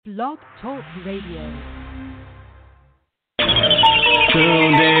Blog Talk Radio.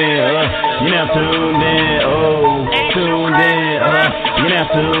 Tuned in, you're now tuned in, oh, tuned in, you're now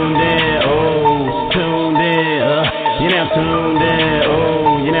tuned in, oh, tuned in, you're now tuned in,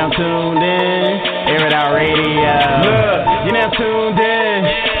 oh, you're now tuned in, Air It Out Radio, look, you're now tuned in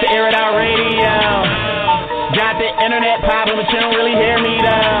to Air It Out Radio, got the internet poppin', but you don't really hear me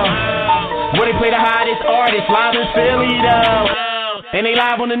though, where they play the hottest artists, live in Philly though, and they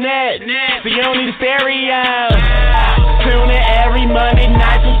live on the net, so you don't need a stereo. Tune in every Monday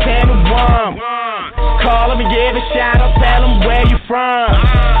night from 10 to 1. Call them and give a shout out, tell them where you from.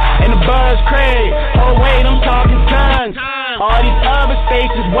 And the buzz crazy, oh wait, I'm talking tons. All these other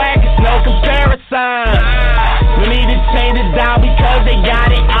stations whack, it's no comparison. No need to change the dial because they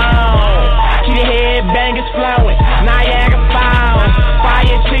got it on. Keep the headbangers flowing, Niagara Falls.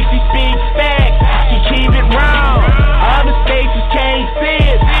 Fiyachick, she speaks facts, she keep it wrong. Other stations can't see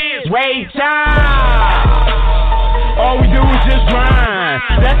it, Ray Charles. All we do is just grind.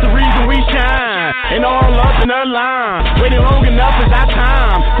 That's the reason we shine. And all up in the line. Waiting long enough is our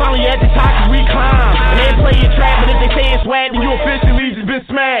time. Finally at the top as we climb. And they play your track, but if they say it's whack, then you officially just been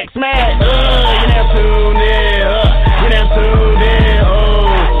smacked. You're now tuned in. You're now tuned in.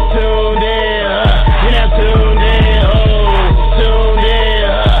 Oh, tuned in. You're now tuned in. Oh, tuned in.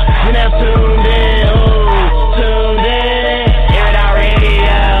 You're now tuned in. Oh, tuned in. Air It Out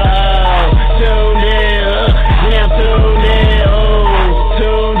Radio. Tuned in. You're now tuned in, oh,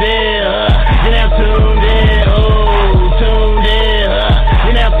 tuned in, you're now tuned in, oh, tuned in,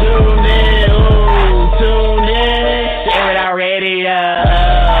 you're now tuned in, oh, tuned in, to Air It Out Radio.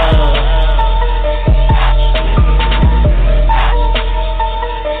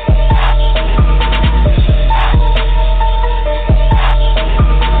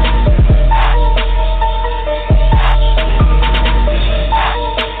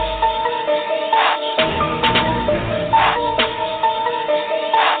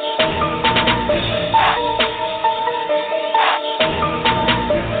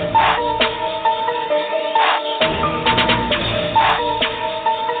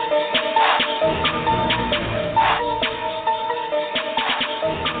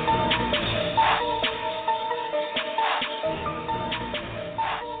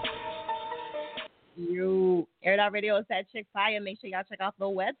 Air It Out Radio is that Chick Fire. Make sure y'all check out the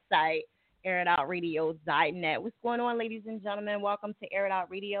website, airitouradio.net. What's going on, ladies and gentlemen? Welcome to Air It Out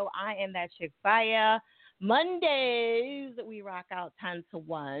Radio. I am that Chick Fire. Mondays, we rock out 10 to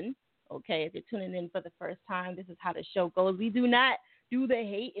 1. Okay, if you're tuning in for the first time, this is how the show goes. We do not do the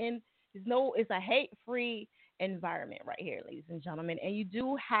hating. It's a hate-free environment right here, ladies and gentlemen. And you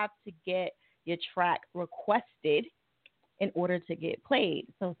do have to get your track requested in order to get played.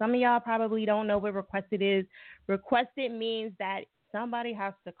 So some of y'all probably don't know what requested is. Requested means that somebody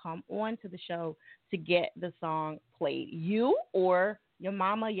has to come on to the show to get the song played. You or your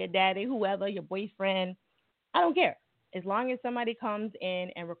mama, your daddy, whoever, your boyfriend, I don't care. As long as somebody comes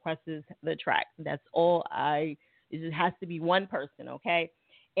in and requests the track. That's all it just has to be one person, okay?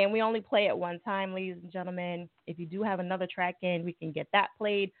 And we only play it one time, ladies and gentlemen. If you do have another track in, we can get that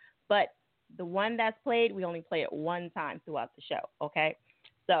played. But the one that's played, we only play it one time throughout the show, okay?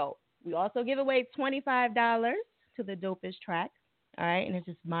 So we also give away $25 to the dopest track, all right? And it's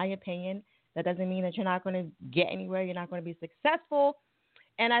just my opinion. That doesn't mean that you're not going to get anywhere. You're not going to be successful.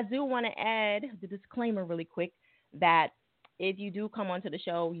 And I do want to add the disclaimer really quick that if you do come onto the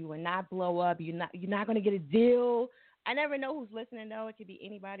show, you will not blow up. You're not going to get a deal. I never know who's listening, though. It could be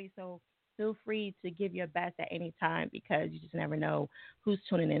anybody, so feel free to give your best at any time because you just never know who's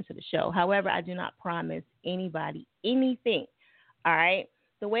tuning into the show. However, I do not promise anybody anything, all right?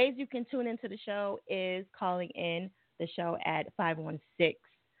 The ways you can tune into the show is calling in the show at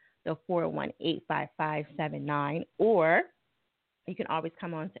 516-418-5579, or you can always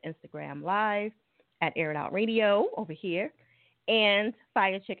come on to Instagram Live at Air It Out Radio over here, and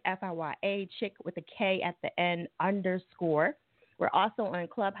Fiyachick, F-I-Y-A, chick with a K at the end, _. We're also on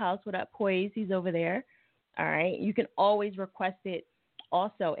Clubhouse. What up, Poise? He's over there. All right. You can always request it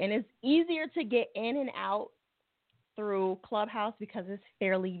also. And it's easier to get in and out through Clubhouse because it's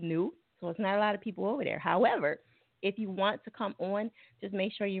fairly new. So it's not a lot of people over there. However, if you want to come on, just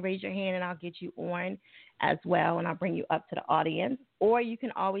make sure you raise your hand and I'll get you on as well. And I'll bring you up to the audience. Or you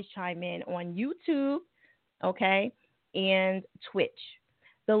can always chime in on YouTube, okay, and Twitch.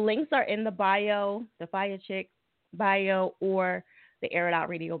 The links are in the bio, the Fiyachick bio, or the Air It Out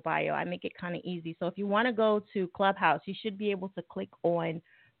Radio bio. I make it kind of easy. So if you want to go to Clubhouse, you should be able to click on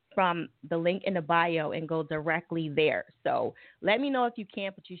from the link in the bio and go directly there. So let me know if you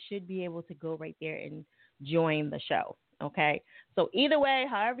can't, but you should be able to go right there and join the show. Okay? So either way,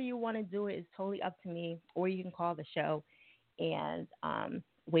 however you want to do it is totally up to me, or you can call the show and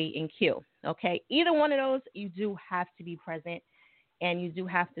wait in queue. Okay? Either one of those, you do have to be present and you do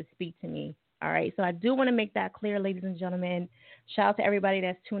have to speak to me. All right? So I do want to make that clear, ladies and gentlemen. Shout out to everybody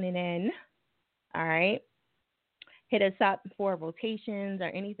that's tuning in. All right? Hit us up for rotations or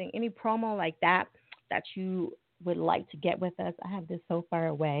anything, any promo like that you would like to get with us. I have this so far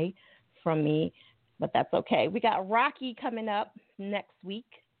away from me, but that's okay. We got Rocky coming up next week.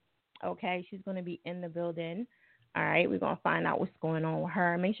 Okay, she's going to be in the building. All right, we're going to find out what's going on with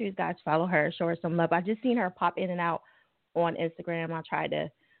her. Make sure you guys follow her, show her some love. I just seen her pop in and out on Instagram. I tried to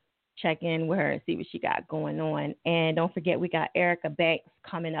check in with her and see what she got going on. And don't forget, we got Erica Banks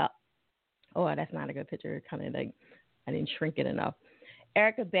coming up. Oh, that's not a good picture. Kind of like, I didn't shrink it enough.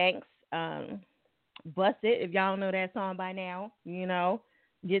 Erica Banks, Bust It. If y'all don't know that song by now,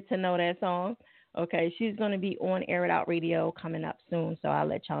 get to know that song. Okay, she's going to be on Air It Out Radio coming up soon, so I'll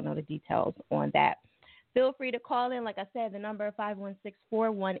let y'all know the details on that. Feel free to call in. Like I said, the number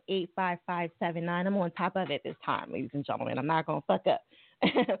 516-418-5579. I'm on top of it this time, ladies and gentlemen. I'm not going to fuck up.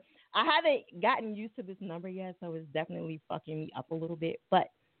 I haven't gotten used to this number yet, so it's definitely fucking me up a little bit,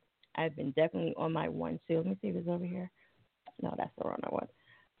 but I've been definitely on my one, too. Let me see if it's over here. No, that's the wrong one.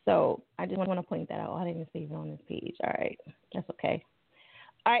 So I just want to point that out. I didn't save it on this page. All right. That's okay.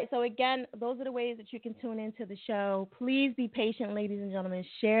 All right. So, again, those are the ways that you can tune into the show. Please be patient, ladies and gentlemen.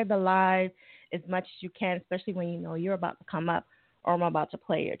 Share the live as much as you can, especially when you know you're about to come up or I'm about to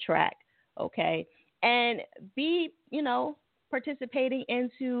play your track. Okay. And be, participating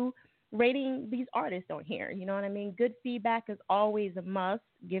into rating these artists on here. You know what I mean? Good feedback is always a must.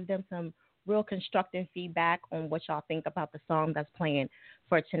 Give them some real constructive feedback on what y'all think about the song that's playing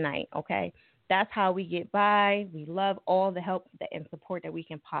for tonight, okay? That's how we get by. We love all the help and support that we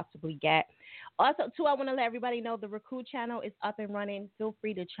can possibly get. Also, too, I want to let everybody know the Recruit channel is up and running. Feel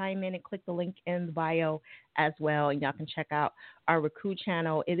free to chime in and click the link in the bio as well, and y'all can check out our Recruit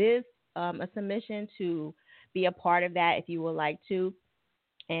channel. It is a submission to be a part of that if you would like to.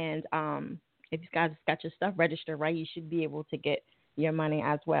 And if you guys got your stuff registered right, you should be able to get your money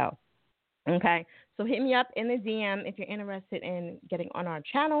as well. Okay, so hit me up in the DM if you're interested in getting on our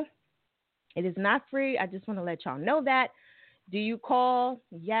channel. It is not free. I just want to let y'all know that. Do you call?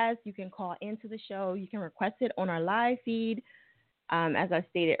 Yes, you can call into the show. You can request it on our live feed. As I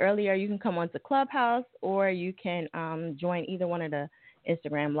stated earlier, you can come onto Clubhouse or you can join either one of the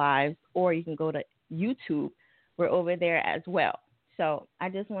Instagram lives, or you can go to YouTube. We're over there as well. So I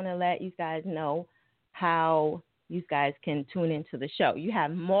just want to let you guys know how you guys can tune into the show. You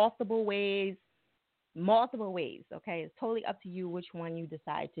have multiple ways, okay? It's totally up to you which one you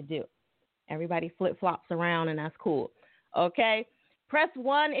decide to do. Everybody flip-flops around, and that's cool, okay? Press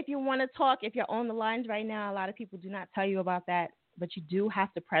 1 if you want to talk. If you're on the lines right now, a lot of people do not tell you about that, but you do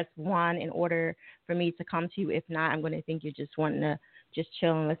have to press 1 in order for me to come to you. If not, I'm going to think you're just wanting to just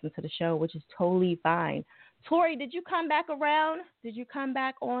chill and listen to the show, which is totally fine. Tori, did you come back around? Did you come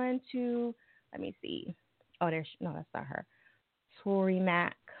back on to, let me see. Oh, no, that's not her. Tori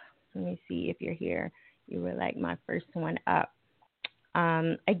Mack. Let me see if you're here. You were like my first one up.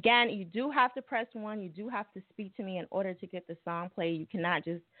 Again, you do have to press 1. You do have to speak to me in order to get the song played. You cannot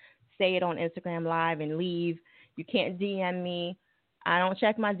just say it on Instagram Live and leave. You can't DM me. I don't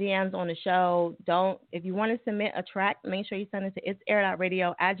check my DMs on the show. If you want to submit a track, make sure you send it to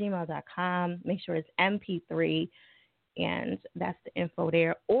itsairitouradio@gmail.com. Make sure it's MP3, and that's the info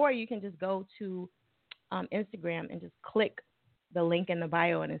there. Or you can just go to Instagram and just click the link in the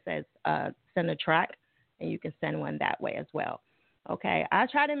bio and it says send a track, and you can send one that way as well. Okay, I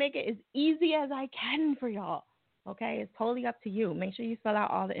try to make it as easy as I can for y'all. Okay, it's totally up to you. Make sure you fill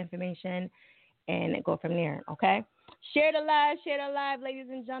out all the information and go from there. Okay, share the live, ladies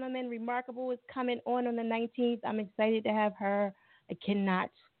and gentlemen. Remarkable is coming on the 19th. I'm excited to have her. I cannot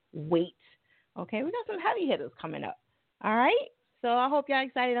wait. Okay, we got some heavy hitters coming up. All right, so I hope y'all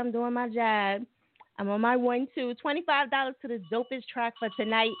excited. I'm doing my job. I'm on my 1-2. $25 to the dopest track for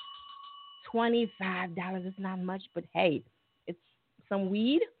tonight. $25 is not much, but hey, it's some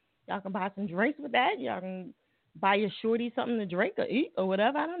weed. Y'all can buy some drinks with that. Y'all can buy your shorty something to drink or eat or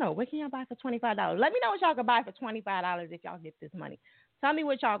whatever. I don't know. What can y'all buy for $25? Let me know what y'all can buy for $25 if y'all get this money. Tell me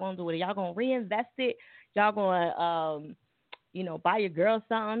what y'all going to do with it. Y'all going to reinvest it? Y'all going to, buy your girl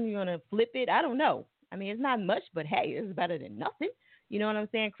something? You going to flip it? I don't know. I mean, it's not much, but hey, it's better than nothing. You know what I'm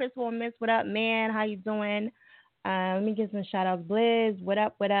saying? Chris Will Miss, what up, man? How you doing? Let me get some shout outs. Blizz, what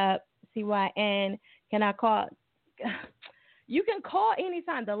up, CYN. Can I call? You can call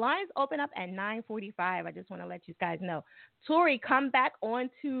anytime. The lines open up at 9:45. I just want to let you guys know. Tori, come back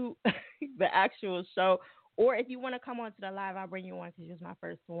onto the actual show, Or if you want to come on to the live, I'll bring you on because you was my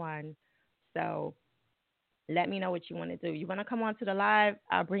first one. So let me know what you want to do. You want to come on to the live?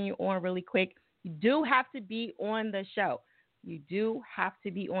 I'll bring you on really quick. You do have to be on the show. You do have to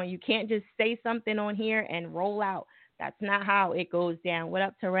be on. You can't just say something on here and roll out. That's not how it goes down. What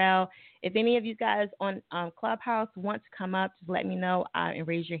up, Terrell? If any of you guys on Clubhouse want to come up, just let me know and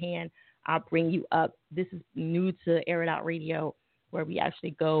raise your hand. I'll bring you up. This is new to Air It Out Radio, where we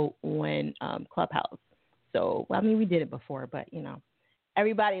actually go on Clubhouse. So, well, I mean, we did it before, but, you know,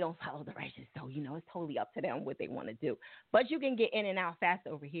 everybody don't follow the righteous. So, you know, it's totally up to them what they want to do. But you can get in and out fast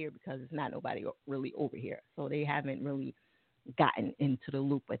over here because it's not nobody really over here. So they haven't really gotten into the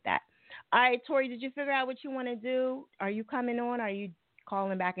loop with that. All right, Tori, did you figure out what you want to do? Are you coming on? Or are you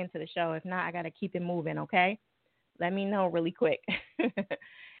calling back into the show? If not, I got to keep it moving, okay? Let me know really quick.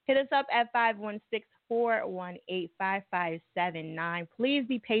 Hit us up at 516-418-5579. Please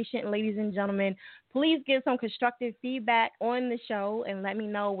be patient, ladies and gentlemen. Please give some constructive feedback on the show and let me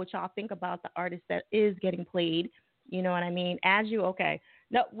know what y'all think about the artist that is getting played. You know what I mean? Add you, okay.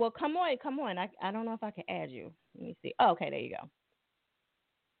 No, well, come on. I don't know if I can add you. Let me see. Oh, okay, there you go.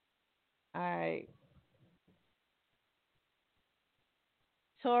 All right.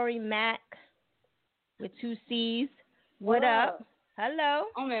 Tori Mack with 2 C's. What up? Hello.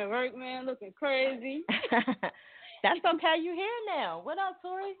 I'm at work, man, looking crazy. That's okay. You're here now. What up,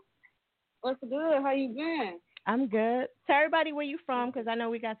 Tori? What's good? How you been? I'm good. Tell everybody where you from, because I know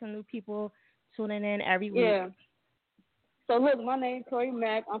we got some new people tuning in every week. Yeah. So, look, my name's Tori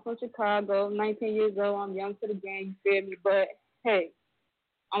Mack. I'm from Chicago. 19 years old. I'm young to the game. You feel me? But, hey,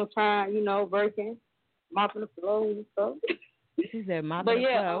 I'm trying, you know, working, mopping the floors and stuff. She said mopping the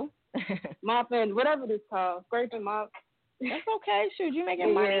floor. Mopping, whatever it's called, scraping, mop. That's okay. Shoot, you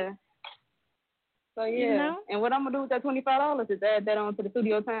making money. Yeah. So, yeah. You know? And what I'm going to do with that $25 is add that on to the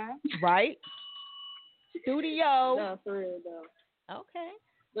studio time. Right. Studio. No, for real, though. Okay.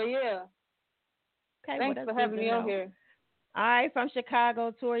 But, yeah. Okay. Thanks for having me on here. All right, from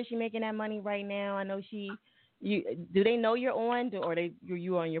Chicago, Tori, she making that money right now. I know do they know you're on, or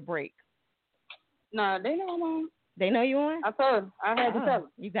you on your break? No, they know I'm on. They know you on? I told them. I had to tell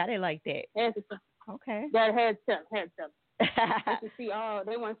them. You got it like that. Had to tell them. Okay. That had to tell them. They should see all.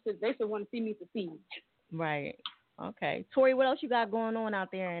 They should want to see me succeed. Right. Okay. Tori, what else you got going on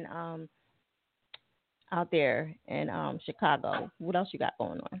out there in Chicago? What else you got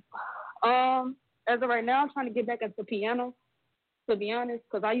going on? As of right now, I'm trying to get back into piano, to be honest,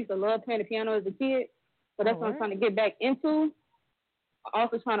 because I used to love playing the piano as a kid. So that's what I'm trying to get back into. I'm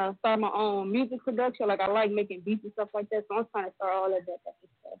also trying to start my own music production. Like, I like making beats and stuff like that. So I'm trying to start all of that type of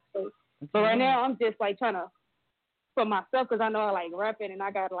stuff. So, but right now, I'm just, like, trying to, for myself, because I know I like rapping and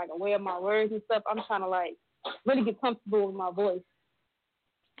I got, like, a way of my words and stuff. I'm trying to, like, really get comfortable with my voice.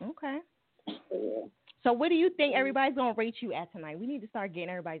 Okay. So, yeah. So what do you think everybody's going to rate you at tonight? We need to start getting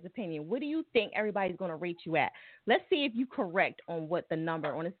everybody's opinion. What do you think everybody's going to rate you at? Let's see if you're correct on what the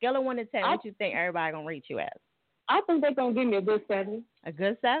number, on a scale of 1 to 10, what you think everybody's going to rate you at? I think they're going to give me a good 7. A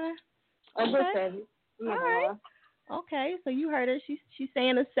good 7? A good 7. All right. Okay, so you heard her. She's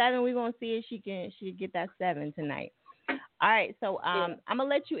saying a 7. We're going to see if she can get that 7 tonight. All right, so I'm going to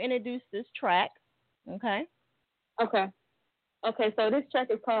let you introduce this track, okay? Okay, so this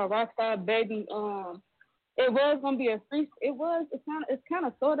track is called Rockstar Baby. It was gonna be it's kind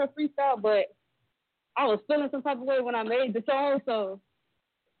of sort of freestyle, but I was feeling some type of way when I made the song, so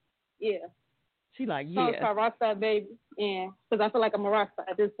yeah. She like, yeah. It's called Rockstar Baby, and because I feel like I'm a rockstar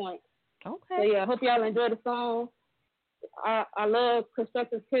at this point. Okay. So yeah, I hope y'all enjoy the song. I love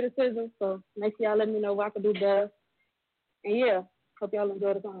constructive criticism, so make sure y'all let me know what I can do better. And yeah, hope y'all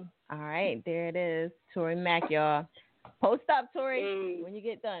enjoy the song. All right, there it is, Tori Mack, y'all. Post up, Tori, when you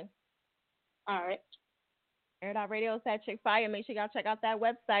get done. All right. airitouradio /Chick Fire. Make sure y'all check out that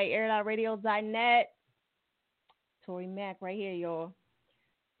website, airitouradio.net. Tori Mack right here, y'all.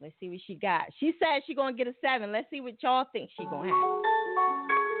 Let's see what she got. She said she's going to get a 7. Let's see what y'all think she's going to have.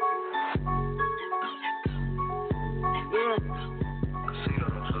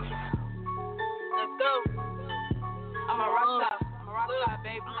 Let's go. I'm a rockstar,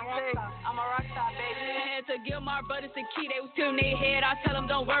 baby. I'm a rockstar, baby. To Gilmar, but it's the key. They was tilting their head. I tell them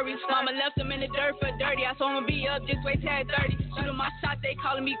don't worry. Mama left them in the dirt for dirty. I saw them be up, just wait till 30. Shooting my shot, they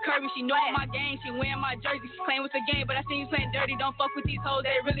calling me Kirby. She know I'm my game, she wearing my jersey. Playing with the game, but I seen you playing dirty. Don't fuck with these hoes,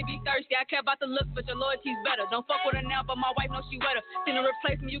 they really be thirsty. I care about the looks, but your loyalty's better. Don't fuck with her now, but my wife knows she wetter. Seen her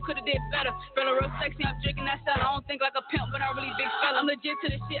replace me, you could've did better. Feeling real sexy, I'm drinking that Stella. I don't think like a pimp, but I'm really big fella. I'm legit to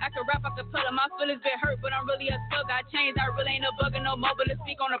the shit, I can rap, I can put her. My feelings been hurt, but I'm really a thug. I changed, I really ain't no bugger no more, but let's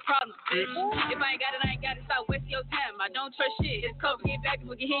speak on the problem. If I ain't got it, I ain't got it. Stop wasting your time. I don't trust shit. It's cover, get back if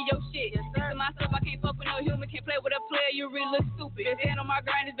we can hear your shit. Think to myself, I can't fuck with no human. Can't play with a player, you really look stupid. This hand on my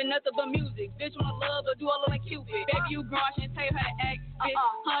grind has been nothing but music. Bitch, wanna love or do all like Cupid. Baby, you grown, I shouldn't tell you how to act. Bitch,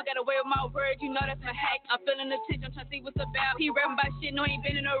 got away with my words, you know that's a hack. I'm feeling the tension, I'm trying to see what's about. He rapping about shit, no, he ain't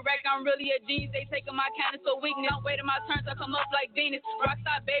been in no wreck. I'm really a genius. They taking my kindness for weakness. I'm waiting my turns, I come up like Venus.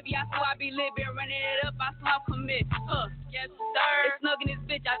 Rockstar, baby, I swear I be lit. Been running it up, I swear I commit. Yes, sir. It's snug in this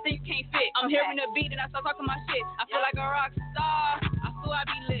bitch, I think you can't fit. I'm hearing the beat and I start talking my shit. I feel like a rock star. I swear I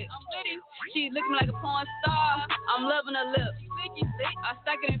be lit. I'm with it. She looking like a porn star. I'm loving her lips. I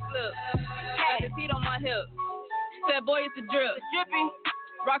stack it and flip. Got this heat on my hip. Said boy, it's a drip. Drippy.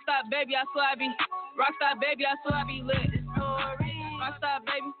 Rockstar baby, I swear I be. Rockstar baby, I swear I be lit. Rockstar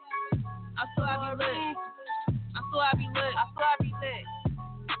baby, I swear I be lit. I swear I be lit. I swear I be lit.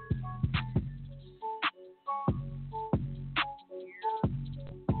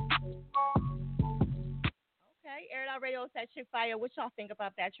 Okay, Air It Out Radio said Chick Fire. What y'all think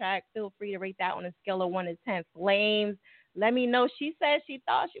about that track? Feel free to rate that on a scale of 1 to 10 flames. Let me know. She said she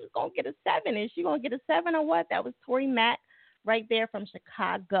thought she was going to get a 7. Is she going to get a 7 or what? That was Tori Mack right there from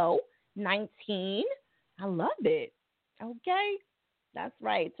Chicago, 19. I love it. Okay. That's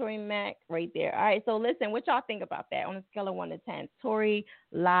right. Tori Mack right there. All right. So listen, what y'all think about that on a scale of 1 to 10? Tori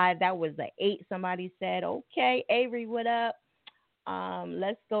live, that was an 8. Somebody said, okay. Avery, what up?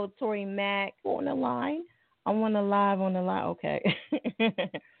 Let's go Tori Mack on the line. I'm on the line. Okay.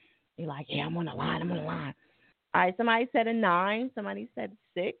 You're like, yeah, I'm on the line. All right, somebody said a 9. Somebody said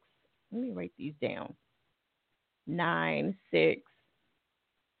 6. Let me write these down. 9, 6.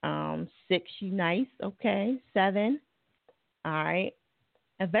 6, you nice. Okay. 7. All right.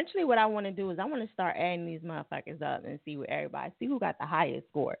 Eventually what I want to do is I want to start adding these motherfuckers up and see who got the highest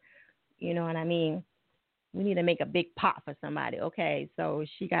score. You know what I mean? We need to make a big pot for somebody. Okay, so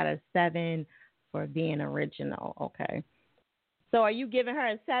she got a 7 for being original. Okay. So are you giving her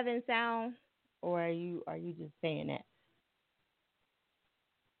a 7 sound? Or are you just saying that?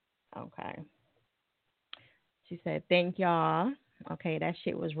 Okay. She said, thank y'all. Okay, that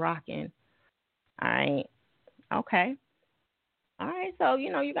shit was rocking. All right. Okay. All right, so,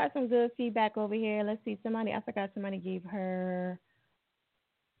 you got some good feedback over here. Let's see. I forgot somebody gave her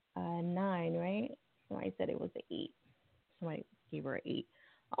a 9, right? Somebody said it was an 8. Somebody gave her an 8.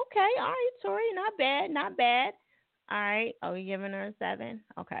 Okay, all right, Tori, not bad. All right. Are we giving her a 7?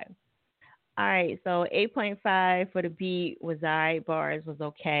 Okay. All right, so 8.5 for the beat was all right, bars was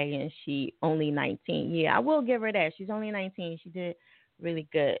okay, and she only 19. Yeah, I will give her that. She's only 19. She did really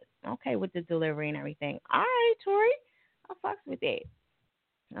good. Okay, with the delivery and everything. All right, Tori, I fucks with it.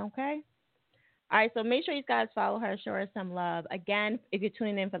 Okay. All right, so make sure you guys follow her, show her some love. Again, if you're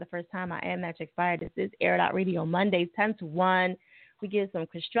tuning in for the first time, I am that Chick Fire. This is Air It Out Radio Mondays, 10 to 1. We give some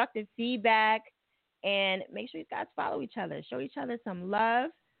constructive feedback, and make sure you guys follow each other. Show each other some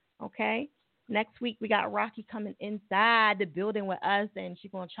love, okay? Next week, we got Rocky coming inside the building with us, and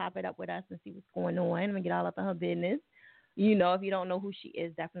she's going to chop it up with us and see what's going on and get all up in her business. If you don't know who she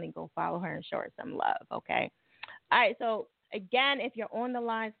is, definitely go follow her and show her some love, okay? All right, so, again, if you're on the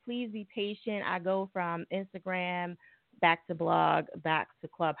lines, please be patient. I go from Instagram back to blog, back to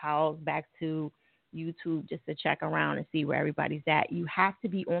Clubhouse, back to YouTube just to check around and see where everybody's at. You have to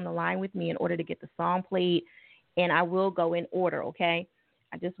be on the line with me in order to get the song played, and I will go in order, okay?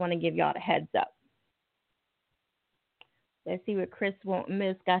 I just want to give y'all the heads up. Let's see what Chris Won't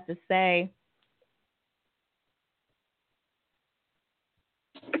Miss got to say.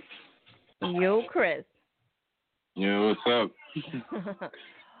 Yo, Chris. Yeah, what's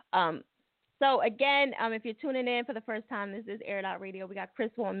up? So, again, if you're tuning in for the first time, this is Air It Out Radio. We got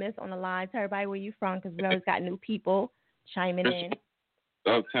Chris Won't Miss on the line. Tell everybody where you from, because we always got new people chiming in.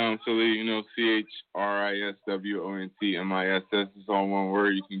 Uptown Philly, CHRISWONTMISS is all one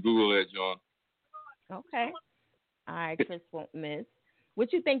word. You can Google that, John. Okay. All right, Chris Won't Miss.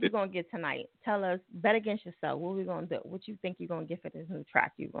 What you think you're going to get tonight? Tell us, bet against yourself. What we going to do? What you think you're going to get for this new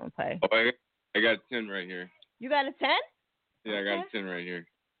track you're going to play? Oh, I got a 10 right here. You got a 10? Yeah, okay. I got a 10 right here.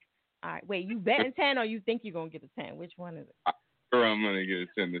 All right, wait, you betting 10 or you think you're going to get a 10? Which one is it? I'm going to get a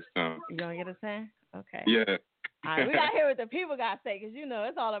 10 this time. You going to get a 10? Okay. Yeah. All right, we got to hear what the people got to say, because,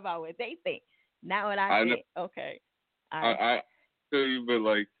 it's all about what they think, not what I think. Okay. All right. I feel you, but,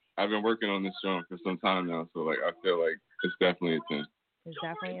 I've been working on this song for some time now, so, I feel like It's definitely a 10. It's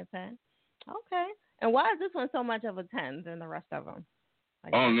definitely a 10. Okay. And why is this one so much of a 10 than the rest of them?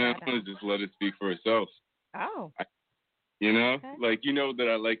 Like, oh man, I'm gonna just let it speak for itself. Oh. You know, Okay. like you know that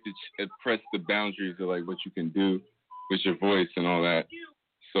I like to press the boundaries of like what you can do with your voice and all that.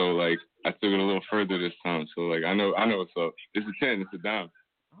 So like I took it a little further this time. So like I know what's up. It's a 10. It's a down.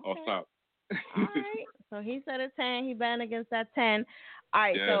 Okay. I'll stop. All right. So he said a 10. He batting against that 10. All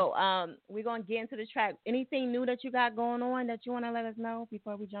right. Yeah. So we're gonna get into the track. Anything new that you got going on that you want to let us know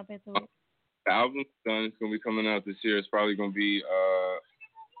before we jump into it? The album's done. It's gonna be coming out this year. It's probably gonna be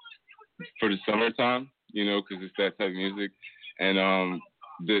for the summertime. You know, because it's that type of music. And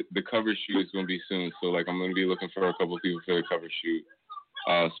the cover shoot is gonna be soon. So like I'm gonna be looking for a couple of people for the cover shoot.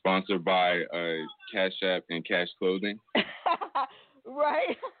 Sponsored by Cash App and Cash Clothing.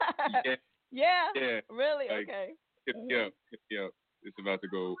 Right. Yeah. Really? Like, okay. Hit me up. It's about to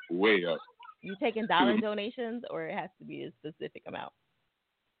go way up. You taking dollar donations, or it has to be a specific amount?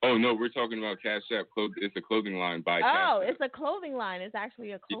 Oh no, we're talking about Cash App. It's a clothing line by Cash App. Oh, it's a clothing line. It's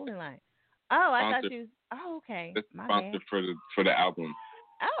actually a clothing line. Oh, I thought you. Oh, okay. That's My sponsored bad. for the album.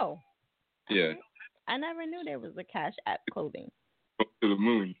 Oh. Yeah. Okay. I never knew there was a Cash App clothing. To the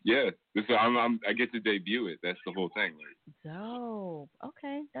moon. Yeah. I get to debut it. That's the whole thing. Like, dope.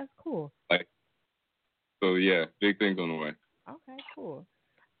 Okay, that's cool. Like. So yeah, big things on the way. Okay, cool.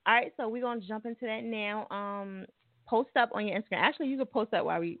 All right, so we're gonna jump into that now. Post up on your Instagram. Actually, you can post up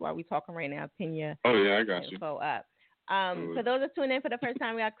while we talking right now. Pin your I got you. info up. For those that tune in for the first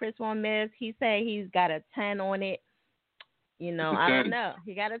time, we got Chris Von Miss. He said he's got a 10 on it. You know, I don't know.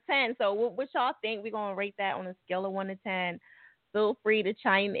 He got a 10. So what y'all think? We're gonna rate that on a scale of 1 to 10. Feel free to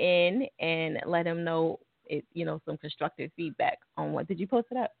chime in and let him know some constructive feedback on what. Did you post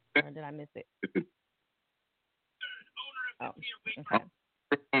it up, or did I miss it? Oh, okay.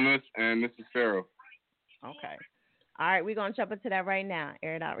 And this is Pharaoh. Okay. All right, we're going to jump into that right now.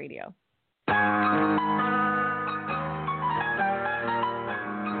 Air It Out Radio.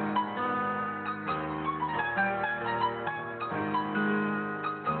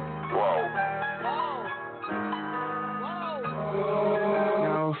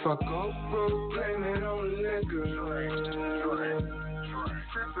 Now if I go broke, blame it on the liquor.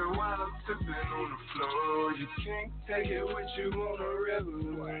 Tripping while I'm tipping on the floor. You can't take it with you on the river.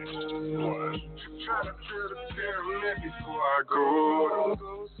 Try to build a pyramid before I go. Don't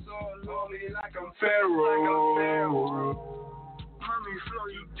go so lonely like I'm Pharaoh. Mommy flow,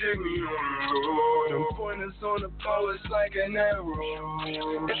 you dig me on the road. Them pointers on the bow, it's like an arrow.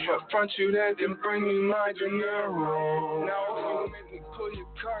 If I front you that, then bring me my dinero. Now if you make me pull your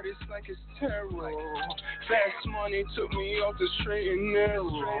card, it's like it's tarot. Fast money took me off the straight and narrow.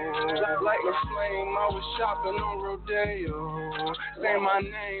 Like a flame, I was shopping on Rodeo. Say my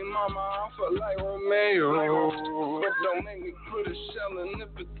name, mama, I feel like Romeo. But don't make me put a shell in the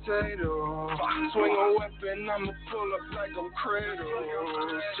potato. Swing a weapon, I'ma pull up like I'm Kratos.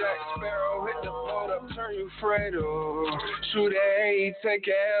 Jack Sparrow, hit the boat up, turn you Fredo. Shoot a A, take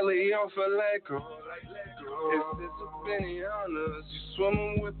a Ellie off a Lego. If it's a Benihana's, you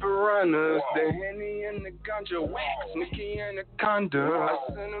swimming with piranhas. The Henny and the ganja wax, Mickey Anaconda. I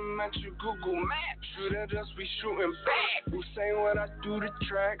send them at you Google Maps. Shoot at us, we shooting back. Who say what I do the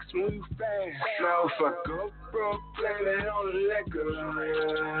tracks, move fast. Now if I go broke, blame it on the liquor.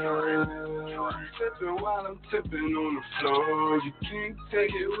 Sipping while I'm tipping on the floor. You can't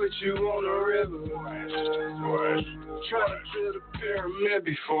take it with you on the river. Try to build a pyramid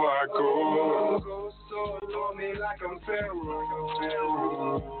before I go. Don't go so on me like I'm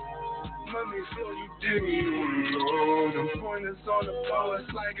Pharaoh. Let me feel you dig me on the road. Them pointers on the bow,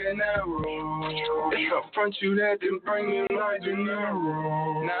 it's like an arrow. If I front you that, then bring me my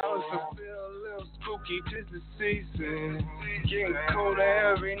dinero. Now if I feel a little spooky, 'tis the season. Getting colder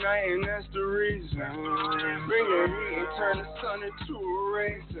every night, and that's the reason. Bring the heat and turn the sun into a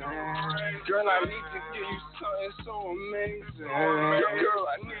raisin. Girl, I need to give you something so amazing. Girl,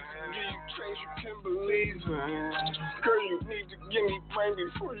 I need to give you change you can believe in. Girl, you need to give me brain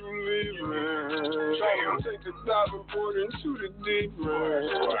before you leave. Trying to take the diving board into the deep end.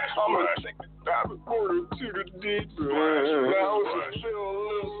 I'ma take the diving board into the deep end. Now if you feel a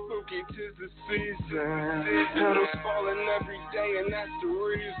little spooky, 'tis the season. Petals falling every day, and that's the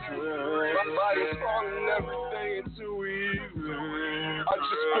reason. My body's falling every day into even. I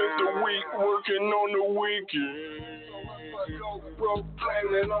just spent the week working on the weekend. So if I go broke,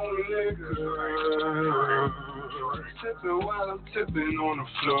 blame it on the liquor. Tipping while I'm tipping on the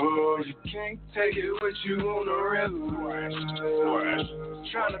floor. You can't take it with you on the river.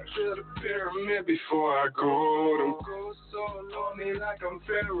 Trying to build a pyramid before I go. Don't go so lonely like I'm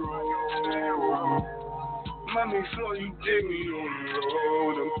Pharaoh. Mommy floor, you dig me on the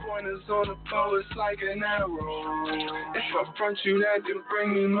road. The pointers on the bow, it's like an arrow. If I front you that, then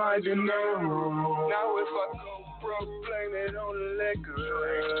bring me my dinero. Now if I go broke, blame it on the liquor.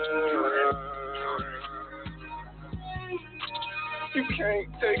 You can't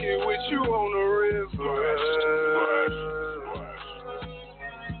take it with you on the river.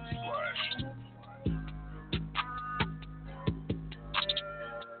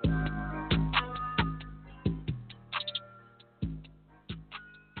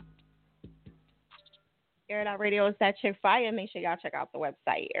 Air It Out Radio is that chick fire. Make sure y'all check out the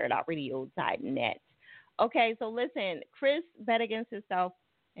website, airitouradio.net. Okay, so listen, Chris bet against himself,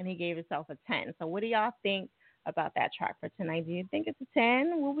 and he gave himself a 10. So what do y'all think about that track for tonight? Do you think it's a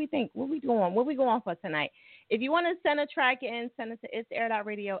 10? What we think? What we doing? What we going for tonight? If you want to send a track in, send it to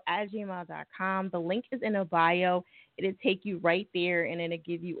itsair.radio@gmail.com. The link is in the bio. It'll take you right there, and it'll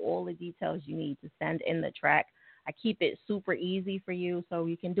give you all the details you need to send in the track. I keep it super easy for you, so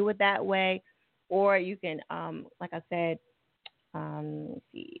you can do it that way. Or you can, like I said, let me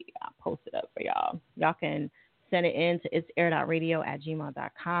see, I'll post it up for y'all. Y'all can send it in to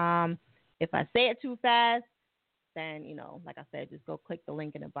itsair.radio@gmail.com. If I say it too fast, then, you know, like I said, just go click the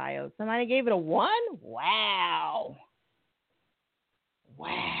link in the bio. Somebody gave it a 1? Wow.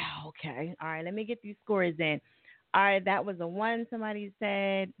 Okay. All right, let me get these scores in. All right, that was a 1, somebody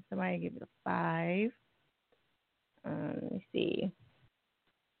said. Somebody gave it a 5. Let me see.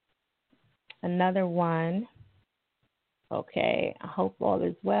 Another 1. Okay. I hope all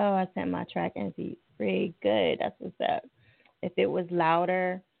is well. I sent my track in to pretty good. That's what's up. If it was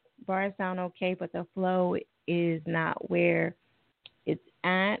louder, bars sound okay, but the flow is not where it's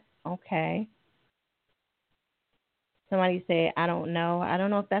at. Okay. Somebody said, I don't know. I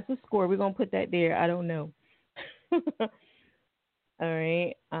don't know if that's a score. We're going to put that there. I don't know. All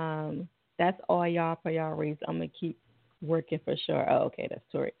right. That's all y'all for y'all race. I'm going to keep working for sure. Oh, okay. That's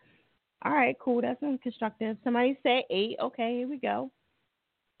Tori. All right, cool. That's constructive. Somebody said 8. Okay, here we go.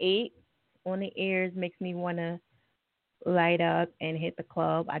 8 on the ears makes me want to light up and hit the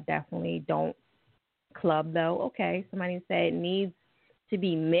club. I definitely don't club, though. Okay, somebody said needs to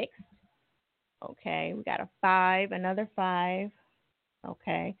be mixed. Okay, we got a 5, another 5.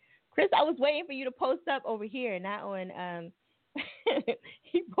 Okay. Chris, I was waiting for you to post up over here, not on,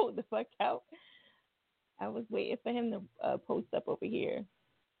 he pulled the fuck out. I was waiting for him to post up over here.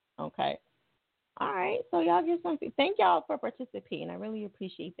 Okay. All right. So y'all get something. Thank y'all for participating. I really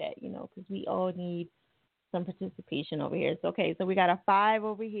appreciate that, you know, because we all need some participation over here. So, okay. So we got a 5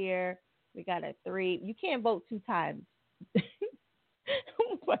 over here. We got a 3. You can't vote 2 times.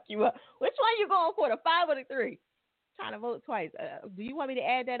 Fuck you up. Which one you going for, the 5 or the 3? Trying to vote twice. Do you want me to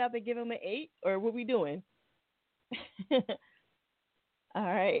add that up and give him an 8, or what we doing? All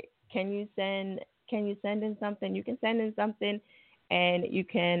right. Can you send in something? You can send in something. And you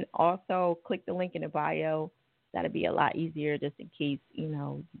can also click the link in the bio. That'll be a lot easier just in case, you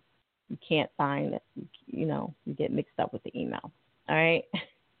know, you can't find it, you know, you get mixed up with the email. All right.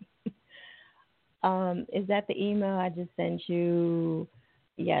 Is that the email I just sent you?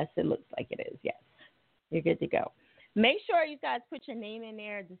 Yes, it looks like it is. Yes. You're good to go. Make sure you guys put your name in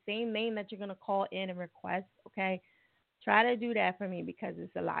there, the same name that you're going to call in and request, okay? Try to do that for me because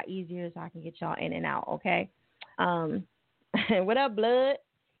it's a lot easier so I can get y'all in and out, okay? What up, blood?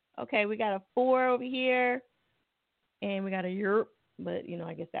 Okay, we got a 4 over here, and we got a yerp, but, you know,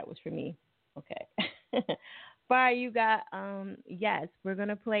 I guess that was for me. Okay. Fire, you got, yes, we're going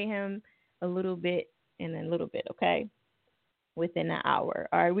to play him a little bit and then a little bit, okay, within an hour.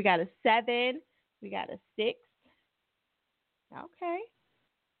 All right, we got a 7. We got a 6. Okay.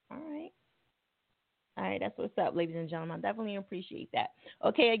 All right. All right, that's what's up, ladies and gentlemen. I definitely appreciate that.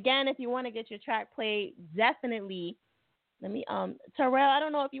 Okay, again, if you want to get your track played, definitely – let me, Terrell, I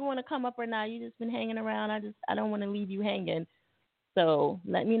don't know if you want to come up or not. You just been hanging around. I don't want to leave you hanging. So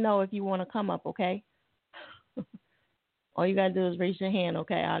let me know if you want to come up, okay? All you got to do is raise your hand,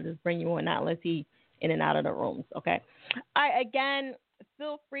 okay? I'll just bring you on, not unless he in and out of the rooms, okay? All right, again,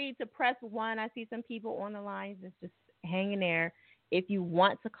 feel free to press 1. I see some people on the lines that's just hanging there. If you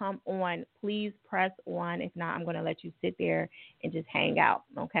want to come on, please press 1. If not, I'm going to let you sit there and just hang out,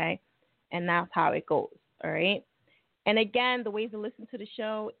 okay? And that's how it goes, all right? And again, the ways to listen to the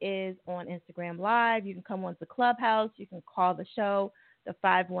show is on Instagram Live. You can come on to Clubhouse. You can call the show, the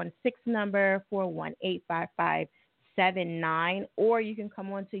 516 number, 418-5579, or you can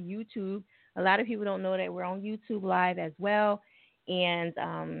come on to YouTube. A lot of people don't know that we're on YouTube Live as well, and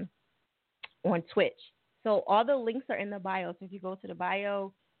on Twitch. So all the links are in the bio. So if you go to the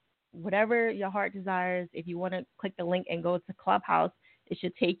bio, whatever your heart desires, if you want to click the link and go to Clubhouse, it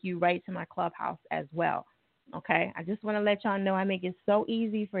should take you right to my Clubhouse as well. Okay, I just want to let y'all know I make it so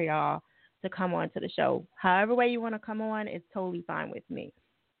easy for y'all to come on to the show. However way you want to come on, it's totally fine with me.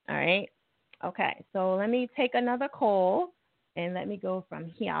 All right. Okay, so let me take another call and let me go from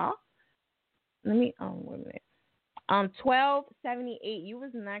here. Wait a minute. 1278. You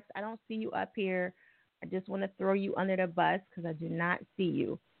was next. I don't see you up here. I just want to throw you under the bus because I do not see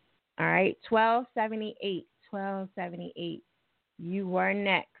you. All right, 1278. 1278. You were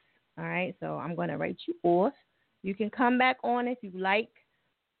next. All right, so I'm going to write you off. You can come back on if you like.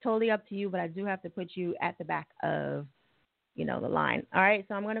 Totally up to you, but I do have to put you at the back of, the line. All right,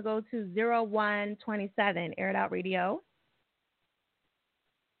 so I'm going to go to 0127, Air It Out Radio.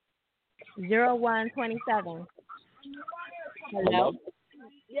 0127. Hello?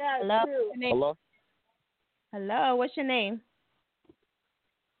 Yeah, hello? Hello? Hello, what's your name?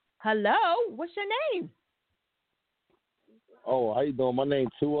 Hello, what's your name? Oh, how you doing? My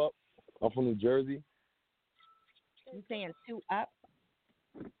name's Two Up. I'm from New Jersey. You saying 2 up?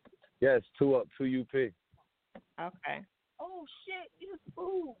 Yes, 2 Up, 2 UP. Okay. Oh, shit, you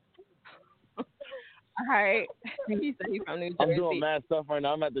fool. All right. You say you're from New Jersey. I'm doing mad stuff right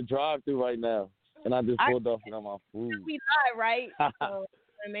now. I'm at the drive-thru right now, and I just pulled off and got my food. We live, right? So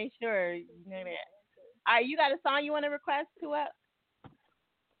make sure you know that. All right, you got a song you want to request to up?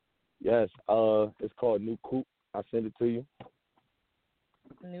 Yes, it's called New Coupe. I'll send it to you.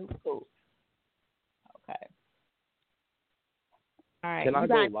 New Coupe. Okay. All right. Can I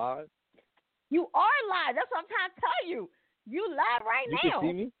go live? You are live. That's what I'm trying to tell you. You live right now. You can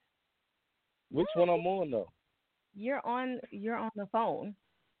see me? Which one I'm on, though? You're on the phone.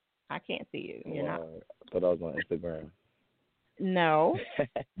 I can't see you. You're not. I thought I was on Instagram. No.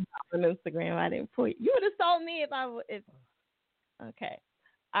 On Instagram, I didn't put you. Would have told me if. Okay.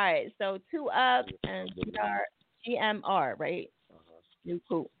 All right. So 2 Up and GMR, right? New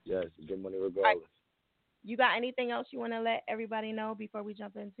Coupe. Yes, get money regardless. Right. You got anything else you want to let everybody know before we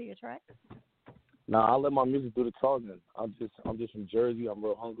jump into your track? Nah, I'll let my music do the talking. I'm just from Jersey. I'm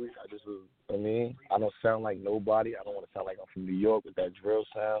real hungry. I don't sound like nobody. I don't want to sound like I'm from New York with that drill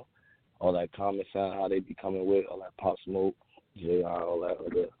sound, all that common sound, how they be coming with, all that Pop Smoke, JR, all that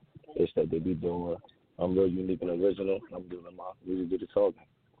other ish that they be doing. I'm real unique and original. I'm doing my music do the talking.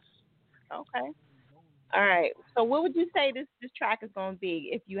 Okay. All right. So what would you say this track is going to be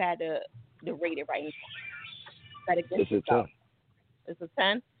if you had to rate it right now? It's a 10. It's a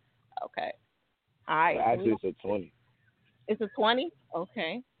 10? Okay. All right. Actually, it's a 20. It's a 20?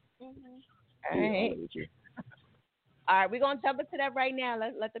 Okay. All right. All right. We're going to jump into that right now.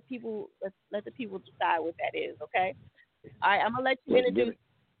 Let the people decide what that is, okay? All right. I'm going to let you introduce.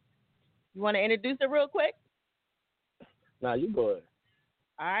 You want to introduce it real quick? Nah, you go ahead.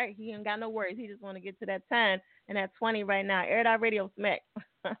 All right. He ain't got no worries. He just want to get to that 10 and that 20 right now. Air It Out Radio Smack.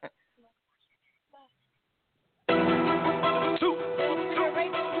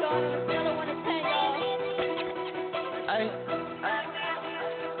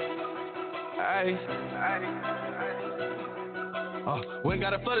 We ain't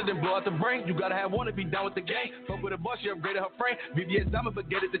got a flooded and blow out the brain. You gotta have one to be down with the game. Fuck with a boss, she upgraded her frame. VVS diamond, but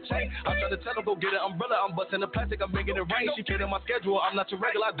get it the chain. I'm trying to tell her, go get an umbrella. I'm busting the plastic, I'm making it rain. She fit in my schedule, I'm not your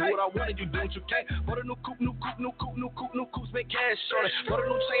regular. I do what I want and you do what you can't. Bought a new coupe, spend cash on it. Bought a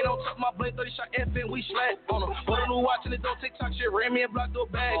new chain on top, my blade 30 shot F and we slack on them. Bought a new watch and it don't TikTok shit. Ran me and blocked door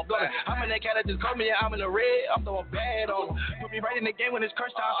bag on it. I'm in that cat that just called me and I'm in the red. I'm throwing bad on them. Put me right in the game when it's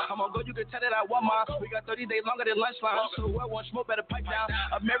crunch time. I'm gonna go, you can tell that I want mine. We got 30 days longer than lunchtime. So I want smoke, better pipe down.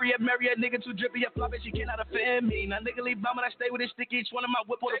 Marry a nigga too drippy, a flop, and she cannot offend me. Now nigga leave bomb and I stay with it sticky. Each one of my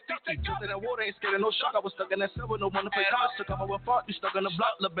whip on the 50. Just in that water, ain't scared of no shark. I was stuck in that silver, no one to play cards. Took off my fault, you stuck on the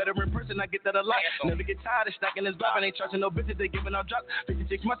block. Look better in person, I get that a lot. Never get tired of stacking this block, and ain't charging no bitches, they giving out drops.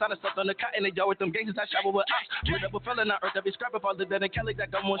 56 months, I done slept on the cot, and they y'all with them gangsters, I shovel with ops. Rid up a fella, not earth, every scrap. If I lived that in Cali,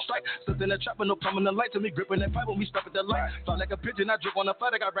 that gun one strike. Stuck in the trap with no plumbing the light, to me gripping that pipe when we stop at the light. Fly like a pigeon, I drip on the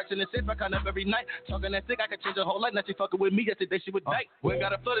flight, I got racks in the safe, I count up every night. Talking that thick, I could change her whole life, now she fucking with me, yesterday she would die. We ain't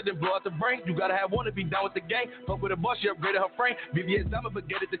got a flooded and blow out the brain. You gotta have one to be down with the gang. Fuck with a boss, she upgraded her frame. VVS diamond, but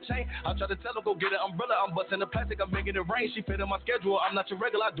get it the chain. I try to tell her, go get an umbrella. I'm busting the plastic, I'm making it rain. She fit in my schedule, I'm not your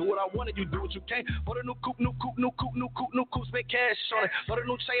regular. I do what I want and you do what you can. Bought a new coupe, spend cash on it. Bought a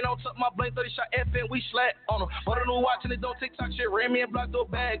new chain on top, my blade 30 shot F and we slack on them. Bought a new watch and it don't TikTok shit. Ran me and blocked door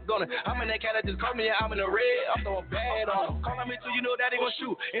bag on it. I'm in that cat that just called me and I'm in the red. I'm throwing bad on them. Calling me too, you know that they gon'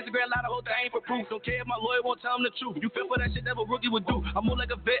 shoot. Instagram lie the whole thing for proof. Don't care if my lawyer won't tell him the truth. You feel for that shit, never rookie would do. I'm more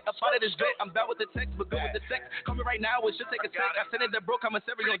like a vet, a part of this vet. I'm bad with the text, but good with the sex. Call me right now, it should take a sec. I sent it to bro,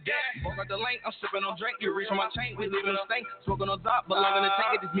 commissary on deck. Walk out the lane, I'm sipping on drink. You reach for my chain, we leaving a stank. Smoking on top, but I'm gonna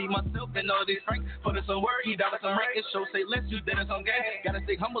take it. Just me, myself, and all these franks. Put in some work, he down with some rank. It show say less, you did it on game. Gotta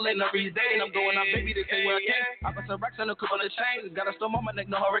stay humble and every day. And I'm going out, baby, to say where I came. I put some racks on a couple of chains. Got a storm on my neck,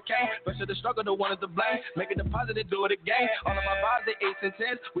 no hurricane. But should the struggle, the one is the blame. Make it deposit and do it again. All of my vibes, they 8s and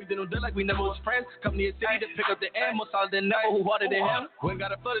 10s. We did no deal like we never was friends. Come near city to pick up the air. More solid than never, who harder than him. We ain't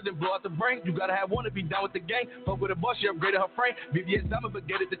got a flooded and blow out the brain. You gotta have one to be down with the gang. Fuck with a boss, she upgraded her frame. VVS diamond, but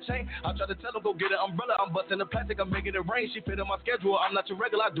get it the chain. I try to tell her, go get an umbrella. I'm busting the plastic, I'm making it rain. She fit in my schedule. I'm not your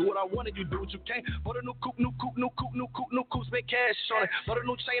regular. I do what I wanted. You do what you can. Bought a new coupe, new coupe, new coupe, new coupe, new coupe. Spent cash on it. Bought a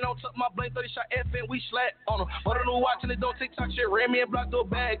new chain on top my blade. 30 shot FN. We slat on them. Bought a new watch and it don't TikTok shit. Ran me and blocked door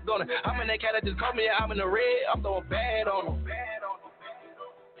bags on it. I'm in that cat that just called me. I'm in the red. I'm throwing bad on them.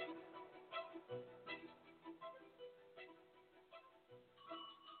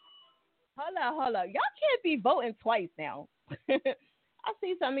 Hold up. Y'all can't be voting twice now. I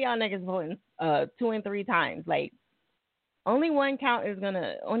see some of y'all niggas voting 2 and 3 times. Like, only one vote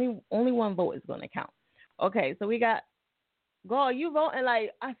is gonna count. Okay, so we got girl, you voting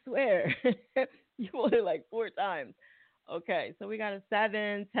like, I swear. You voted like 4 times. Okay, so we got a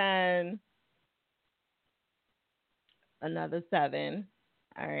 7, 10, another 7.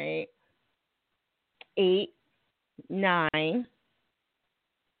 All right. 8, 9.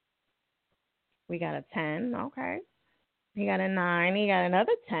 We got a 10. Okay. He got a 9. He got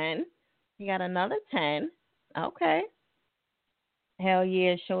another 10. He got another 10. Okay. Hell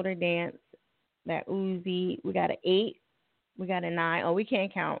yeah, shoulder dance. That Uzi. We got an 8. We got a 9. Oh, we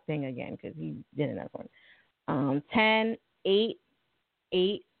can't count thing again because he did another one. 10, 8,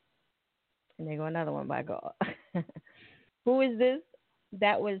 8. And there go another one by God. Who is this?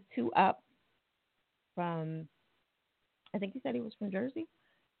 That was 2 up from, I think he said he was from Jersey.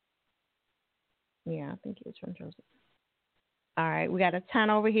 Yeah, I think he was from Jersey. All right, we got a 10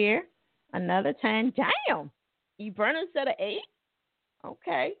 over here. Another 10. Damn. Eberna said an 8.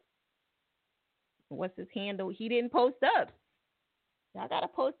 Okay. What's his handle? He didn't post up. Y'all got to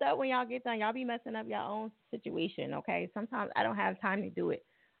post up when y'all get done. Y'all be messing up your own situation, okay? Sometimes I don't have time to do it.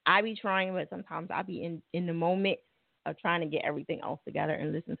 I be trying, but sometimes I be in the moment of trying to get everything else together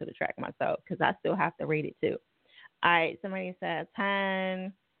and listen to the track myself because I still have to rate it too. All right, somebody said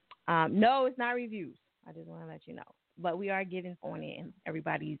 10. No, it's not reviews. I just want to let you know. But we are giving on it and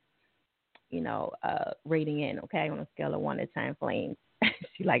everybody's, rating in, okay, on a scale of 1 to 10 flames.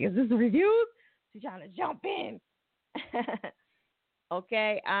 She like, is this a review? She's trying to jump in.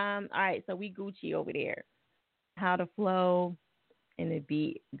 Okay. All right. So we Gucci over there. How to flow and it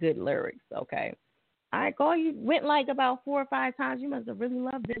be good lyrics. Okay. All right, girl. You went like about 4 or 5 times. You must have really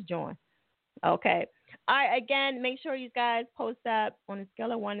loved this joint. Okay. All right. Again, make sure you guys post up on a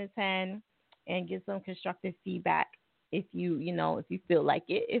scale of 1 to 10 and get some constructive feedback if you feel like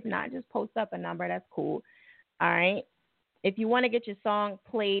it. If not, just post up a number. That's cool. All right. If you want to get your song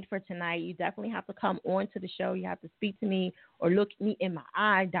played for tonight, you definitely have to come on to the show. You have to speak to me or look me in my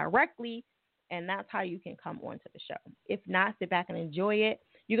eye directly, and that's how you can come on to the show. If not, sit back and enjoy it.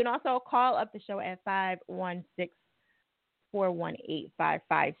 You can also call up the show at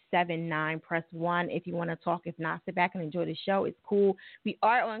 516-418-5579. Press 1 if you want to talk. If not, sit back and enjoy the show. It's cool. We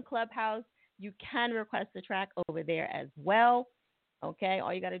are on Clubhouse. You can request the track over there as well. Okay,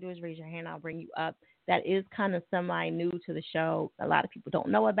 all you got to do is raise your hand. I'll bring you up. That is kind of semi-new to the show. A lot of people don't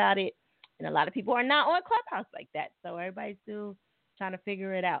know about it, and a lot of people are not on Clubhouse like that. So everybody's still trying to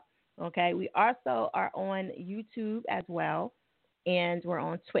figure it out. Okay, we also are on YouTube as well, and we're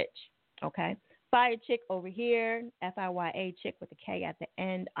on Twitch. Okay, Fiyachick over here, Fiya chick with a K at the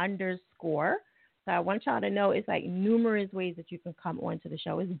end _ So I want y'all to know it's like numerous ways that you can come on to the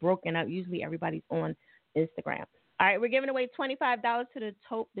show. It's broken up. Usually everybody's on Instagram. All right, we're giving away $25 to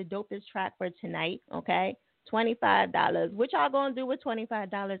the dopest track for tonight, okay? $25. What y'all going to do with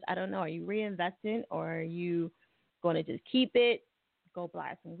 $25? I don't know. Are you reinvesting or are you going to just keep it, go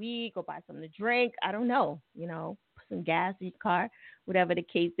buy some weed, go buy something to drink? I don't know. Put some gas in your car, whatever the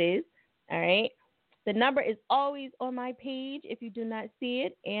case is, all right? The number is always on my page if you do not see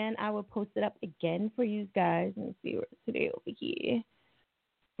it, and I will post it up again for you guys. Let me see where today over here.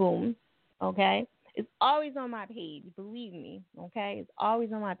 Boom, okay? It's always on my page, believe me, okay? It's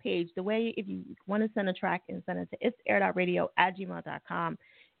always on my page. The way, if you want to send a track and send it to itsair.radio@gmail.com,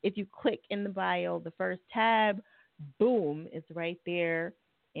 if you click in the bio, the first tab, boom, it's right there.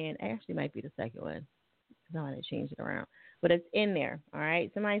 And it actually might be the second one. I know how to change it around. But it's in there, all right?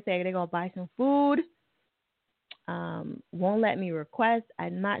 Somebody say they're going to buy some food. Won't let me request.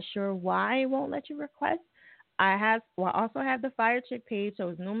 I'm not sure why it won't let you request. I also have the Fire Chick page, so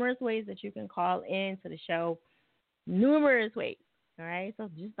there's numerous ways that you can call in to the show. Numerous ways. All right, so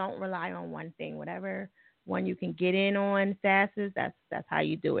just don't rely on one thing. Whatever one you can get in on fastest, that's how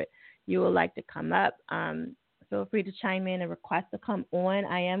you do it. You would like to come up, feel free to chime in and request to come on.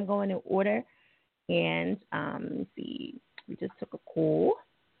 I am going in order, and let me see. We just took a call.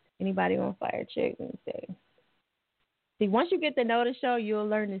 Anybody on Fire Chick? Let me see. See, once you get to know the show, you'll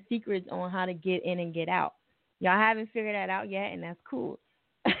learn the secrets on how to get in and get out. Y'all haven't figured that out yet, and that's cool.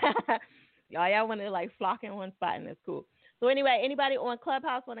 y'all want to like flock in one spot, and that's cool. So anyway, anybody on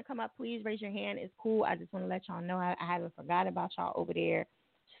Clubhouse want to come up, please raise your hand. It's cool. I just want to let y'all know I haven't forgot about y'all over there.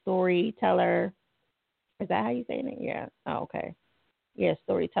 Storyteller. Is that how you say it? Yeah. Oh, okay. Yeah,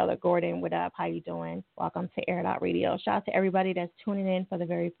 Storyteller Gordon, what up? How you doing? Welcome to Air It Out Radio. Shout out to everybody that's tuning in for the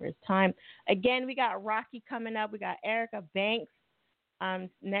very first time. Again, we got Rocky coming up. We got Erica Banks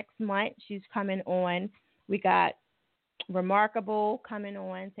next month. She's coming on. We got Remarkable coming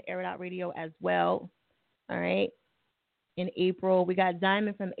on to Air It Out Radio as well. All right. In April, we got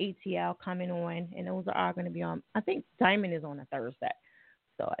Diamond from ATL coming on, and those are all going to be on. I think Diamond is on a Thursday,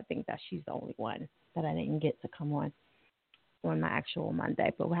 so I think that she's the only one that I didn't get to come on my actual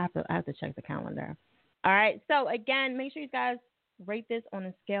Monday. But I have to check the calendar. All right. So again, make sure you guys rate this on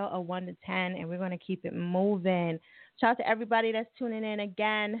a scale of 1 to 10, and we're going to keep it moving. Shout out to everybody that's tuning in.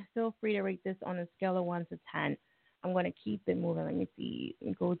 Again, feel free to rate this on a scale of 1 to 10. I'm going to keep it moving. Let me see. Let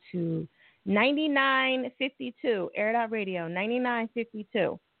me go to 9952, Air It Out Radio,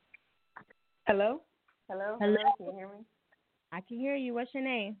 9952. Hello? Hello? Can you hear me? I can hear you. What's your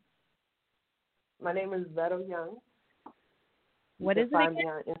name? My name is Vetto Young. What is it find again?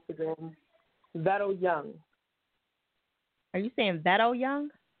 me on Instagram. Vetto Young. Are you saying Vetto Young?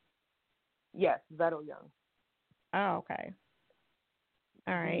 Yes, Vetto Young. Oh, okay.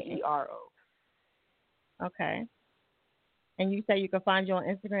 All right. VERO. Okay. And you say you can find you on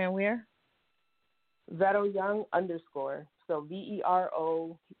Instagram where? Vetto Young _ So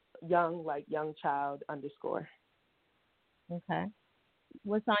VERO Young, like young child _ Okay.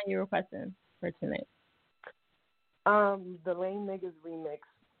 What song you requesting for tonight? The Lame Niggas remix.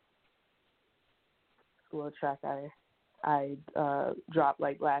 It's a little track I dropped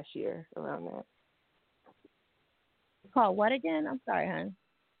like last year around that. It's called what again? I'm sorry, hon.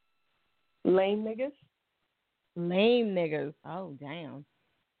 Lame Niggas. Lame Niggas. Oh, damn.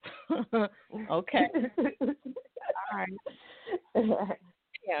 Okay. All right.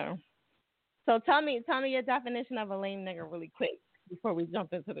 Yeah. So tell me your definition of a lame nigga really quick before we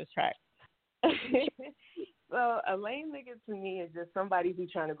jump into this track. So a lame nigga to me is just somebody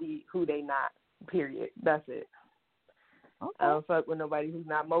who's trying to be who they not. Period. That's it. Okay. I don't fuck with nobody who's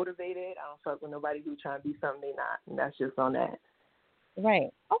not motivated. I don't fuck with nobody who's trying to be something they not. And that's just on that.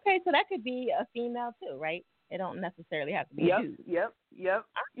 Right. Okay, so that could be a female too, right? It don't necessarily have to be a dude. Yep.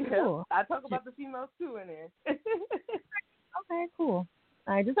 Cool. I talk about the females too in there. Okay, cool.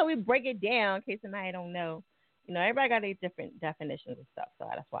 All right, just so we break it down in case somebody don't know. You know, everybody got their different definitions and stuff, so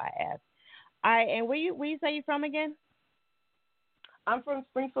that's why I asked. All right, and where you say you're from again? I'm from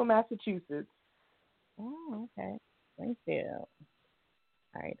Springfield, Massachusetts. Oh, okay. Springfield.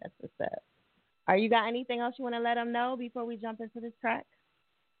 All right, that's what's up. Are you got anything else you want to let them know before we jump into this track?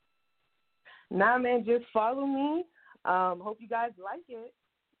 Nah, man, just follow me. Hope you guys like it.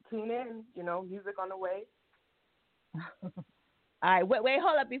 Tune in. Music on the way. All right, wait,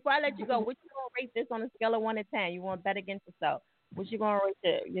 hold up. Before I let you go, what you gonna rate this on a scale of 1 to 10? You want to bet against yourself? What you gonna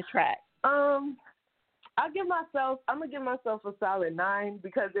rate your track? I'm gonna give myself a solid 9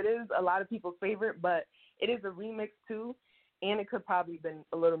 because it is a lot of people's favorite, but it is a remix too, and it could probably been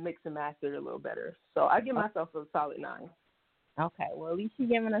a little mix and mastered a little better. So I give myself a solid 9. Okay, well at least you're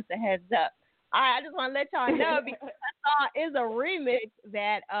giving us a heads up. All right, I just want to let y'all know because that song is a remix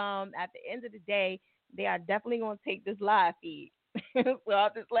that at the end of the day they are definitely gonna take this live feed. So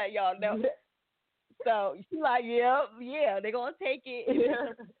I'll just let y'all know. So she's like, yeah, they're gonna take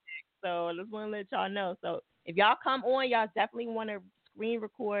it. So I just want to let y'all know. So if y'all come on, y'all definitely want to screen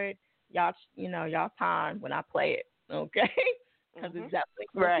record y'all time when I play it, okay? Because it's definitely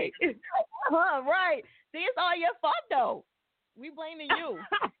right. Right. See, it's all your fault though. We blaming you.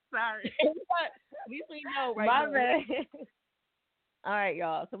 Sorry. At least we know, right? My bad. All right,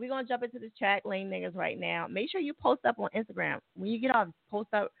 y'all. So we're going to jump into this track, Lame Niggas, right now. Make sure you post up on Instagram. When you get off,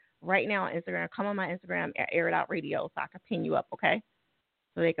 post up right now on Instagram. Come on my Instagram at Air It Out Radio so I can pin you up, okay?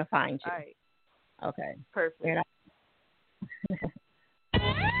 So they can find you. All right. Okay. Perfect. Air It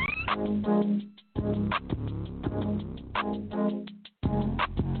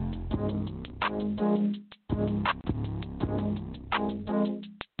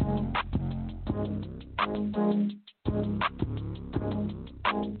out.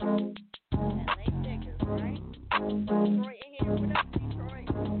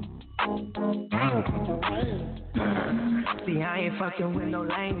 ain't fucking with no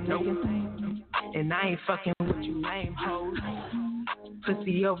lame niggas. And I ain't fucking with you lame hoes.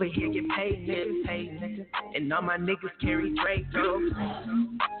 Pussy over here get paid, niggas. And all my niggas carry Draco.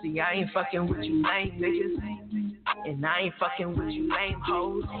 See, I ain't fucking with you lame niggas. And I ain't fucking with you lame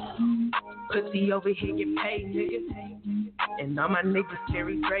hoes. Pussy over here get paid, niggas. And all my niggas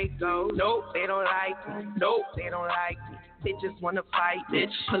carry Draco. Nope, they don't like me. Nope, they don't like me. Bitches wanna fight, bitch.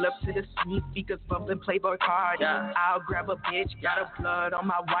 Pull up to the scene, speakers bumping Playboy Cardi. Yeah. I'll grab a bitch, got a blood on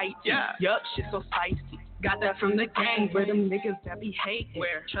my white. Yeah. Yup, shit so spicy. Got that from the gang, where them niggas that be hating.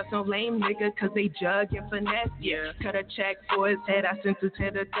 Where? Trust no lame nigga, cause they jug and finesse. Yeah. Cut a check for his head, I sent it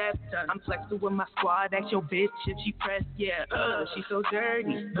to the death. I'm flexing with my squad, ask your bitch if she pressed. Yeah. She so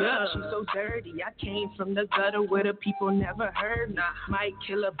dirty. She so dirty. I came from the gutter where the people never heard. Nah, might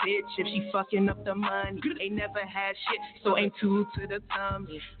kill a bitch if she fucking up the money. Ain't never had shit, so ain't two to the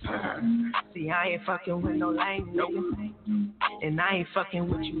tummy. See, I ain't fucking with no lame niggas. And I ain't fucking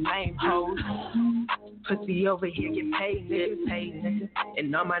with you lame hoes. Pussy over here get paid, niggas.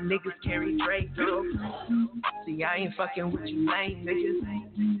 And all my niggas carry Draco. See, I ain't fucking with you lame niggas.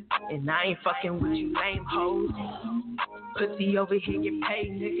 And I ain't fucking with you lame hoes. Pussy over here get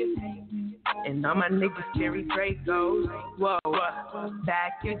paid, niggas. And all my niggas carry Dracos. Whoa,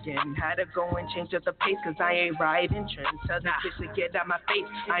 back again. Had to go and change up the pace, cause I ain't riding trends. Tell this bitch to get out my face.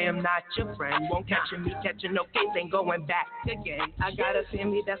 I am not your friend. Won't catch me catching no case. Ain't going back again. I got a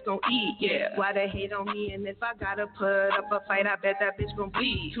family that's gon' eat, yeah. Why they hate on me? And if I gotta put up a fight, I bet that bitch gon'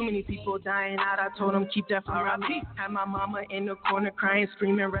 bleed. Too many people dying out. I told them keep that from me. Had my mama in the corner crying,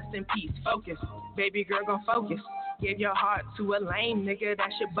 screaming, rest in peace. Focus, baby girl gon' focus. Give your heart to a lame nigga,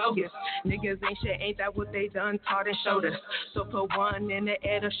 that shit bogus. Niggas ain't shit, ain't that what they done, taught and showed us. So put one in the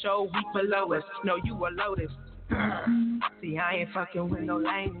air to show weak below us. No, you were loaded. See, I ain't fucking with no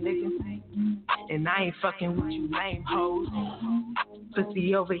lame niggas. And I ain't fucking with you lame hoes.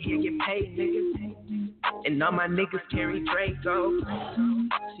 Pussy over here get paid, niggas. And all my niggas carry Draco.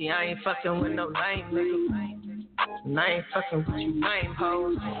 See, I ain't fucking with no lame niggas. And I ain't fucking with you lame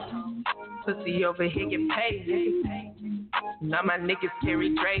hoes. Pussy over here get paid, niggas. And all my niggas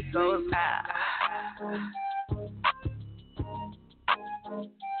carry Dracos.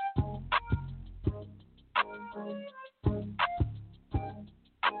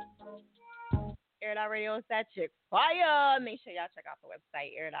 Air It Out Radio is that chick fire. Make sure y'all check out the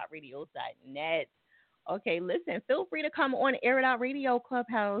website, airitouradio.net. Okay, listen, feel free to come on Air It Out Radio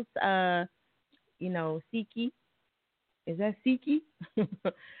Clubhouse. Siki. Is that Siki?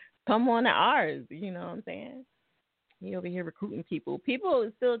 Come on to ours. You know what I'm saying? He over here recruiting people. People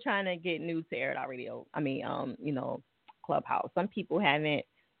are still trying to get new to Air It Out Radio. Clubhouse. Some people haven't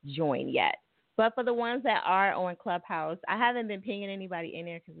joined yet. But for the ones that are on Clubhouse, I haven't been pinging anybody in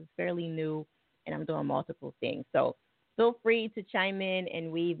there because it's fairly new and I'm doing multiple things. So feel free to chime in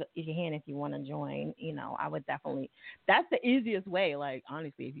and wave your hand if you want to join. I would definitely, that's the easiest way. Like,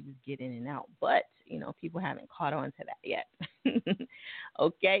 honestly, if you just get in and out. But, people haven't caught on to that yet.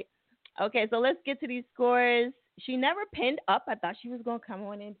 Okay, so let's get to these scores. She never pinned up. I thought she was going to come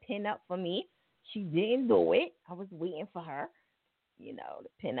on and pin up for me. She didn't do it. I was waiting for her, to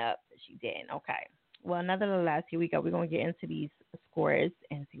pin up, but she didn't. Okay. Well, nevertheless, here we go. We're going to get into these scores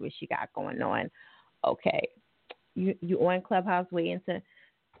and see what she got going on. Okay. You on Clubhouse waiting to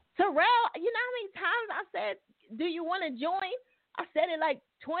Terrell, you know how many times I said, do you want to join? I said it like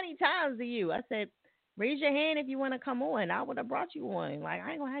 20 times to you. I said, raise your hand if you want to come on. I would have brought you on. Like,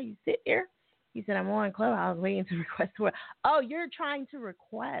 I ain't going to have you sit there. He said, I'm on Clubhouse waiting to request Terrell. Oh, you're trying to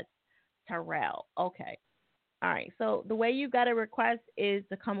request Terrell. Okay. All right. So the way you got to request is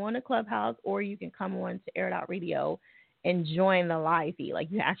to come on to Clubhouse, or you can come on to Air It Out Radio and join the live feed.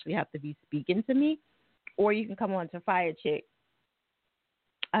 Like, you actually have to be speaking to me, or you can come on to fiyachick_,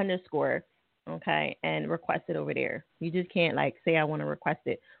 okay, and request it over there. You just can't, say I want to request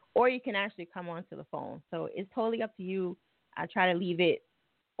it. Or you can actually come on to the phone. So it's totally up to you. I try to leave it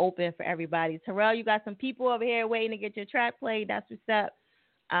open for everybody. Terrell, you got some people over here waiting to get your track played. That's what's up.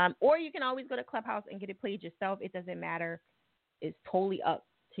 Or you can always go to Clubhouse and get it played yourself. It doesn't matter. It's totally up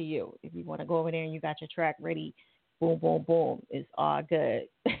to you. If you want to go over there and you got your track ready, boom, boom, boom, it's all good.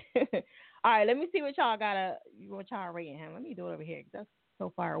 All right, let me see what y'all rating him. Let me do it over here because that's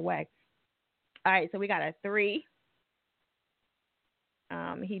so far away. All right, so we got a 3.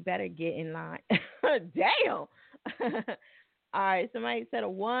 He better get in line. Damn. All right, somebody said a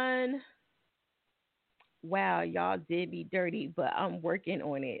 1. Wow, y'all did be dirty, but I'm working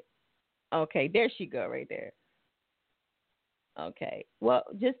on it. Okay, there she go right there. Okay. Well,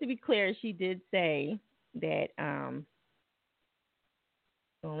 just to be clear, she did say that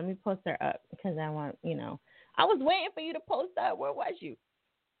So let me post her up because I want, I was waiting for you to post up. Where was you?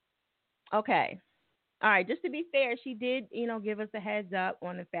 Okay. All right. Just to be fair, she did, give us a heads up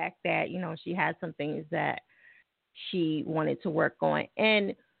on the fact that, she had some things that she wanted to work on.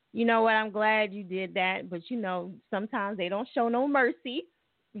 And you know what? I'm glad you did that. But, sometimes they don't show no mercy.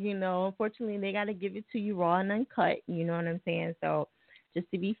 Unfortunately, they got to give it to you raw and uncut. You know what I'm saying? So just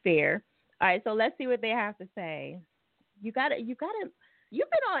to be fair. All right. So let's see what they have to say. You've been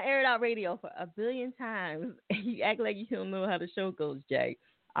on Air It Out Radio for a billion times. You act like you don't know how the show goes, Jay.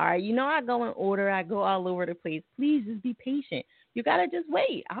 All right. I go in order. I go all over the place. Please just be patient. You got to just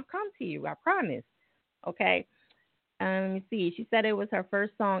wait. I'll come to you. I promise. Okay. Let me see. She said it was her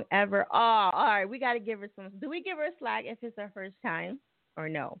first song ever. Oh, all right. We got to give her some. Do we give her a slack if it's her first time or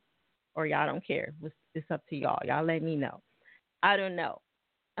no? Or y'all don't care? It's up to y'all. Y'all let me know. I don't know.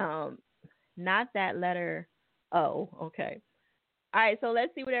 Not that letter O. Okay. All right. So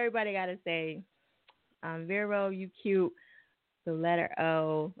let's see what everybody got to say. Vero, you cute. The letter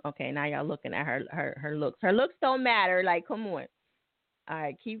O. Okay. Now y'all looking at her looks. Her looks don't matter. Like, come on. All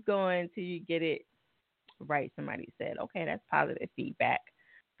right. Keep going till you get it right. Somebody said, okay, that's positive feedback.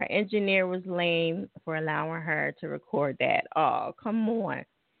 Her engineer was lame for allowing her to record that. Oh, come on.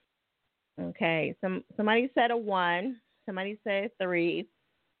 Okay. Somebody said a 1. Somebody said 3.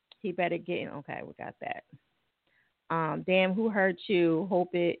 He better get in. Okay, we got that. Damn, who hurt you?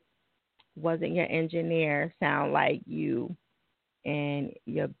 Hope it wasn't your engineer. Sound like you and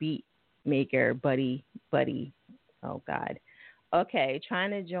your beat maker, buddy. Oh, God. Okay, trying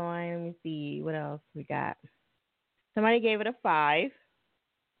to join. Let me see what else we got. Somebody gave it a 5.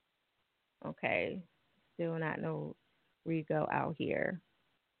 Okay, still not no Rigo out here.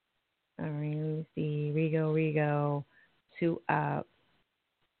 All right, let me see. Rigo, 2 up.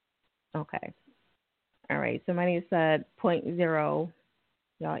 Okay. All right, somebody said 0.0.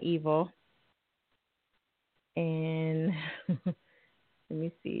 Y'all evil. And let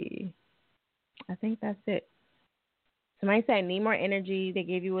me see. I think that's it. Somebody said need more energy. They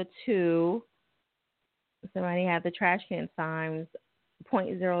gave you a 2. Somebody had the trash can signs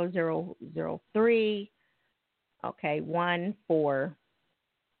 0.0003. Okay, 1, 4.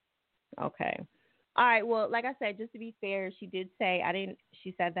 Okay. All right. Well, like I said, just to be fair, she did say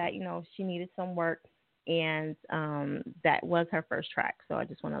she said that, she needed some work, and that was her first track. So I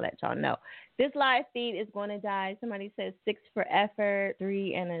just want to let y'all know. This live feed is going to die. Somebody says 6 for effort,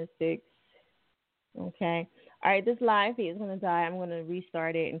 3 and a 6. Okay. All right, this live feed is going to die. I'm going to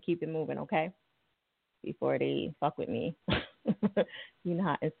restart it and keep it moving, okay? Before they fuck with me. You know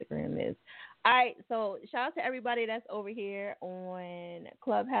how Instagram is. All right, so shout out to everybody that's over here on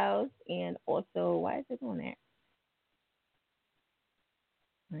Clubhouse, and also, why is it on there?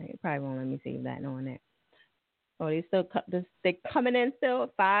 All right, probably won't let me save that on there. Oh, they coming in still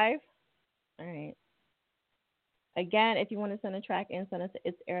at 5? All right. Again, if you want to send a track in, send us to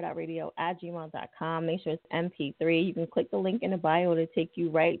itsair.radio@gmail.com. Make sure it's MP3. You can click the link in the bio to take you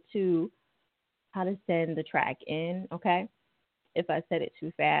right to how to send the track in, okay? If I said it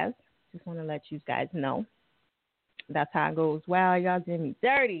too fast, just want to let you guys know. That's how it goes. Wow, y'all did me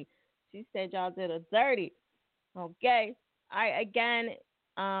dirty. She said y'all did her dirty. Okay. All right, again,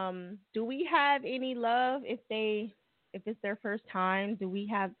 do we have any love if it's their first time? Do we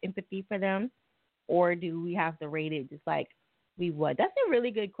have empathy for them? Or do we have to rate it just like we would? That's a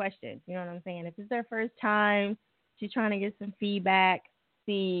really good question. You know what I'm saying? If it's their first time, she's trying to get some feedback,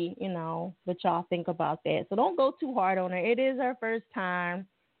 see, what y'all think about that. So don't go too hard on her. It is her first time.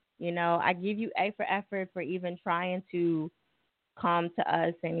 I give you A for effort for even trying to come to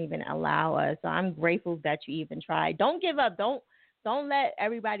us and even allow us. So I'm grateful that you even tried. Don't give up. Don't let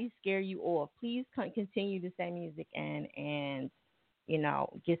everybody scare you off. Please continue to send music in and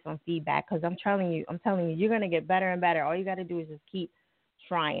get some feedback, because I'm telling you, you're going to get better and better. All you got to do is just keep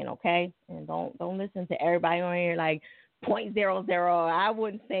trying, okay? And don't listen to everybody on here like 0.00. I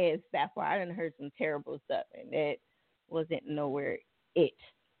wouldn't say it's that far. I done heard some terrible stuff, and it wasn't nowhere it.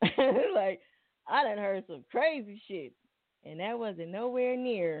 Like, I done heard some crazy shit, and that wasn't nowhere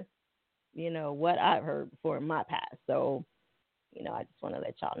near, what I've heard before in my past. So, I just want to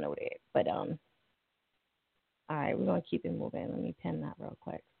let y'all know that. But, all right, we're going to keep it moving. Let me pen that real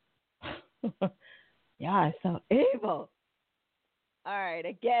quick. Y'all are so evil. All right,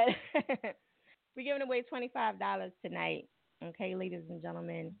 again, we're giving away $25 tonight. Okay, ladies and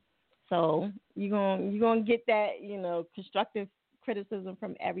gentlemen. So you're gonna get that, constructive criticism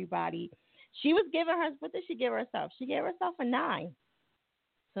from everybody. She was giving her, what did she give herself? She gave herself a 9.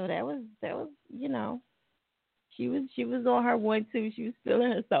 So that was, she was on her 1, 2. She was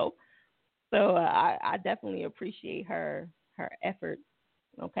feeling herself. So I definitely appreciate her effort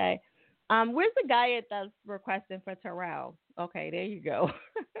Okay. Where's the guy that's requesting for Terrell? Okay, there you go.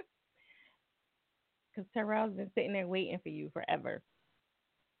 Because Terrell's been sitting there waiting for you forever.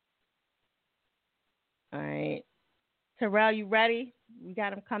 All right. Terrell, you ready? We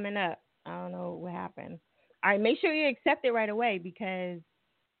got him coming up. I don't know what happened. All right, make sure you accept it right away because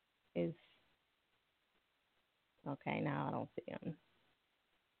it's... Okay, now I don't see him.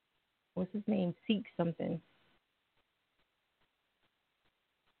 What's his name? Seek something.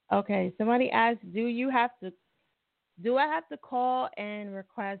 Okay, somebody asked, do I have to call and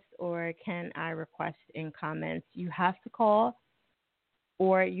request, or can I request in comments? You have to call,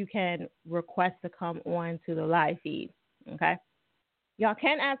 or you can request to come on to the live feed, okay? Y'all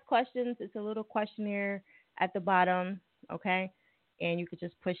can ask questions. It's a little questionnaire at the bottom, okay? And you could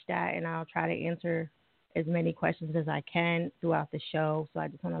just push that, and I'll try to answer as many questions as I can throughout the show. So I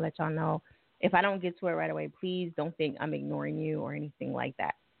just want to let y'all know, if I don't get to it right away, please don't think I'm ignoring you or anything like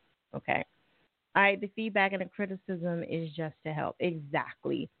that, okay? All right, the feedback and the criticism is just to help.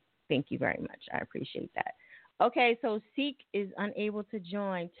 Exactly. Thank you very much. I appreciate that. Okay, so Seek is unable to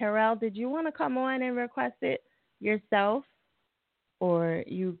join. Terrell, did you want to come on and request it yourself, or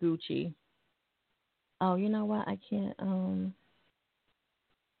you, Gucci? Oh, you know what? I can't. Let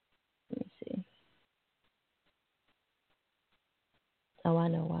me see. Oh, I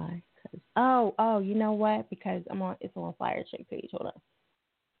know why. You know what? Because it's on fiyachick page. Hold on.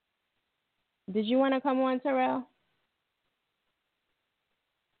 Did you want to come on, Terrell?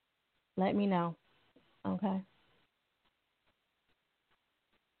 Let me know. Okay.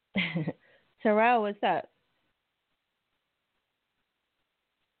 Terrell, what's up?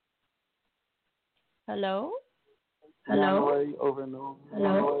 Hello? Hello? Over and over.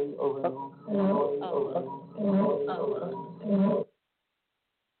 Hello? Over and over. Hello?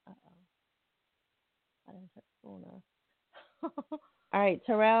 I didn't touch the phone off. All right,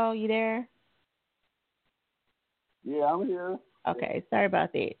 Terrell, you there? Yeah, I'm here. Okay, sorry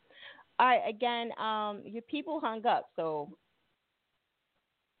about that. All right, again, your people hung up, so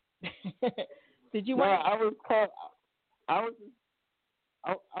did you want? I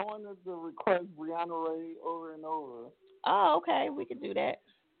wanted to request Brianna Ray Over and Over. Oh, okay, we could do that.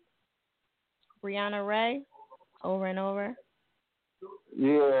 Brianna Ray, Over and Over.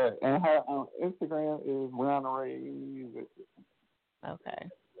 Yeah, and her Instagram is Brianna Ray Music. Okay.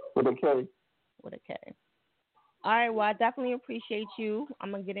 With a K. With a K. All right, well, I definitely appreciate you. I'm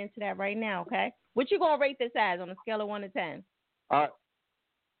going to get into that right now, okay? What you going to rate this as on a scale of 1 to 10? All right.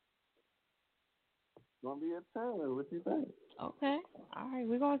 It's going to be a 10. What you think? Okay. All right,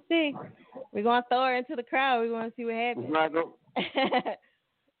 we're going to see. We're going to throw her into the crowd. We're going to see what happens. It's not go-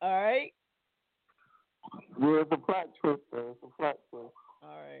 All right. Yeah, it's a flat twist, though. It's a flat twist.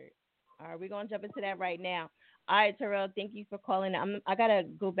 All right, we're going to jump into that right now. All right, Terrell, thank you for calling. I got to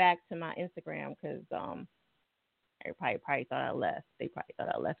go back to my Instagram because everybody probably thought I left. They probably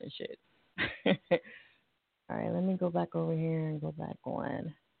thought I left and shit. All right, let me go back over here and go back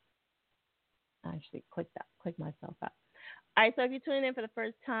on. I actually click myself out. All right, so if you're tuning in for the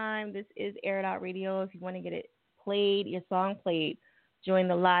first time, this is airitouradio. If you want to get it played, your song played, join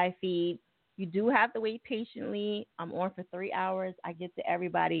the live feed. You do have to wait patiently. I'm on for 3 hours. I get to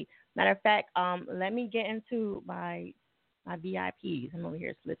everybody. Matter of fact, let me get into my VIPs. I'm over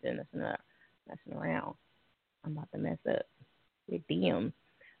here slipping, messing around. I'm about to mess up with them.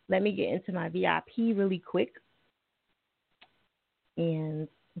 Let me get into my VIP really quick and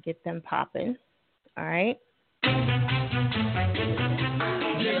get them popping. All right.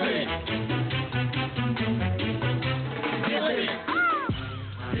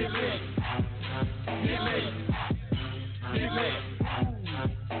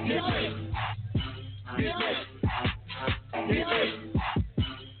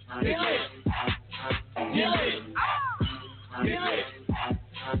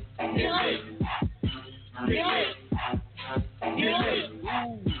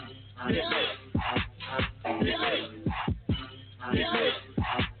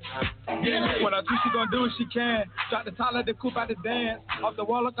 What I think she gonna do, she can. Drop the top, let the coupe out the dance. Off the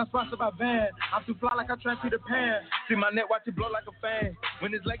wall, like I'm sponsored by Van. I'm too fly like I track Peter Pan. See my neck, watch it blow like a fan.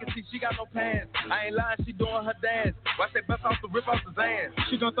 When it's legacy, she got no pants. I ain't lying, she doing her dance. Watch that bust off the rip off the Zan.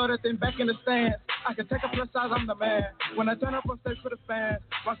 She gon' throw that thing back in the stands. I can take a plus size, I'm the man. When I turn up on stage for the fans,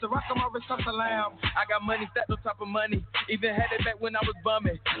 watch the rock on my wrist, I'm the lamb. I got money stacked on top of money. Even had it back when I was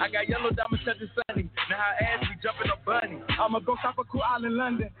bumming. I got yellow diamonds touching sunny. Now her ass be jumping up bunny. I'ma go top a cool island,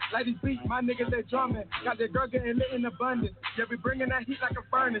 London. Ladies beat, my niggas they drumming. Got their girl getting lit in abundance. Yeah, we bringing that heat like a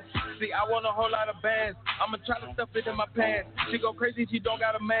furnace. See, I want a whole lot of bands. I'ma try to stuff it in my pants. She go crazy if she don't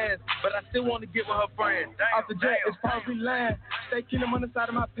got a man, but I still want to get with her friends. Off the jet, as far as we land. Stay killing on the side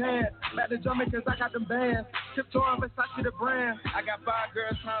of my pants. Back to drumming cause I got them bands. Tiptoeing Versace the brand. I got 5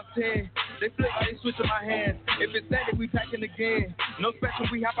 girls times 10. They flip like they switching my hands. If it's static, we packing again. No special,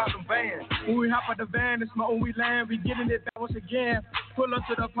 we hop out the van. When we hop out the van, it's my own we land. We getting it back once again. Pull up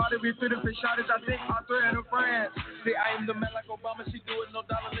to the party, we fit for shouted. I think all 3 of the friends. See, I am the man like Obama. She do it, no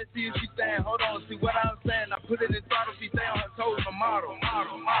dollar. Let's see if she stand. Hold on, see what I'm saying. I put it in throttle. She stay on her toes. My model.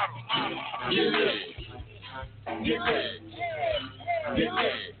 Get lit. Get lit. Get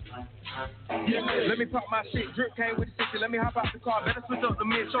lit. Let me pop my shit. Drip came with the 60. Let me hop out the car. Better switch up the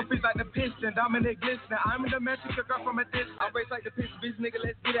mid. Trophies like the piston. Dominic glistening. I'm in the Mexican girl from a distance. I race like the piston. Bitch, nigga,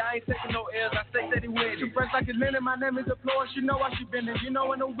 let's get it. I ain't taking no L's. I say that he win. She fresh like a linen. My name is Deplore. She know why she been in. You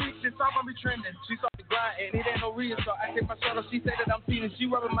know in a week, this song gonna be trending. She saw the grind and it ain't no reason. So I take my shirt off. She said that I'm feeding.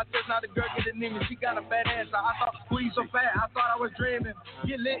 She rubbing my chest. Now the girl get it in me. She got a fat ass. So I thought, squeeze so fat. I thought I was dreaming.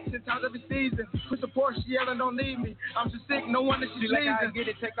 Get lit 10 times every season. Push the Porsche. She yelling, don't leave me. I'm just sick. No wonder she's like I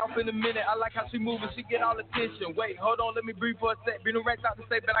get it. Take off in a minute. I like how she moving. She get all attention. Wait, hold on, let me breathe for a sec. Been a racks out to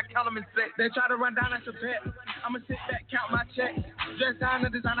say, but I count them in sec. They try to run down, that's a bet. I'ma sit back, count my checks. Dress down, the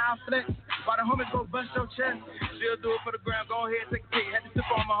designer, I'll flex. While the homies go bust your chest. She'll do it for the gram. Go ahead, take a pic. Had to sip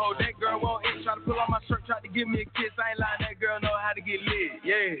on my hoe. That girl won't eat. Try to pull on my shirt, try to give me a kiss. I ain't lying, that girl know how to get lit.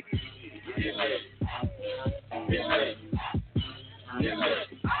 Yeah. Get lit. Get lit. Get lit.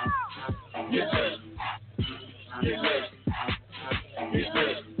 Get lit. Get lit. Get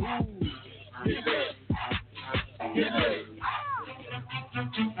lit. Get lit. Get lit.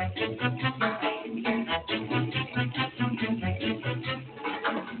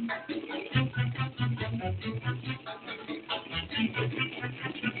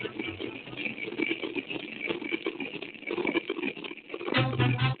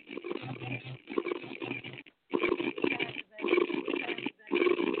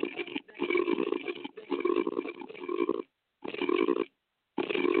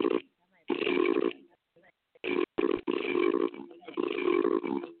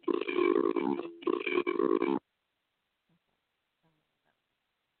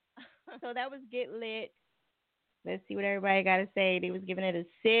 So that was Get Lit. Let's see what everybody got to say. They was giving it a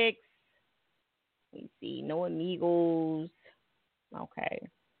 6. Let me see. No Amigos. Okay.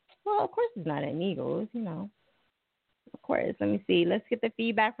 Well, of course it's not Amigos, you know. Of course. Let me see. Let's get the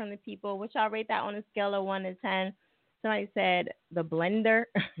feedback from the people. What y'all rate that on a scale of 1 to 10? Somebody said the blender.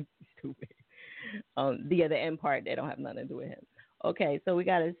 Stupid. The end part, they don't have nothing to do with him. Okay, so we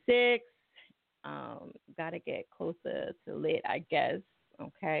got a 6. Got to get closer to lit, I guess.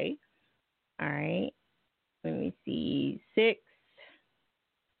 Okay. All right. Let me see. 6.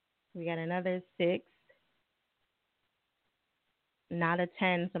 We got another 6. Not a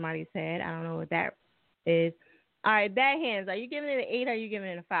 10, somebody said. I don't know what that is. All right, Bad Hands. Are you giving it an 8 or are you giving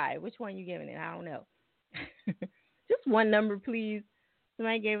it a 5? Which one are you giving it? I don't know. Just one number, please.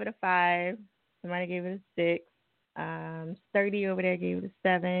 Somebody gave it a 5. Somebody gave it a 6. Sturdy over there gave it a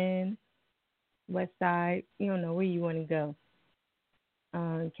 7. West Side. You don't know where you want to go.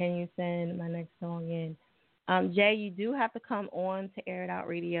 Can you send my next song in? Jay, you do have to come on to Air It Out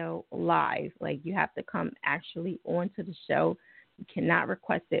Radio live. Like, you have to come actually onto the show. You cannot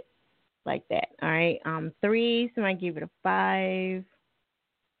request it like that. All right. 3, somebody gave it a 5.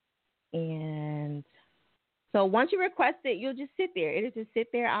 And so once you request it, you'll just sit there. It'll just sit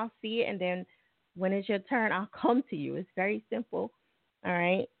there. I'll see it. And then when it's your turn, I'll come to you. It's very simple. All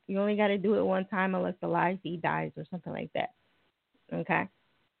right. You only got to do it one time unless the live feed dies or something like that. Okay.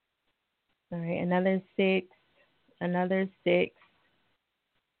 All right. Another 6. Another 6.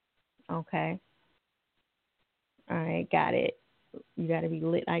 Okay. All right. Got it. You got to be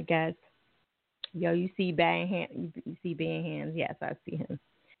lit, I guess. Yo, you see Bad Hands? You see Bad Hands? Yes, I see him.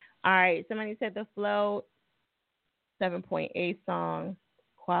 All right. Somebody said the flow 7.8 song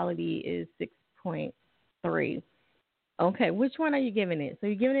quality is 6.3. Okay. Which one are you giving it? So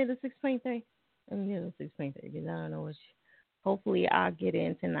you're giving it a 6.3? Let me give it a 6.3 because I don't know which. Hopefully, I'll get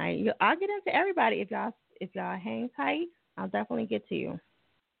in tonight. I'll get into everybody. If y'all hang tight, I'll definitely get to you.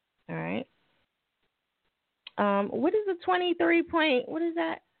 All right. What is the 23 point? What is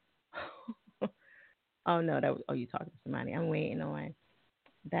that? Oh no, you talking to somebody? I'm waiting on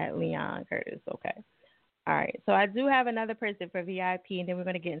that Leon Curtis. Okay. All right. So I do have another person for VIP, and then we're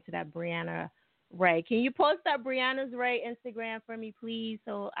gonna get into that Brianna Ray. Can you post up Brianna's Ray Instagram for me, please,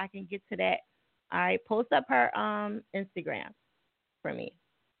 so I can get to that? All right, post up her Instagram for me,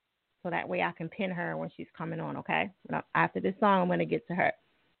 so that way I can pin her when she's coming on. Okay. After this song, I'm gonna get to her.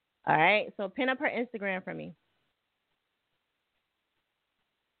 All right. So pin up her Instagram for me.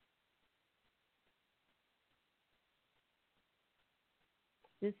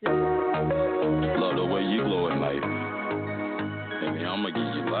 This is love the way you glow at night. Baby, I'ma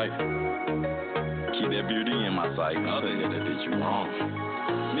give you life. Keep that beauty in my sight. Other hitter did you wrong.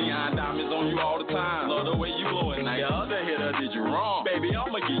 Neon diamonds on you all the time. Love the way you glow at night. The other hitter did you wrong. Baby,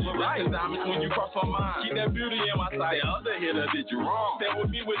 I'ma give you life. Diamonds when you cross my mind. Keep that beauty in my sight. The other hitter did you wrong. Stay with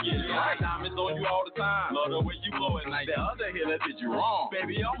me, we'll get it right. Diamonds on you all the time. Love the way you glow at night. The other hitter did you wrong.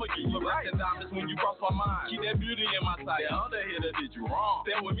 Baby, I'ma give you life. Diamonds when you cross my mind. Keep that beauty in my sight. The other hitter did you wrong.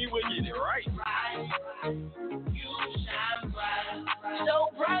 Stay with me, we'll get it right. You shine bright,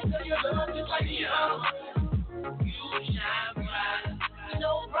 so bright, girl, your love is like neon. You shine bright,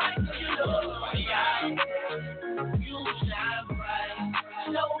 so bright, girl, your love is like neon. You shine bright,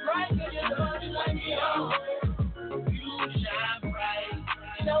 so bright, girl, your love is like neon. You shine bright,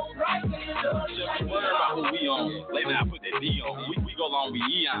 so bright, girl, your love is like neon. Worry about who we on. Lay down, put that D on. We go long, we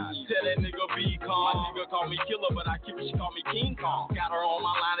eons. Tell that nigga be calm. My nigga call me killer, but I keep it, she call me King Kong. Got her on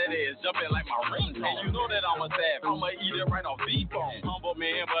my line, it is jumping like my ringtone. And you know that I'm a savage. I'ma eat it right off B-bone. Humble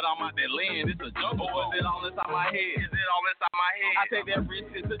man, but I'm out that land. It's a jungle. Or is it all inside my head? Is it all inside my head? I take that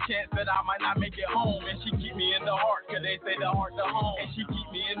risk. It's a chance that I might not make it home. And she keep me in the heart, cause they say the heart the home. And she keep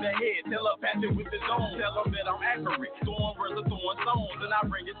me in the head. Tell her pass it with the zone. Tell her that I'm accurate. Throwing words or throwing stones. And I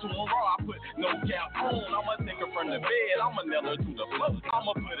bring it to her raw. I put no cap on. I'ma take her from the bed. I'ma nail her to the floor.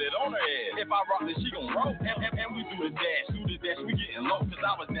 I'ma put it on her head. If I rock it, she gon' roll. And we do the dash. Do the dash. We getting low. Cause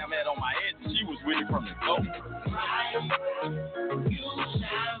I was down mad on my edge. And she was with it from the go. You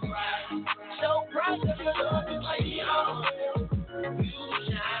shine bright, so bright that your love is like neon. You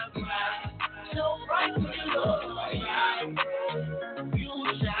shine bright, so bright that your love is like neon. You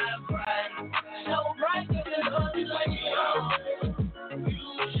shine bright, so bright that your love is like neon. You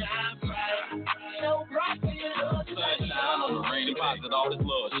shine bright, so bright that your love is like neon. Sunshine on the rain, deposit all this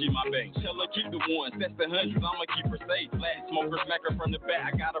love. She my bank. Tell her keep the ones, that's the hundreds. I'ma keep her safe. Flat smoker, smack her from the back.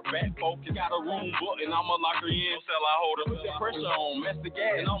 I got her back focused. Got her room booked and I'ma lock her in. Till I hold her. Put the pressure on, mess the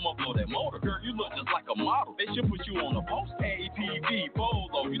gas, and I'ma blow that motor. Girl, you look just like a model. They should put you on a post. ATV,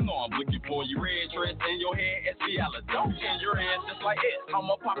 Polo, you know I'm looking for you. Red dress in your head, SB Alado. And your ass just like it.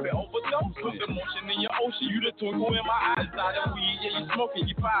 I'ma pop it overdose. Put the motion in your ocean. You the twinkle in my eyes. Out of weed, yeah, you smoking,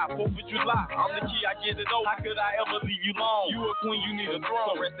 you 5, 4th of July. I'm the key, I get it over. How could I ever leave you alone? You a queen, you need a throne.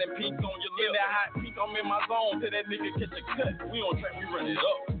 So rest in peace on your lip. In that hot pink, I'm in my zone. Till that nigga catch a cut. We on track, we run it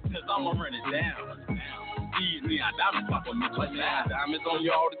up. Cause I'ma run it down. These neon diamonds pop on me like neon diamonds on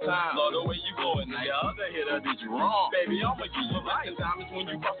you all the time. Love the way you glow at night. The other hitter did you wrong. Baby, I'ma give you life. Diamonds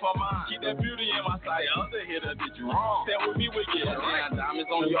when you cross my mind. Keep that beauty in my sight. The other hitter did you wrong. Stay with me, we get it right. Neon diamonds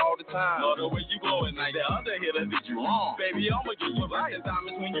on you all the time. Love the way you glow at night. The other hitter did you wrong. Baby, I'ma give you life.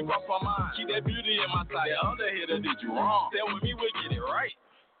 Diamonds when you cross my mind. Keep that beauty in my sight. The other hitter did you wrong. Stay with me, we get it right.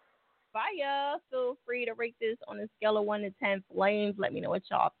 Fire. Feel free to rate this on a scale of 1 to 10 flames. Let me know what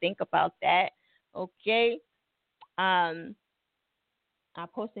y'all think about that. Okay. I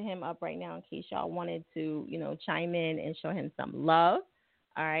posted him up right now in case y'all wanted to, chime in and show him some love.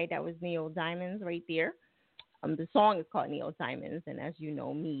 All right. That was Neo Diamonds right there. The song is called Neo Diamonds. And as you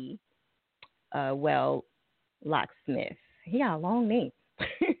know me, Locksmith. He got a long name.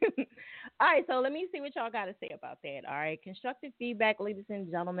 All right, so let me see what y'all got to say about that. All right, constructive feedback, ladies and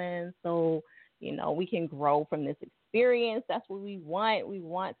gentlemen, so, we can grow from this experience. That's what we want. We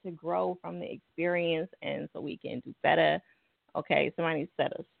want to grow from the experience, and so we can do better. Okay, somebody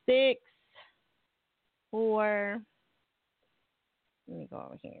said a 6, 4. Let me go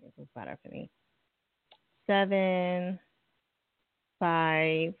over here. This is better for me. 7,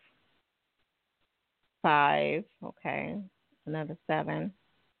 5, 5. Okay, another 7.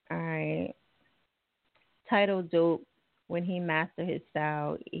 All right. Title dope. When he master his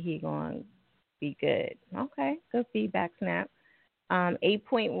style, he going to be good. Okay. Good feedback, Snap.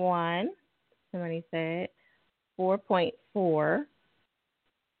 8.1. Somebody said. 4.4.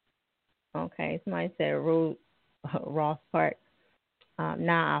 Okay. Somebody said Ross Park.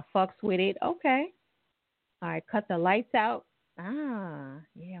 Nah, I fucks with it. Okay. All right. Cut the lights out.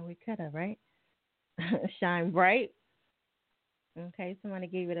 Yeah, we could have, right? Shine bright. Okay, somebody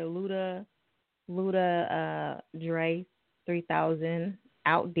gave it a Luda Dre 3000,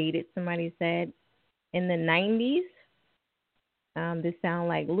 outdated, somebody said. In the 90s, this sound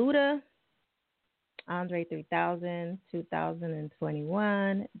like Luda, Andre 3000,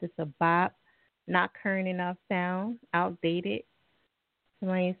 2021, this a bop. Not current enough sound. Outdated.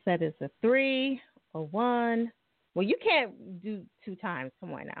 Somebody said it's a 3, a 1. Well, you can't do 2 times.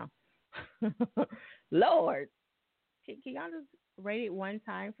 Come on now. Lord. Can y'all just rate it 1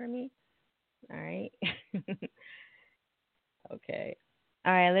 time for me? All right. Okay.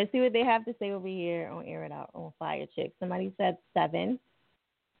 All right, let's see what they have to say over here on Air It Out on Fiyachick. Somebody said 7.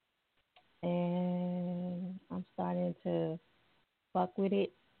 And I'm starting to fuck with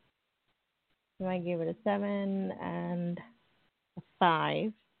it. Somebody gave it a 7 and a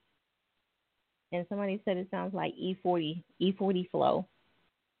 5. And somebody said it sounds like E40 flow.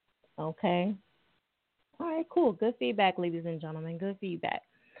 Okay. All right, cool. Good feedback, ladies and gentlemen. Good feedback.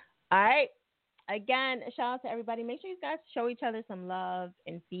 All right. Again, shout out to everybody. Make sure you guys show each other some love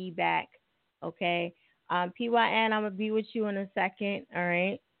and feedback. Okay. PYN, I'm going to be with you in a second. All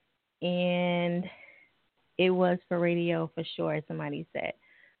right. And it was for radio for sure, somebody said.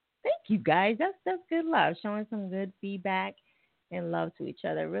 Thank you, guys. That's good love. Showing some good feedback and love to each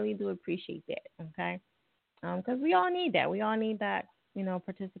other. Really do appreciate that. Okay. Because we all need that. We all need that,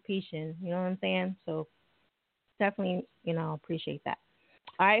 participation. You know what I'm saying? So definitely, appreciate that.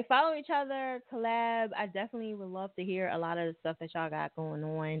 All right, follow each other, collab. I definitely would love to hear a lot of the stuff that y'all got going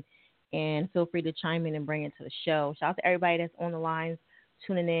on, and feel free to chime in and bring it to the show. Shout out to everybody that's on the lines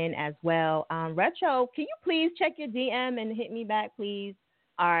tuning in as well. Retro, can you please check your DM and hit me back, please?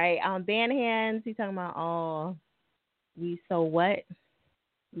 All right, band hands. He's talking about, we so what?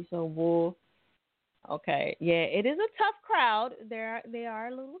 We so bull. Okay, yeah, it is a tough crowd. They are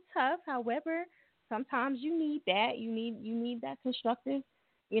a little tough. However, sometimes you need that. You need that constructive,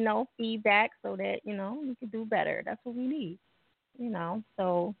 feedback so that we can do better. That's what we need.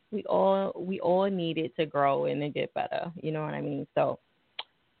 So we all need it to grow and to get better. You know what I mean? So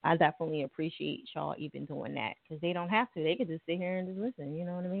I definitely appreciate y'all even doing that because they don't have to. They could just sit here and just listen. You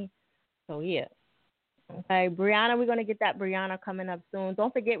know what I mean? So yeah. Okay, Brianna, we're going to get that Brianna coming up soon.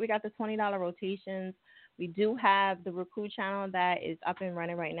 Don't forget, we got the $20 rotations. We do have the Recruit channel that is up and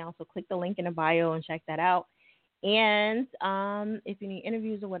running right now, so click the link in the bio and check that out. And if you need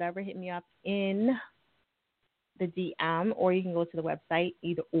interviews or whatever, hit me up in the DM, or you can go to the website,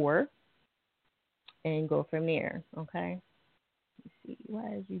 either or, and go from there, okay? Let's see,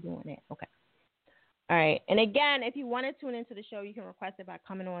 why is you doing that? Okay. All right, and again, if you want to tune into the show, you can request it by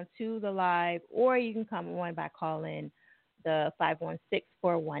coming on to the live, or you can come on by calling the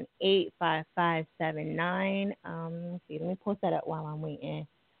 516-418-5579. Let's see, let me post that up while I'm waiting.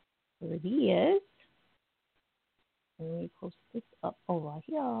 Here it is. Let me post this up over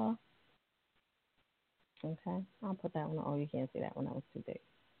here. Okay, I'll put that one. Oh, you can't see that one. That was too big.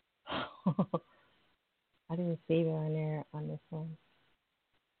 I didn't save it on there on this one.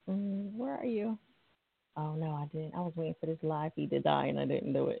 Where are you? Oh, no, I didn't. I was waiting for this live feed to die, and I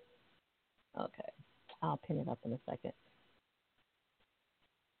didn't do it. Okay. I'll pin it up in a second.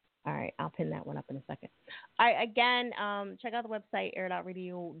 All right. I'll pin that one up in a second. All right. Again, check out the website,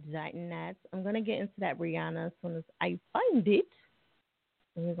 airitouradio.net. I'm going to get into that Brianna as soon as I find it.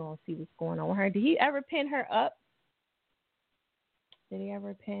 And we're going to see what's going on with her. Did he ever pin her up? Did he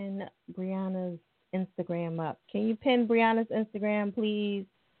ever pin Brianna's Instagram up? Can you pin Brianna's Instagram, please?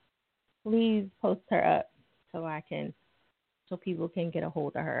 Please post her up so people can get a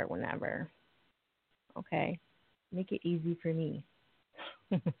hold of her whenever. Okay? Make it easy for me.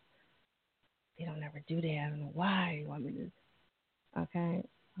 They don't ever do that. I don't know why you want me to. Okay?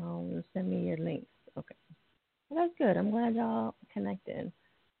 Send me your links. Okay. Well, that's good. I'm glad y'all connected.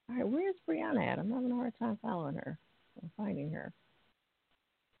 All right, where's Brianna at? I'm having a hard time following her. I'm finding her.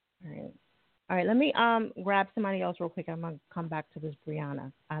 All right. All right, let me grab somebody else real quick. I'm going to come back to this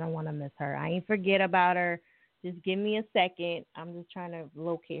Brianna. I don't want to miss her. I ain't forget about her. Just give me a second. I'm just trying to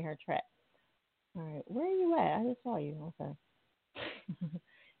locate her track. All right, where are you at? I just saw you. Okay.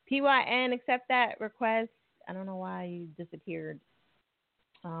 PYN, accept that request. I don't know why you disappeared.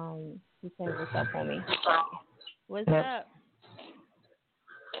 You said what's up, homie? What's up?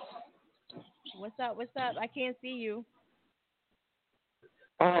 What's up? What's up? I can't see you.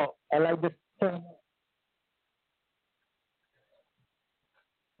 Oh, I like this. Okay.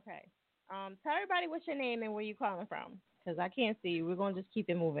 Tell everybody what's your name and where you calling from, because I can't see you. We're going to just keep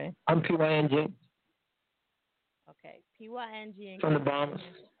it moving. I'm PYNG. Okay. PYNG. From the Bahamas.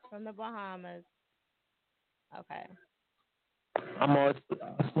 From the Bahamas. Okay. I'm always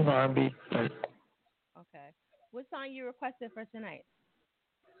R&B. Okay. What song you requested for tonight?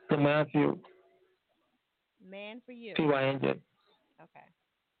 The Man for You. Man for You. PYNG. Okay.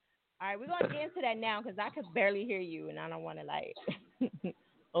 All right, we're going to get into that now because I could barely hear you, and I don't want to,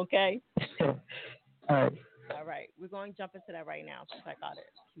 okay? All right. All right, we're going to jump into that right now since I got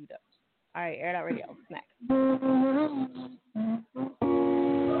it queued up. All right, Air It Out Radio. Next. I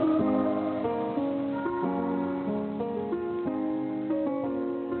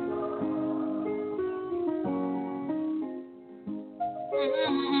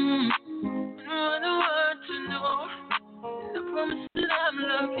don't want to know. I promise that I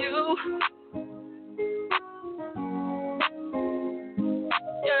love you.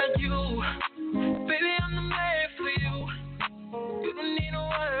 Yeah, you. Baby, I'm the man for you. You don't need no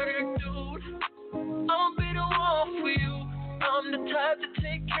other dude. I'ma be the one for you. I'm the type to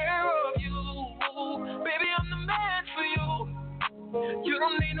take care of you. Baby, I'm the man for you. You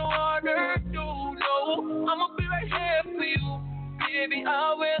don't need no other dude. No, I'ma be right here for you. Baby,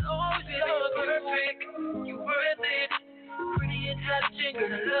 I will always love you. Perfect, you worth it. Pretty intelligent,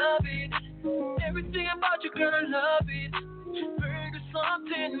 gonna love it. Everything about you, gonna love it. Bring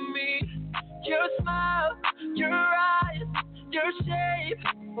something to me. Your smile, your eyes, your shape,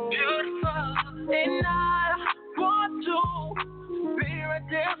 beautiful. And I want to be right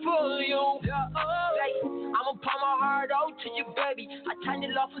there for you. Yeah, oh. I'ma pour my heart out to you, baby. I turned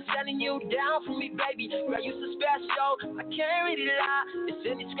it off for sending you down for me, baby. Girl, you so special, I can't really lie. It's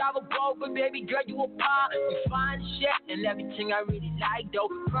indescribable, but baby girl, you a pop. You fine as shit and everything I really like, though.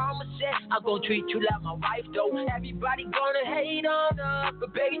 Promise it, I'm gonna treat you like my wife, though. Everybody gonna hate on us,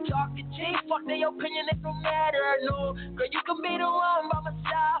 but baby, talking cheap. Fuck their opinion, it don't matter, no. Girl, you can be the one by my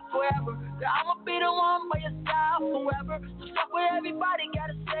side forever. Girl, I'ma be the one by your side forever. So fuck what everybody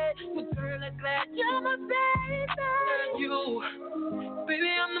gotta say, but girl, I'm glad you're my baby. You, baby,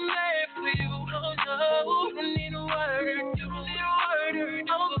 I'm the man for you. Oh no, you don't need no word, you don't need a word.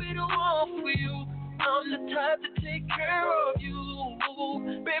 I'ma be the one for you. I'm the type to take care of you.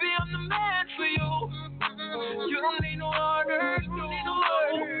 Baby, I'm the man for you. You don't need no order, you don't need no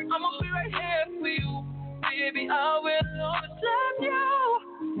order. I'ma be right here for you. Baby, I will always love you.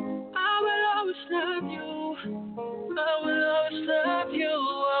 I will always love you. I will always love you.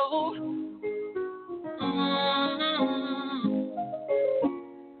 Oh.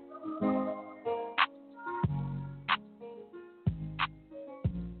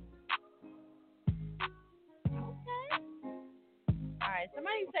 All right,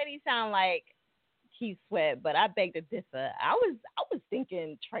 somebody said he sound like Keith Sweat, but I beg to differ. I was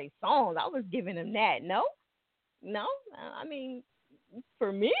thinking Trey Songz. I was giving him that. No. I mean,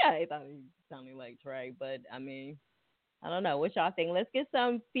 for me, I thought he sounded like Trey, but I mean, I don't know. What y'all think? Let's get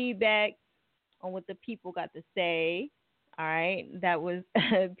some feedback on what the people got to say. All right, that was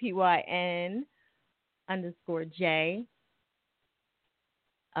PYN_J.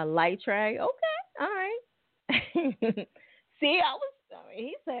 A light tray. Okay, all right. See,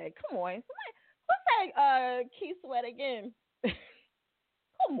 he said, come on. Somebody, what's that Keith Sweat again?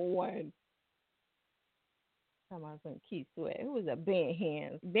 Come on. Talking about some Keith Sweat. Who was that? Band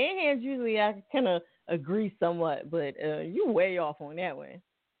Hands. Band Hands, usually I kind of agree somewhat, but you way off on that one.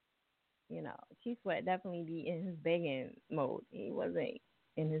 You know, Keith Sweat definitely be in his begging mode. He wasn't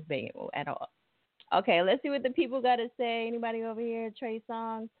in his begging mode at all. Okay, let's see what the people got to say. Anybody over here? Trey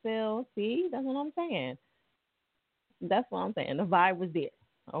Songz, Phil. See, that's what I'm saying. That's what I'm saying. The vibe was there.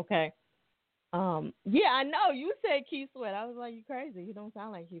 Okay. Yeah, I know. You said Keith Sweat. I was like, you crazy. You don't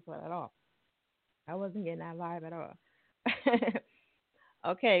sound like Keith Sweat at all. I wasn't getting that vibe at all.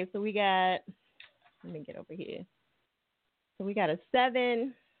 Okay, so we got, let me get over here. So we got a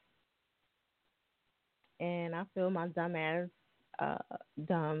 7. And I feel my dumb ass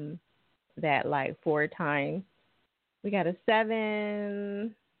dumb that like 4 times. We got a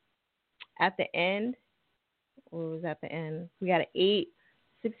 7 at the end. What was at the end? We got an 8,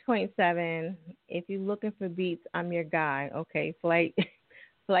 6.7. If you're looking for beats, I'm your guy. Okay, Flight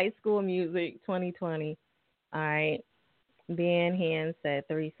School Music 2020. All right. Ben Hand said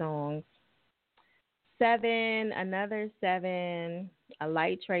 3 songs. 7, another 7. A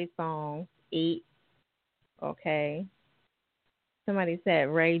Light Trey song, 8. Okay. Somebody said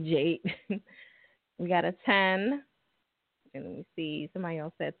Ray J. We got a 10. And let me see. Somebody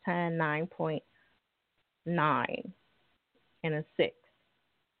else said 10, 9.9. And a 6. Okay.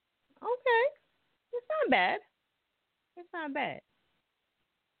 It's not bad. It's not bad.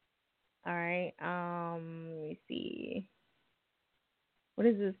 All right. Let me see. What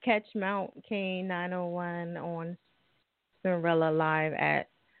is this? Catch Mount Kane 901 on Cinderella Live at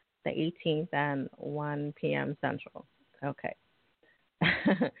the 18th and 1 p.m. Central. Okay.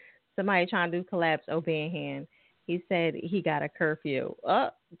 Somebody trying to do collapse, obeying hand. He said he got a curfew.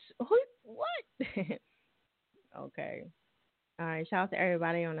 What? Okay. All right. Shout out to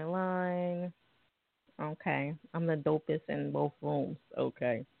everybody on the line. Okay. I'm the dopest in both rooms.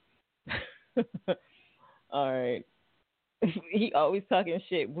 Okay. All right. He always talking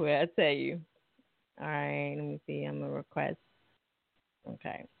shit, boy. I tell you. All right, let me see. I'm gonna request.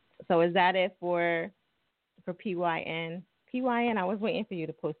 Okay. So is that it for PYN? PYN. I was waiting for you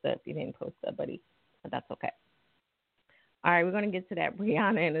to post up. You didn't post up, buddy, but that's okay. All right, we're gonna get to that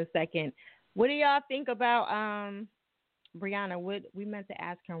Brianna in a second. What do y'all think about Brianna? What we meant to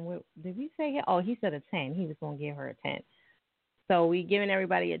ask her? What did we say? Oh, he said a 10. He was gonna give her a 10. So we giving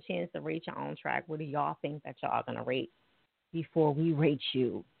everybody a chance to rate your own track. What do y'all think that y'all gonna rate before we rate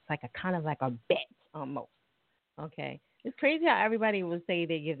you? It's like a kind of like a bet almost. Okay. It's crazy how everybody will say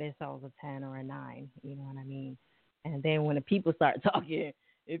they give themselves a 10 or a 9. You know what I mean? And then when the people start talking,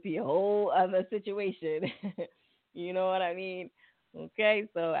 it'd be a whole other situation. You know what I mean? Okay.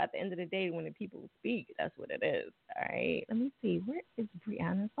 So at the end of the day, when the people speak, that's what it is. All right. Let me see. Where is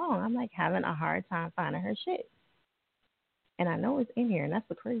Brianna's song? I'm like having a hard time finding her shit. And I know it's in here, and that's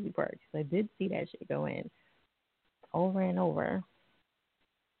the crazy part, because I did see that shit go in over and over.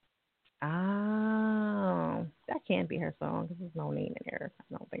 Oh, that can't be her song, because there's no name in here. I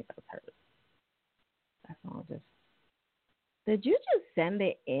don't think that's hers. That song just... Did you just send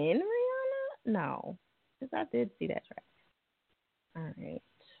it in, Rihanna? No, because I did see that track. All right.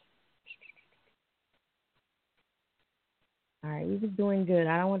 All right, we was doing good.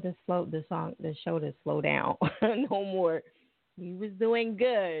 I don't want the show to slow down no more. We was doing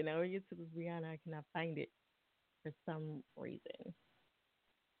good. Now we get to this Rihanna. I cannot find it for some reason.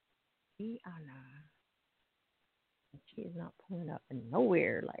 Rihanna. She is not pulling up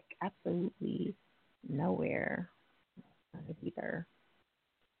nowhere. Like absolutely nowhere. Not either.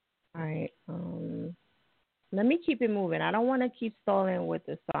 All right. Let me keep it moving. I don't want to keep stalling with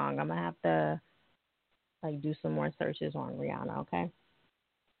the song. I'm gonna have to do some more searches on Rihanna. Okay.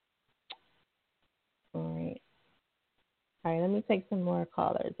 All right. All right, let me take some more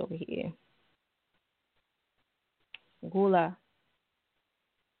callers over here. Gula.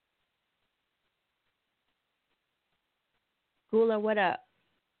 Gula, what up?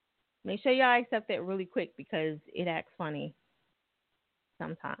 Make sure y'all accept it really quick because it acts funny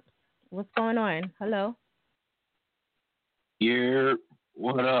sometimes. What's going on? Hello? Yeah,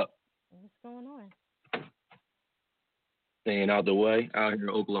 what up? What's going on? Staying out the way, out here in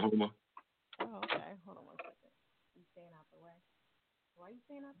Oklahoma. Oh, okay. Hold on one second. You staying out the way? Why are you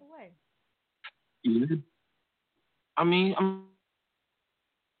staying out the way? Yeah. I mean, I'm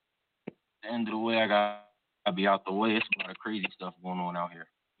at the end of the way, I gotta be out the way. It's a lot of crazy stuff going on out here,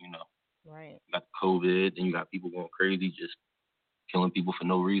 you know. Right. You got COVID, and you got people going crazy, just killing people for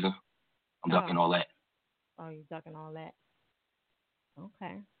no reason. I'm ducking all that. Oh, you're ducking all that.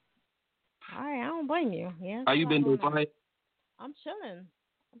 Okay. All right, I don't blame you. Yeah. How you been doing, fine? I'm chilling.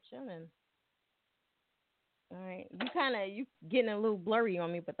 All right. You getting a little blurry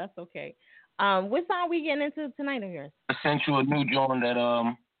on me, but that's okay. What song we getting into tonight of yours? I sent you a new joint that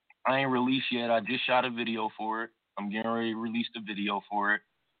I ain't released yet. I just shot a video for it. I'm getting ready to release the video for it.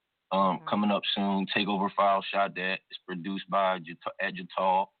 Coming up soon. Takeover File shot that. It's produced by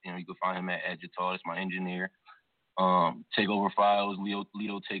Adjutal. You know, you can find him at Adjutal. That's my engineer. Takeover Files,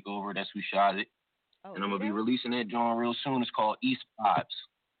 Lido Takeover. That's who shot it. Oh, and I'm gonna be releasing that joint real soon. It's called East Vibes.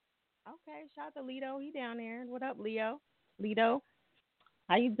 Okay, shout out to Lido. He down there. What up, Leo? Lido,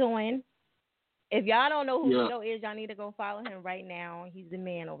 how you doing? If y'all don't know who Lido is, y'all need to go follow him right now. He's the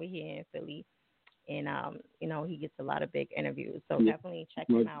man over here in Philly, and you know, he gets a lot of big interviews. So definitely check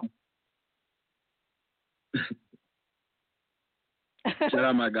him out. Shout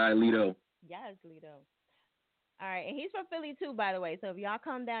out my guy Lido. Yes, Lido. All right, and he's from Philly too, by the way. So if y'all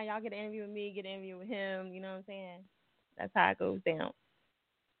come down, y'all get an interview with me, get an interview with him. You know what I'm saying? That's how it goes down.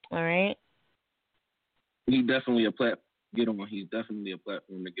 All right. He's definitely a platform to get on. He's definitely a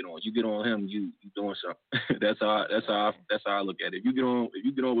platform to get on. You get on him, you doing something. that's how I look at it. If you get on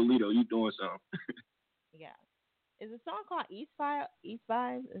with Lido, you doing something. Yeah. Is a song called East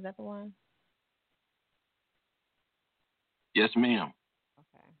Vibes? Is that the one? Yes, ma'am.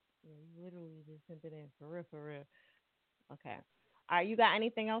 Okay. Yeah, you literally just sent it in for real. Okay. All right, you got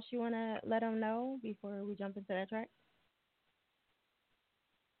anything else you want to let them know before we jump into that track?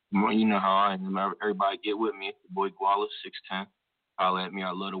 Well, you know how I am. Everybody get with me. It's your boy Guala, 6'10". Holla at me.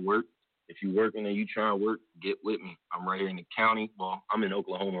 I love to work. If you working and you trying to work, get with me. I'm right here in the county. Well, I'm in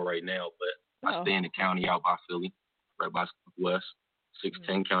Oklahoma right now, but I stay in the county out by Philly, right by Southwest,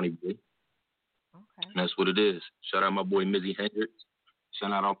 6'10" County boy. Okay. And that's what it is. Shout out my boy Mizzy Hendricks.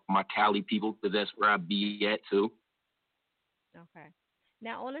 Shout out all my Cali people, because that's where I be at, too. Okay.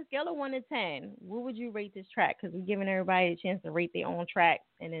 Now, on a scale of 1 to 10, what would you rate this track? Because we're giving everybody a chance to rate their own track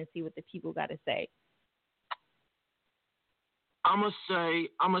and then see what the people got to say. I'm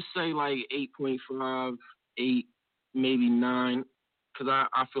gonna say like 8.5, 8. maybe 9, because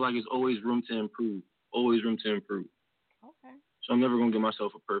I feel like there's always room to improve. Always room to improve. Okay. So I'm never going to give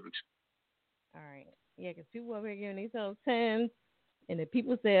myself a perfect. All right. Yeah, because people over here giving themselves 10s, and then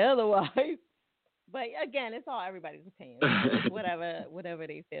people say otherwise. But again, it's all everybody's opinion. So whatever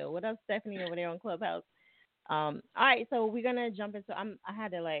they feel. What up, Stephanie, over there on Clubhouse? All right, so we're gonna jump into. I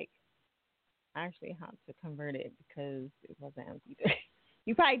had to actually have to convert it because it wasn't empty.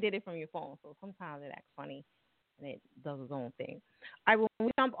 You probably did it from your phone, so sometimes it acts funny and it does its own thing. All right, when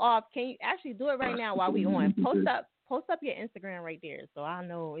we jump off, can you actually do it right now while we on? Post up your Instagram right there, so I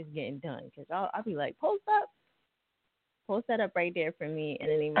know it's getting done. Cause I'll be like, post that up right there for me, and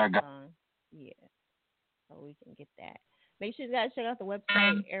then yeah. So we can get that. Make sure you guys check out the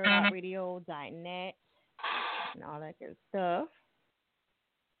website, airitouradio.net, and all that good stuff.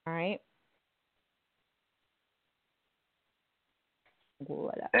 All right.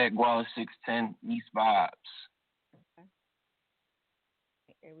 At Guala 610, East Vibes. Okay.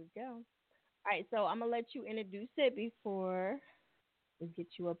 Here we go. All right, so I'm going to let you introduce it before we get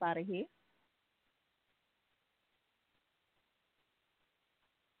you up out of here.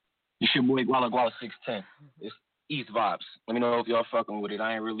 It's your boy Guala 610. It's East Vibes. Let me know if y'all fucking with it.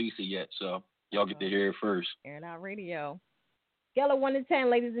 I ain't released it yet, so y'all get to hear it first. Air It Out Radio. Scale of 1 to 10,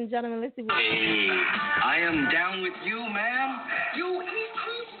 ladies and gentlemen. Let's see what. Hey, I am down with you, man. You East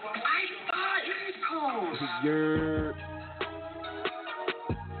Coast, I thought East Coast. You're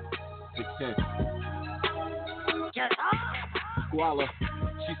 610. Guala.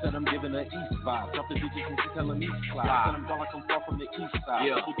 She said I'm giving her East vibe. Drop the digits and she telling me slide. Said I'm gonna come far from the East side.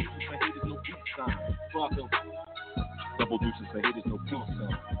 Yeah. Double deuces for haters, no peace sign. Fuck 'em. Double deuces for haters, no peace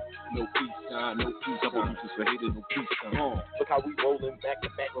sign. No peace sign, no peace. Double deuces for haters, no peace sign. Look how we rolling back to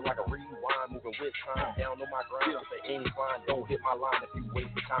back with like a rewind, moving with time. Down on my grind with the incline. Don't hit my line if you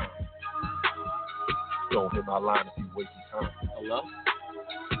waste your time. Don't hit my line if you waste your time. Hello?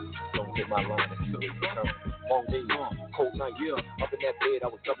 Don't hit my line if you waste your time. Long day, cold night, up in that bed,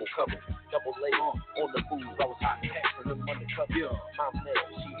 I was double covered, double laid, on the booze, I was hot and packed for them undercover, mom said,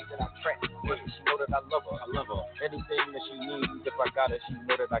 she that I track, she know that I love her, anything that she needs, if I got her, she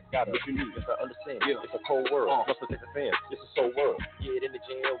know that I got her, what you need, just to understand, it's a cold world, must protect the fans, it's a soul world, get in the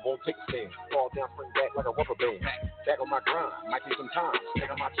jam, won't take a stand, fall down, spring back like a rubber band, back on my grind, might take some time,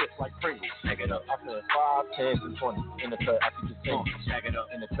 stack on my chips like Pringles, stack it up, I said 5, 10, and 20, in the cut, I keep the same, stack it up,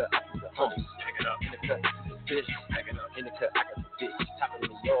 in the cut, I keep the honey, stack it up, in the cut, bitch, backing up in the cut, I got the bitch, topping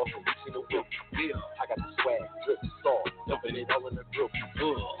me off, and you see the whip, I got the swag, drip, salt, dumping it all in the grill,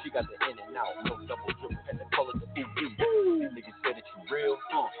 she got the in and out, no double drip, had to call it the boo-boo, you niggas say that you real,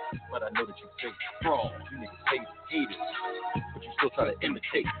 but I know that you fake, fraud, you niggas hate haters, but you still try to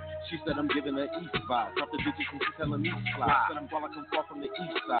imitate, she said I'm giving her East vibe, drop the digits and she telling me slide, said I'm gonna come far from the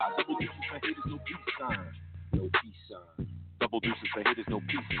East side, double deuces for haters, no peace sign, no peace sign, double deuces for haters, no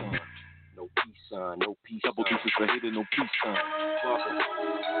peace sign. No peace sign, no peace. Double deuces for haters, no peace sign. Fuck 'em.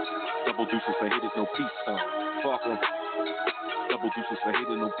 Double deuces for haters, no peace sign. Fuck 'em. Double deuces for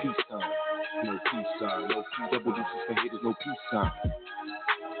haters, no peace sign. No peace sign, no peace. Double deuces for haters, no peace sign.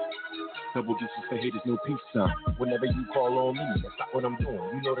 Double deuces for haters, no peace sign. Whenever you call on me, that's not what I'm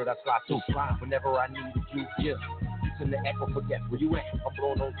doing. You know that I slide so fly. Whenever I need you, in the echo, forget where you at. I'm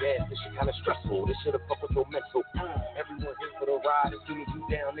blowing on gas, this shit kinda stressful. This shit'll fuck with your mental. Everyone here for the ride. As soon as you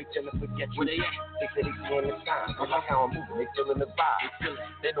down, they tend to forget you. Where they at? They say they seeing the sign. I like how I'm moving, they feeling the vibe.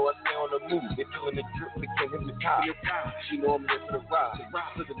 They know I stay on the move. They feeling the drip, they can't hypnotize. She know I'm here for the ride.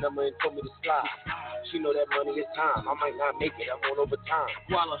 Took the number and told me to slide. She know that money is time. I might not make it, I'm on overtime.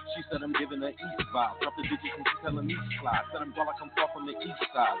 Guala, she said I'm giving her East vibe. Drop the digits and she telling me slide. Said I'm gonna come far from the East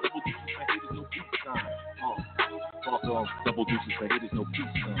side. Double deuces for haters, no peace sign. Fuck 'em. Double deuces for haters, no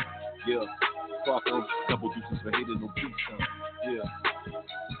peace sign. Yeah. Fuck 'em. Double deuces for haters, no peace sign. Yeah.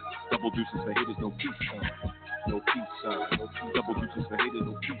 Double deuces for haters, no peace sign. No peace sign. No peace. Double deuces for haters,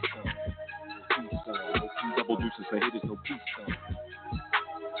 no peace sign. No peace sign. No peace. Double deuces for haters, no peace sign.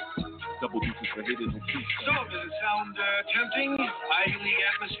 Double deuces for haters, no peace sign. So, does it sound tempting? Ivy League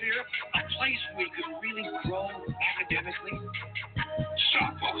atmosphere? A place where you can really grow academically? So I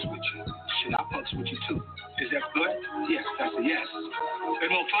fucks with you. Shit, I fucks with you too. Is that good? Yes, that's a yes. Then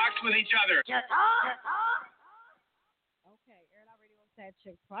we'll fox with each other. Okay, Air It Out Radio said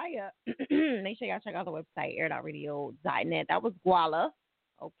check prior. Make sure y'all check out the website, airitouradio.net. That was Guala.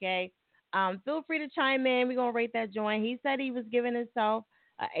 Okay. Feel free to chime in. We're gonna rate that joint. He said he was giving himself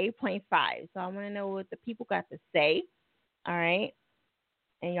 8.5. So I want to know what the people got to say. All right.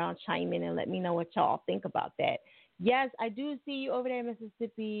 And y'all chime in and let me know what y'all think about that. Yes, I do see you over there,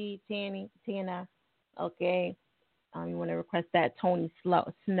 Mississippi, Tana. Okay. You want to request that Tony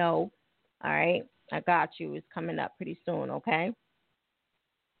Snow. All right. I got you. It's coming up pretty soon, okay?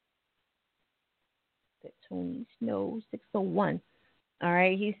 The Tony Snow 601. All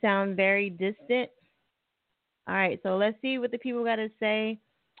right, he sounds very distant. All right, so let's see what the people got to say.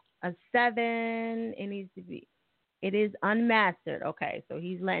 A 7, it needs to be. It is unmastered. Okay, so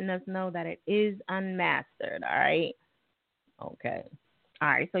he's letting us know that it is unmastered. All right. Okay. All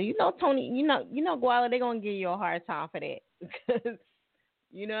right. So Tony, Guala, they're gonna give you a hard time for that because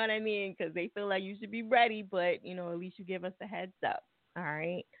you know what I mean. Because they feel like you should be ready, but at least you give us a heads up. All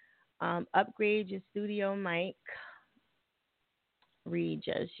right. Upgrade your studio mic.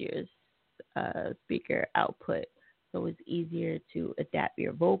 Readjust your speaker output so it's easier to adapt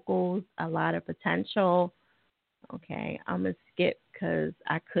your vocals. A lot of potential. Okay, I'm going to skip because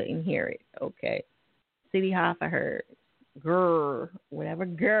I couldn't hear it. Okay. City Hop, I heard. Grr, whatever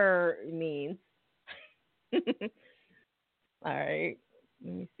grr means. All right.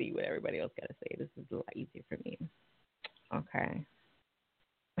 Let me see what everybody else got to say. This is a lot easier for me. Okay.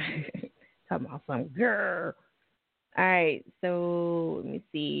 Talking about some grr. All right, so let me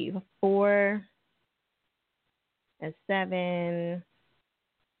see. 4, a 7.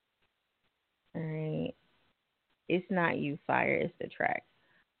 All right. It's not you, Fire. It's the track.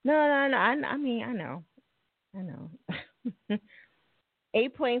 No. I mean, I know.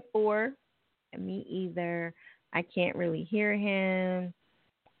 8.4. Me either. I can't really hear him.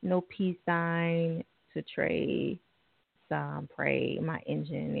 No peace sign to Trey. Pray. My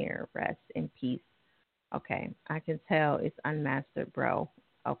engineer rest in peace. Okay. I can tell it's unmastered, bro.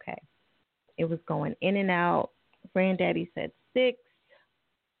 Okay. It was going in and out. Granddaddy said 6.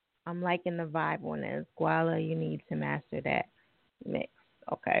 I'm liking the vibe on this. Guala, you need to master that mix.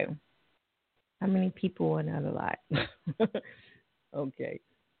 Okay. How many people in the other lot? Okay.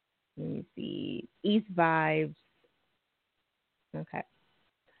 Let me see. East vibes. Okay.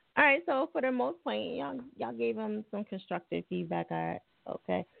 All right. So for the most part, y'all gave him some constructive feedback. All right.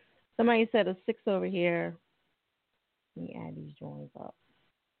 Okay. Somebody said a 6 over here. Let me add these joints up.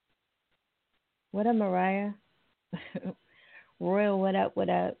 What up, Mariah? Royal, what up? What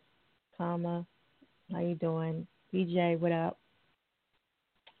up? Comma, how you doing? DJ, what up?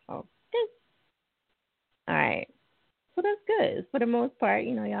 Okay. All right. So that's good. For the most part,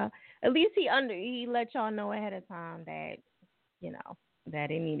 y'all. At least he let y'all know ahead of time that,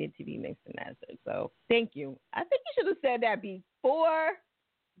 that it needed to be mixed and mastered. So thank you. I think you should have said that before,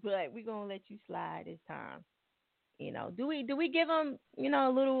 but we're gonna let you slide this time. Do we give him, a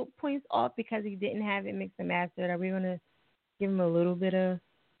little points off because he didn't have it mixed and mastered? Are we gonna give him a little bit of,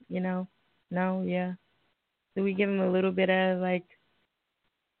 no, yeah. Do we give him a little bit of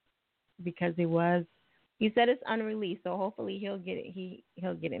because he said it's unreleased, so hopefully he'll get it.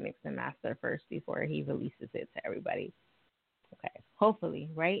 He'll get it mixed and mastered first before he releases it to everybody. Okay, hopefully,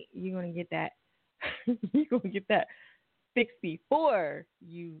 right? You're gonna get that. You're gonna get that fixed before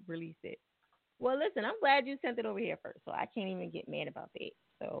you release it. Well, listen, I'm glad you sent it over here first, so I can't even get mad about that.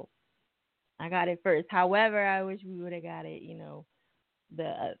 So I got it first. However, I wish we would have got it,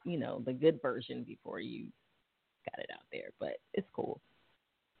 the good version before you got it out there. But it's cool.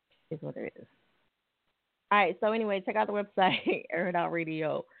 It's what it is. All right. So anyway, check out the website,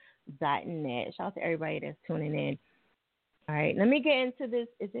 airitouradio.net. Shout out to everybody that's tuning in. All right. Let me get into this.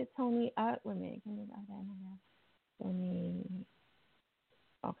 Is it Tony? Wait a minute. Tony.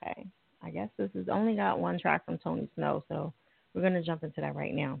 Okay. I guess this has only got one track from Tony Snow, so we're going to jump into that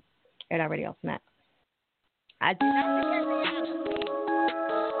right now. Air Out Radio Snap. I do not forget Rihanna.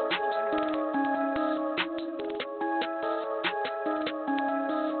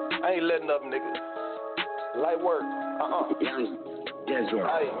 I ain't letting up, nigga. Light work. Young Desert.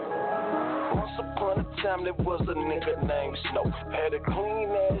 Once upon a time there was a nigga named Snow. Had a clean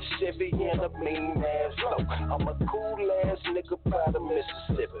ass Chevy and a mean ass flow. I'm a cool ass nigga by the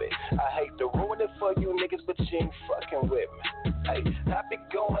Mississippi. I hate to ruin it for you niggas, but you ain't fucking with me. Hey, I be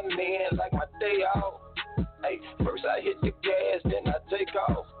going in like my day off. Hey, first I hit the gas, then I take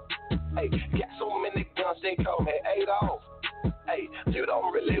off. Hey, got so many guns, they call me Adolf. Hey, you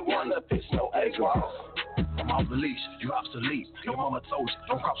don't really wanna piss no egg off. I'm off the leash, you obsolete. Your mama told you,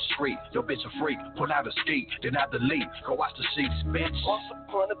 don't cross the street. Your bitch a freak, pull out a ski, then I delete. Go watch the sheets, bitch. Once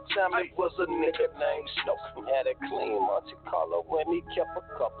upon a time, there was a nigga named Snow. He had a clean Monte Carlo when he kept a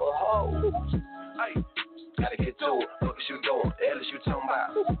couple hoes. Hey, gotta get to it. Look at you doing, the hell is you talking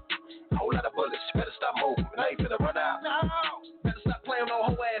about? Whole lot of bullets, better stop moving. I ain't finna run out. No, better stop playing no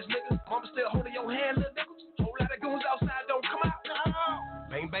hoe ass nigga. Mama still holding your hand, little nigga. Whole lot of goons outside, don't come out. No.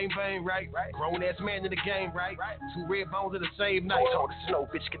 Bang, bang, bang, right? Grown ass man in the game, right? Two red bones in the same night. Told the snow,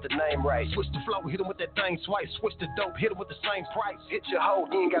 bitch, get the name right. Switch the flow, hit him with that thing twice. Switch the dope, hit him with the same price. Hit your hoe,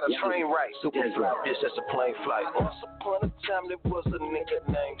 you ain't got a train right. Super fly, bitch, that's a plane flight. Once upon a time, there was a nigga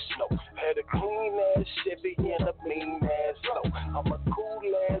named Snow. Had a clean ass Chevy and a mean ass flow. I'm a cool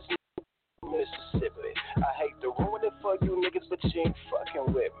ass Mississippi. I hate to ruin it for you niggas, but you ain't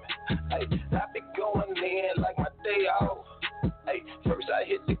fucking with me. Hey, I be going in like my day off. Hey, first I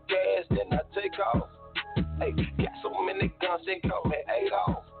hit the gas, then I take off. Hey, got so many guns, they call me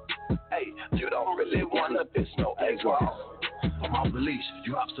Adolf. Hey, you don't really want a bitch, no A-Wall. I'm off the leash,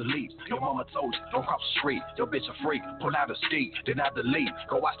 you obsolete. Your mama told you, don't cross the street. Your bitch a freak, pull out a ski, then I delete.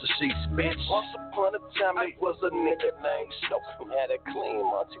 Go watch the sheets, bitch. Once upon a time, it was a nigga named Snow. Had a clean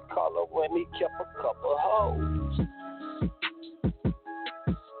Monte Carlo when he kept a couple hoes.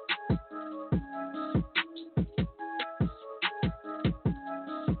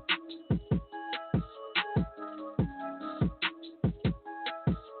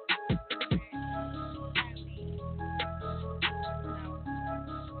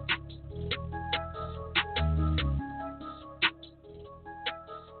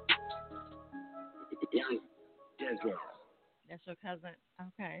 That's your cousin.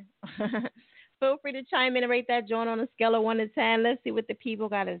 Okay. Feel free to chime in and rate that joint on a scale of 1 to 10. Let's see what the people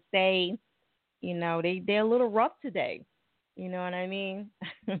got to say. You know, they're a little rough today. You know what I mean?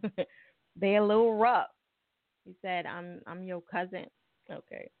 They're a little rough. He said, I'm your cousin.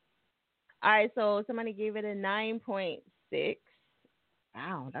 Okay. All right, so somebody gave it a 9.6.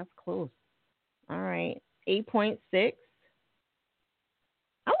 Wow, that's close. All right. 8.6.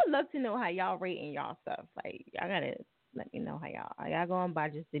 I would love to know how y'all rating y'all stuff. Like, y'all gotta let me know how y'all going by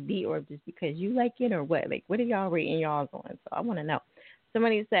just the beat or just because you like it or what? Like, what are y'all rating y'all's on? So I want to know.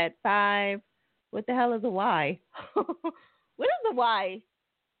 Somebody said 5. What the hell is a Y? What is a Y?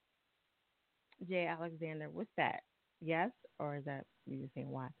 Jay Alexander, what's that? Yes, or is that you just saying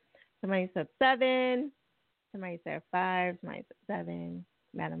Y? Somebody said 7. Somebody said 5. Somebody said 7.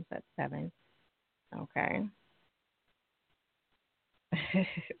 Madam said 7. Okay.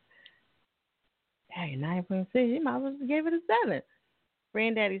 Hey, 9.6. You might as well give it a 7.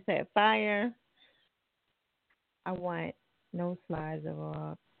 Granddaddy said fire. I want no slides of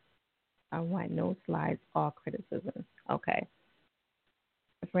all. I want no slides, all criticism. Okay.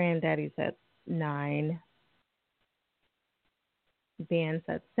 Granddaddy said 9. Dan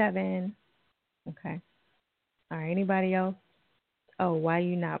said 7. Okay. All right. Anybody else? Oh, why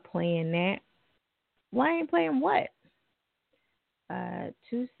you not playing that? Why ain't playing what?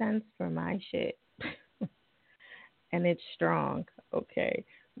 2 cents for my shit. And it's strong. Okay.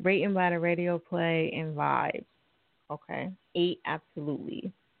 Rating by the radio play and vibes. Okay. 8,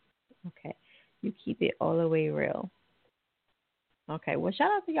 absolutely. Okay. You keep it all the way real. Okay. Well,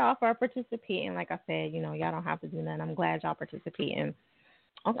 shout out to y'all for participating. Like I said, you know, y'all don't have to do that. I'm glad y'all participating.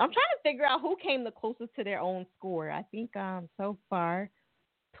 I'm trying to figure out who came the closest to their own score. I think so far,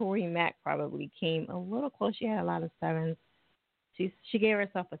 Tori Mack probably came a little close. She had a lot of 7s. She gave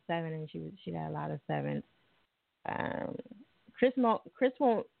herself a 7, and she had a lot of 7s. Chris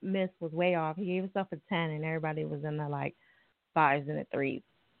Won't Miss was way off. He gave himself a 10, and everybody was in the like 5s and the 3s.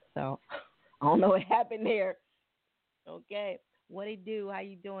 So I don't know what happened there. Okay, what it do? How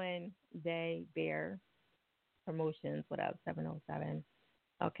you doing, Day Bear Promotions? What up? 707.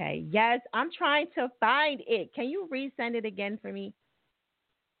 Okay, yes, I'm trying to find it. Can you resend it again for me?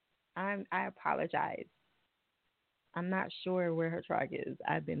 I apologize. I'm not sure where her track is.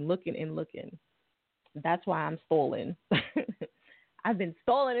 I've been looking and looking. That's why I'm stolen. I've been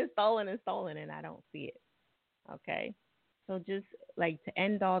stolen, and I don't see it. Okay? So just, like, to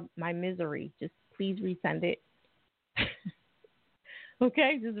end all my misery, just please resend it.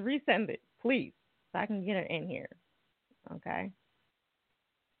 Okay? Just resend it, please, so I can get her in here. Okay?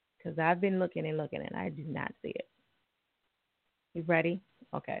 Because I've been looking and I do not see it. You ready?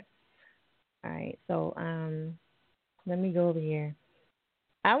 Okay. All right. So, let me go over here.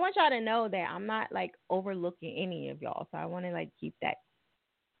 I want y'all to know that I'm not, like, overlooking any of y'all. So I want to, like, keep that,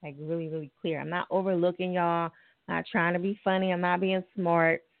 like, really, really clear. I'm not overlooking y'all. I'm not trying to be funny. I'm not being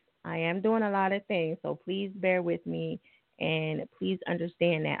smart. I am doing a lot of things. So please bear with me. And please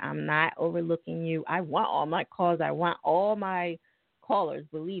understand that I'm not overlooking you. I want all my calls. I want all my callers.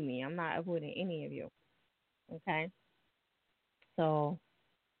 Believe me, I'm not avoiding any of you. Okay? So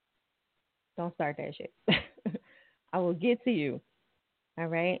don't start that shit. I will get to you. All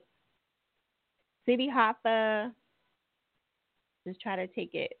right? City Hopper. Just try to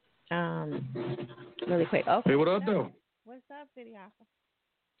take it really quick. Okay. Hey, what up, though? What's up, City Hopper?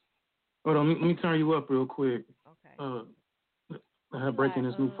 Hold on, let me turn you up real quick. Okay. breaking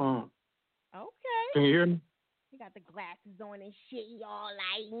this new phone. Okay. Can you hear me? You got the glasses on and shit. Y'all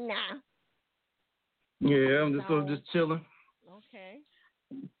like, nah. Yeah, I'm just chilling. Okay.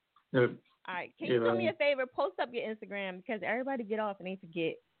 Yeah. All right. Can you do me a favor? Post up your Instagram because everybody get off and they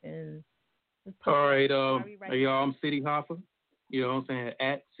forget. And all right. Hey, y'all, I'm City Hoffa. You know what I'm saying?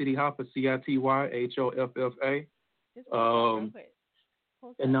 At City Hoffa, CITYHOFFA.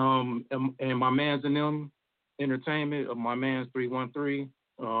 And my man's in them entertainment. My man's 313.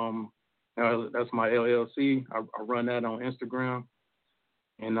 That's my LLC. I run that on Instagram.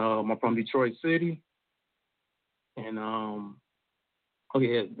 And I'm from Detroit City. And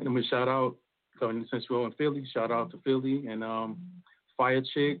let me shout out, since we're in Philly, shout out to Philly and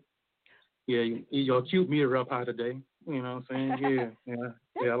fiyachick. Yeah, your cute meter up high today. You know what I'm saying?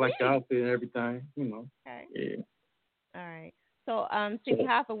 Yeah. I like the outfit and everything. You know. Okay. Yeah. All right. So, City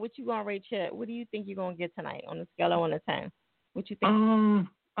Hoffa, what you gonna rate your? What do you think you're gonna get tonight on a scale of 1 to 10? What you think? I'm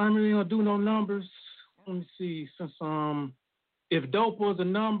really gonna do no numbers. Let me see. Since if dope was a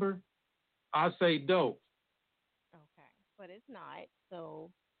number, I'd say dope. Okay, but it's not. So,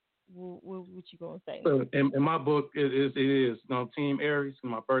 what you gonna say? In my book, it is. Team Aries.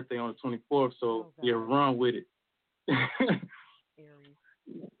 My birthday on the 24th. So run with it. Aries.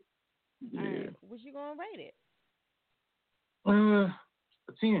 Yeah. All right. What you gonna rate it? A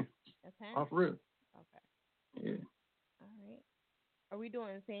 10. A 10? Off rip. Okay. Yeah. All right. Are we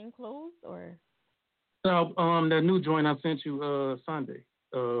doing the same clothes or? No, that new joint I sent you Sunday.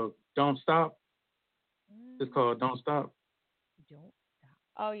 Don't Stop. It's called Don't Stop. Don't Stop.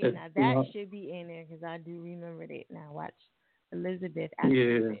 Oh yeah, now that should be in there because I do remember that. Now watch Elizabeth.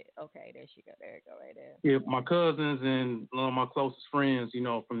 Yeah. Okay, there she go. There you go, right there. Yeah, my cousins and one of my closest friends,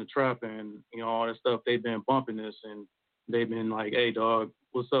 from the trap and all that stuff, they've been bumping this and they've been like, "Hey, dog,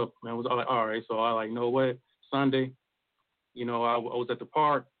 what's up, man?" I was like, "All right." So I like, know what? Sunday, I was at the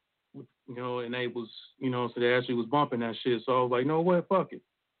park, and they was, so they actually was bumping that shit. So I was like, "No what? Fuck it.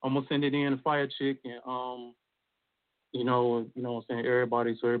 I'm gonna send it in to fiyachick and what I'm saying,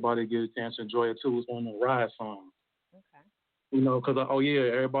 so everybody get a chance to enjoy it too. It's one of the ride songs. Okay. Because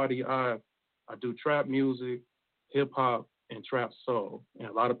everybody, I do trap music, hip hop, and trap soul. And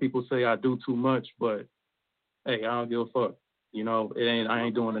a lot of people say I do too much, but hey, I don't give a fuck. I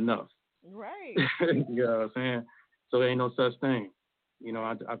ain't doing enough. Right. You know what I'm saying? So there ain't no such thing.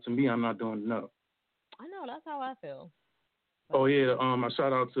 To me, I'm not doing enough. I know, that's how I feel. Oh yeah, I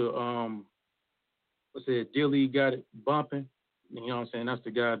shout out to Dilly got it bumping. You know what I'm saying? That's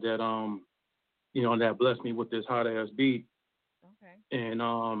the guy that that blessed me with this hot ass beat. Okay. And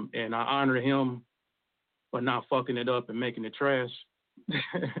I honor him for not fucking it up and making it trash.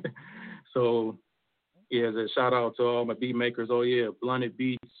 So yeah, as a shout out to all my beat makers. Oh yeah, Blunted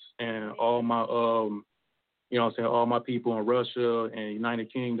Beats and all my all my people in Russia and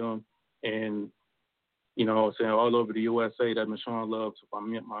United Kingdom and all over the USA that been showing love to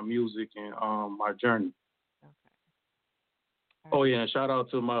my music and my journey. Okay. Oh yeah, and shout out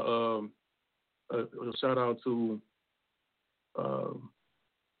to my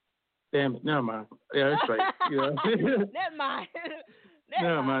damn it, never mind. Yeah, that's right. Never mind.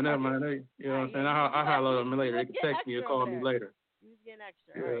 Never mind. Hey, you know what I'm saying? I'll holler at them later. They can text me or call me later. You was getting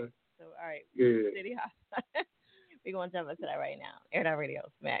extra. Yeah. All right. So, all right. Yeah. City Hoffa. We're going to jump into that right now. airitouradio,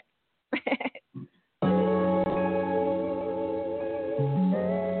 smack.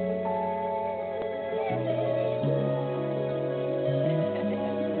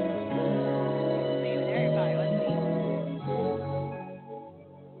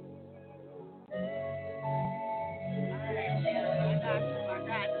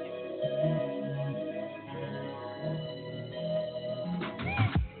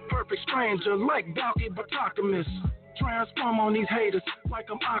 Stranger like Balky Batacamus. Transform on these haters like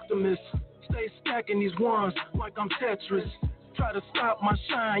I'm Optimus. Stay stacking these ones like I'm Tetris. Try to stop my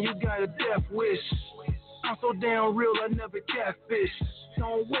shine, you got a death wish. I'm so damn real, I never catfish.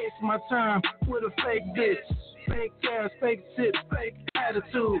 Don't waste my time with a fake bitch. Fake ass, fake tip, fake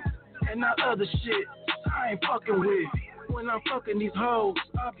attitude. And that other shit I ain't fucking with. When I'm fucking these hoes,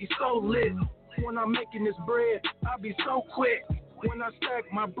 I be so lit. When I'm making this bread, I be so quick. When I stack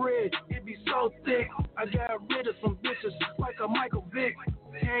my bread, it be so thick. I got rid of some bitches like a Michael Vick.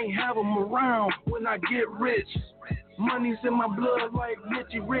 Can't have them around when I get rich. Money's in my blood like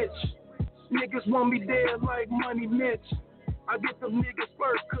Richie Rich. Niggas want me dead like Money Mitch. I get them niggas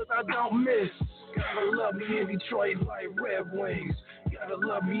first cause I don't miss. Gotta love me in Detroit like Red Wings. Gotta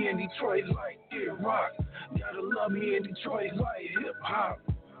love me in Detroit like Kid Rock. Gotta love me in Detroit like hip hop.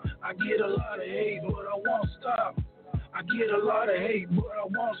 I get a lot of hate, but I won't stop. I get a lot of hate, but I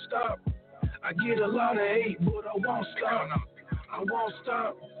won't stop. I get a lot of hate, but I won't stop. I won't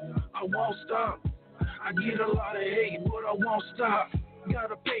stop. I won't stop. I get a lot of hate, but I won't stop.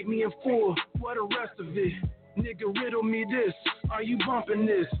 Gotta pay me in full, what the rest of it? Nigga, riddle me this, are you bumping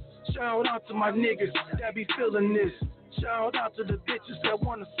this? Shout out to my niggas that be feeling this. Shout out to the bitches that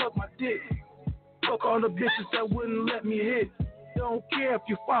wanna suck my dick. Fuck all the bitches that wouldn't let me hit. Don't care if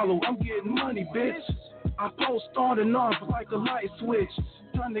you follow, I'm getting money, bitch. I post on and off like a light switch.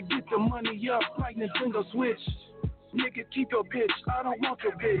 Trying to get the money up like Nintendo Switch. Nigga, keep your bitch, I don't want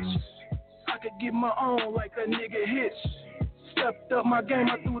your bitch. I could get my own like a nigga Hitch. Stepped up my game,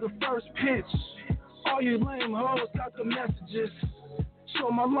 I threw the first pitch. All you lame hoes got the messages.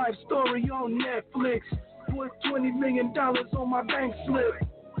 Show my life story on Netflix. Put $20 million on my bank slip.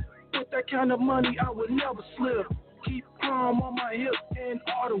 With that kind of money, I would never slip. Keep calm on my hip and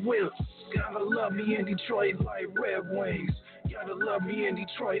all the whips. Gotta love me in Detroit like Red Wings. Gotta love me in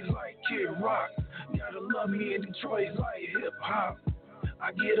Detroit like Kid Rock. Gotta love me in Detroit like hip hop.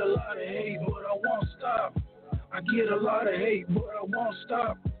 I get a lot of hate, but I won't stop. I get a lot of hate, but I won't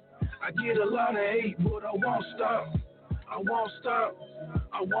stop. I get a lot of hate, but I won't stop. I won't stop.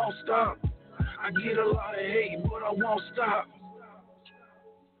 I won't stop. I get a lot of hate, but I won't stop.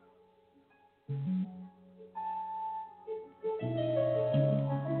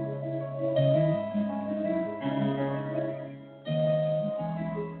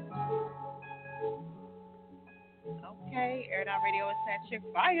 Okay, Air It Out Radio is at Chick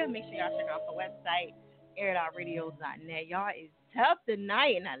Fire. Make sure y'all check out the website, airitouradio.net. Y'all is tough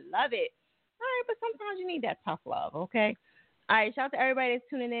tonight, and I love it. All right, but sometimes you need that tough love, okay? All right, shout out to everybody that's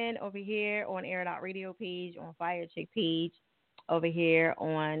tuning in over here on Air It Out Radio page, on fiyachick page, over here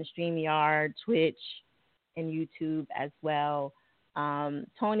on StreamYard, Twitch, and YouTube as well.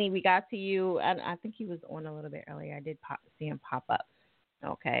 Tony, we got to you. I think he was on a little bit earlier. I did see him pop up.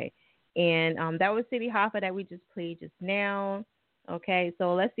 Okay. And that was City Hopper that we just played just now. Okay,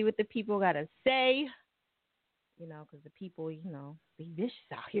 so let's see what the people got to say. You know, because the people, you know, they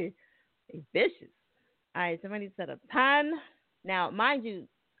vicious out here. They vicious. All right, somebody said a 10. Now, mind you,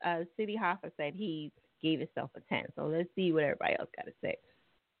 City Hopper said he gave himself a 10. So let's see what everybody else got to say.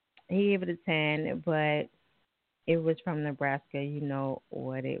 He gave it a 10, but it was from Nebraska. You know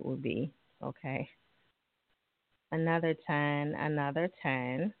what it would be. Okay. Another 10. Another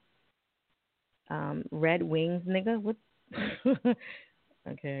 10. Red Wings, nigga. What?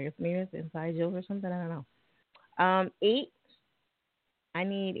 Okay, I guess maybe it's inside joke or something. I don't know. 8. I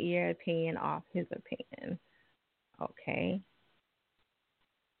need your opinion off his opinion. Okay.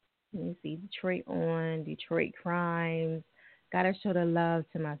 Let me see. Detroit on. Detroit crimes. Gotta show the love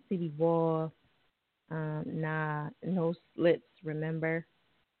to my city wall. Nah, no slits, remember?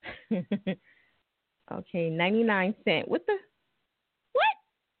 Okay, 99 cent. What the? What?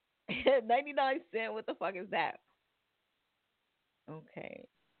 99 cent. What the fuck is that? Okay.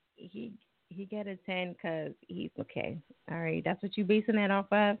 He get a 10 because he's okay. All right. That's what you basing that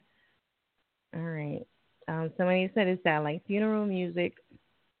off of? All right. Somebody said it sounded like funeral music.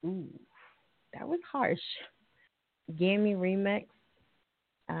 Ooh, that was harsh. Gammy remix.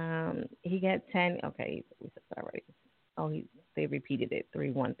 He got 10. Okay, we said that already. Oh, they repeated it.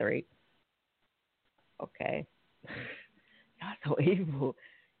 313. Okay. Y'all so evil.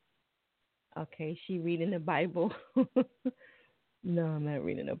 Okay, she reading the Bible. No, I'm not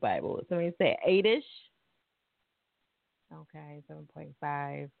reading the Bible. Somebody say 8-ish. Okay,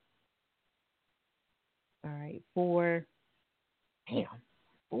 7.5. All right, 4. Damn,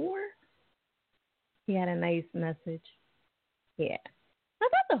 4? He had a nice message. Yeah. I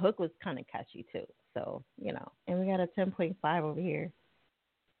thought the hook was kind of catchy, too. So, you know. And we got a 10.5 over here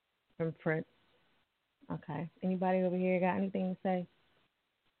from Prince. Okay. Anybody over here got anything to say?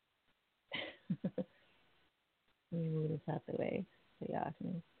 Let me move this out the way so y'all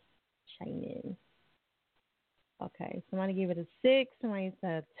can chime in. Okay. Somebody gave it a 6. Somebody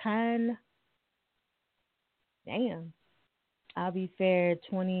said 10. Damn. I'll be fair.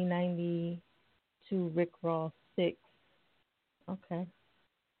 2092 Rick Ross 6. Okay.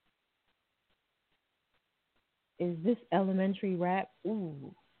 Is this elementary rap?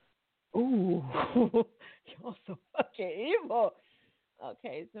 Ooh. Ooh. Y'all so fucking evil.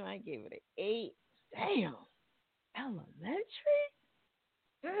 Okay, so I gave it an 8. Damn. Elementary?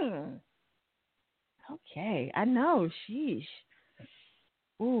 Okay, I know. Sheesh.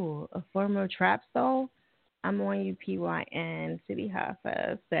 Ooh, a former trap soul? I'm on you, PYN. City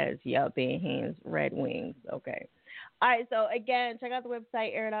Hoffa says, yup, in hands, Red Wings. Okay. All right, so again, check out the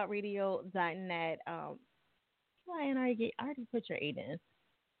website, airitouradio.net. PYN, I already put your 8 in.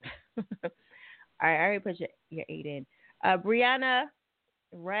 All right, I already put your 8 in. Brianna,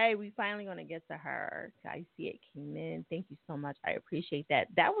 Ray, we finally gonna get to her. I see it came in. Thank you so much. I appreciate that.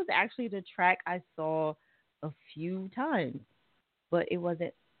 That was actually the track I saw a few times, but it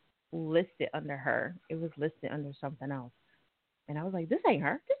wasn't listed under her. It was listed under something else. And I was like, this ain't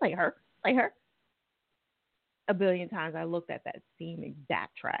her. This ain't her. This ain't her. A billion times I looked at that same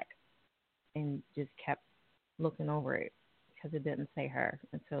exact track and just kept looking over it because it didn't say her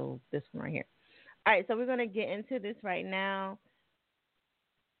until this one right here. All right, so we're going to get into this right now.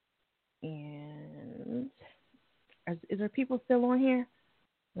 And is there people still on here?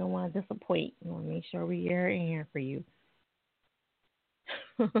 We don't want to disappoint. We want to make sure we are in here for you.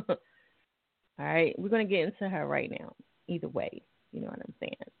 All right, we're going to get into her right now. Either way, you know what I'm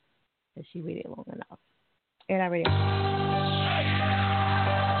saying? Because she waited long enough. And I already.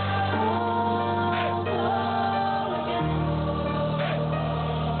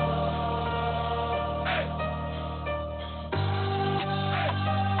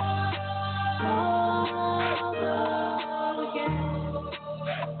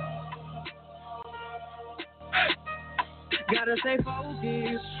 Gotta stay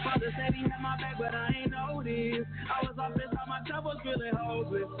focused. Father said he had my back, but I ain't noticed. I was off this time, my job was feeling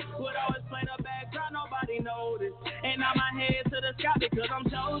hopeless. Would always play the background, nobody noticed. And now my head to the sky because I'm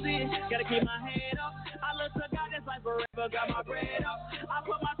chosen. Gotta keep my head up. I look to God, that's like forever. Got my bread up. I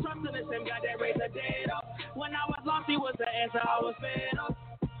put my trust in the same God that raised the dead up. When I was lost, he was the answer. I was fed up.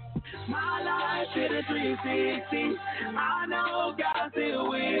 My life is a 360. I know God's still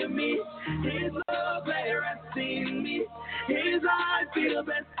with me. His love let rest in me. His eyes feel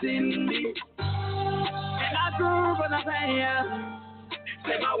best in me. And I grew from the pain.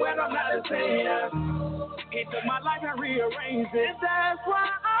 Say my word, I'm not a failure. He took my life and rearranged it. That's why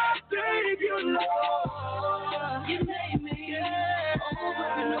I thank you, Lord. You made me over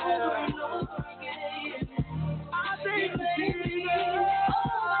and over and over again. I thank you,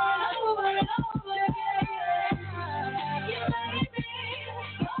 over and over again. You made me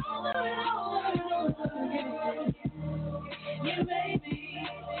over and over and over again. You made me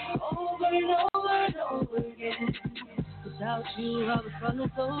over and over and over again. Without you, I was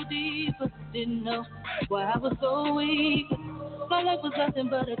falling so deep, but didn't know why I was so weak. My life was nothing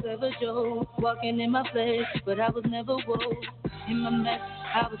but a clever joke, walking in my flesh, but I was never woke. In my mess,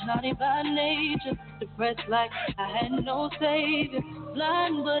 I was naughty by nature, depressed like I had no savior.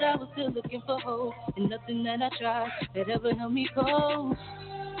 Blind, but I was still looking for hope, and nothing that I tried that ever held me cold.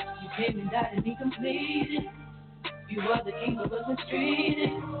 You came and died and me completed. You are the king who wasn't treated.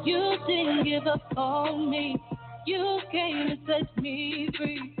 You didn't give up on me. You came and set me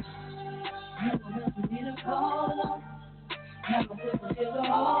free. No one else for me to call on. Now my sister is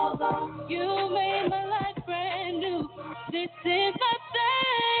all on. You made my life brand new. This is my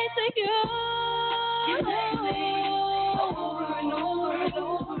thanks to you. You made me over and over and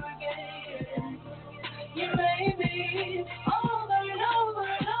over again. You made me over and over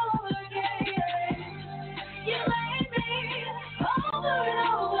and over again. You made me over and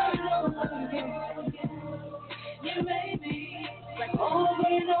over and over again. You made me over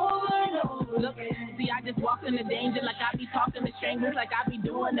and over and over. Look, see, I just walk in the danger like I be talking to strangers, like I be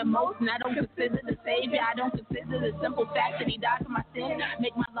doing the most, and I don't consider the savior. I don't consider the simple fact that he died for my sin.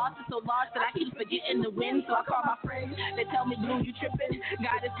 Make my losses so large that I keep forgetting the win. So I call my friends. They tell me, Blue, you tripping.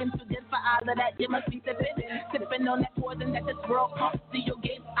 God has been too good for all of that. You must be sipping on that poison that this world pumps. See your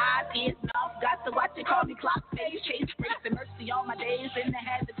gates, eyes, ears, mouth. Got to watch it, call me clock face, chase, grace, and mercy all my days. And I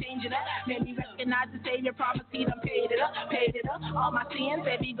had to change it up. Made me recognize the Savior promise. He done paid it up. All my sins,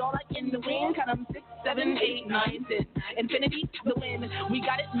 baby, go like in the wind. Count them 6, 7, 8, 9, 10. Infinity, the win. We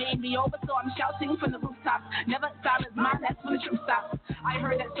got it, made me over, so I'm shouting from the rooftops. Never silence mine, that's when the truth stops. I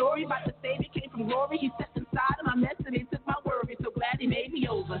heard that story about the Savior came from glory. He stepped inside of my mess and he took my worry. So glad he made me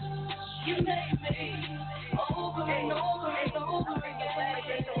over. You made me over and over and over again.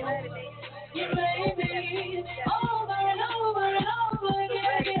 You made me over and over and over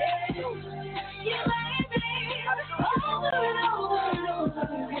again. You made me over and over and over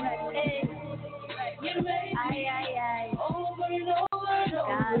again. You made me over and over and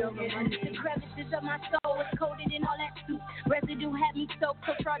over again. The crevices of my soul was coated in all that soup. Residue had me soaked,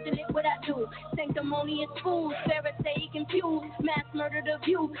 so fraudulent what I do. Sanctimonious fools, Pharisaic infused. Mass murder the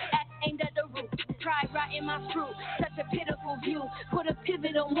view, act aimed at the root. Pride rotting my fruit, such a pitiful view. Put a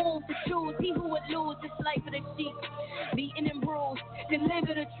pivotal move to choose. He who would lose his life for the sheep. Beaten and bruised,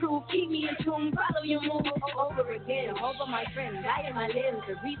 deliver the truth. Keep me in tune, follow your move. Over again, over my friends, light in my limbs.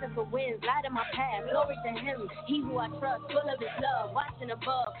 The reason for wins, light in my path. Glory to him, he who I trust, full of his love, watching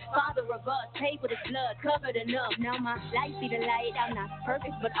above. Father of us, paid with his blood, covered enough. Now my life see the light. I'm not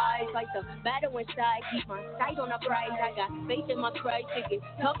perfect, but I fight the battle inside. Keep my sight on the prize. I got faith in my Christ. It gets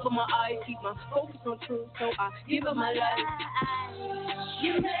tough for my eyes. Keep my focus on truth, so I give up my life.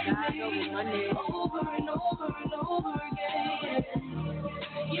 You made me over and over and over again.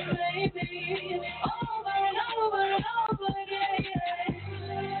 You made me over and over and over again.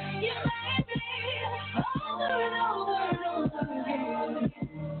 You made me over and over and over again.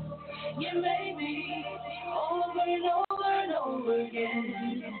 You made me over and over and over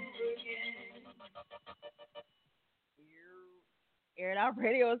again. Air It Out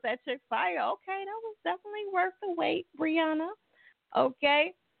Radio is that chick fire. Okay, that was definitely worth the wait, Brianna.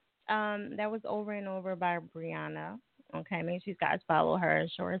 Okay. That was Over and Over by Brianna. Okay, make sure you guys follow her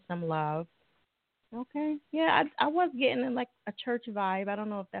and show her some love. Okay. Yeah, I was getting like a church vibe. I don't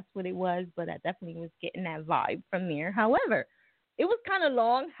know if that's what it was, but I definitely was getting that vibe from there. However, it was kind of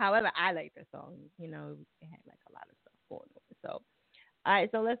long. However, I like the song. You know, it had like a lot of stuff going on. So, all right,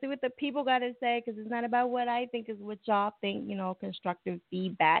 so let's see what the people got to say, because it's not about what I think, it's what y'all think, you know, constructive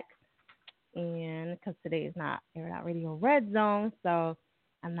feedback. And because today is not Air It Out Radio Red Zone, so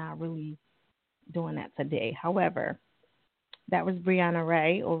I'm not really doing that today. However, that was Brianna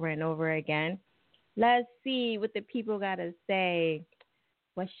Ray, Over and Over again. Let's see what the people got to say.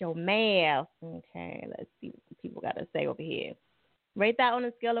 What's your math? Okay, let's see what the people got to say over here. Rate that on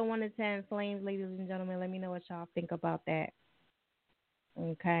a scale of 1 to 10. Flames, ladies and gentlemen, let me know what y'all think about that.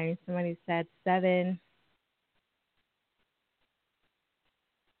 Okay, somebody said 7.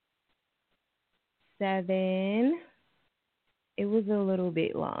 7. It was a little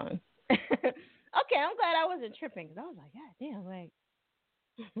bit long. Okay, I'm glad I wasn't tripping, because I was like, God damn, like,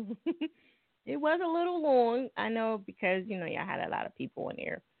 it was a little long. I know, because, you know, y'all had a lot of people in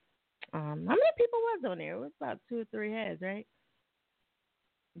there. How many people was on there? It was about 2 or 3 heads, right?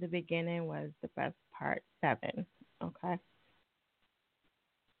 The beginning was the best part, 7. Okay.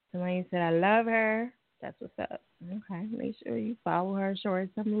 Somebody said, I love her. That's what's up. Okay, make sure you follow her, show her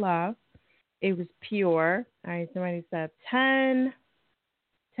some love. It was pure. All right, somebody said 10.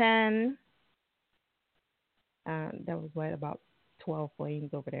 10. That was what, about 12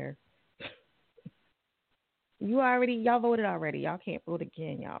 flames over there. Y'all voted already. Y'all can't vote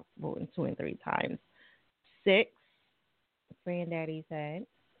again. Y'all voting 2 and 3 times. 6. Granddaddy said.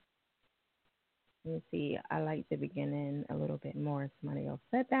 Let me see. I like the beginning a little bit more. Somebody else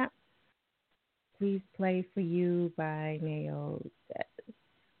said that. Please Play For You by Nayo says.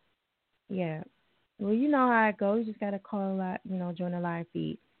 Yeah. Well, you know how it goes. You just got to call a lot, you know, join the live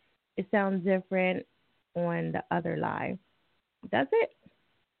feed. It sounds different on the other live. Does it?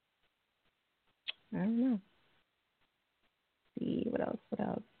 I don't know. See, what else?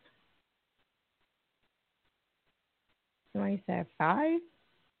 Somebody said 5?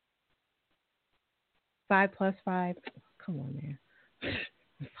 5 plus 5. Come on, man.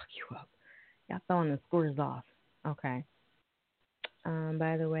 Fuck you up. Y'all throwing the scores off. Okay.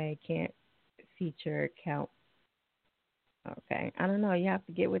 By the way, can't feature count. Okay. I don't know. You have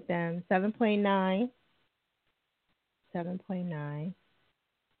to get with them. 7.9. 7.9.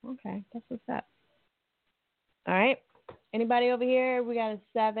 Okay. That's what's up. All right. Anybody over here? We got a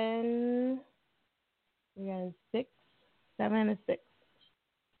 7. We got a 6. 7 and a 6.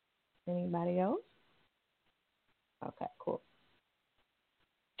 Anybody else? Okay, cool.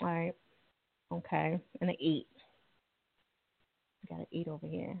 All right. Okay. And an 8. We got an 8 over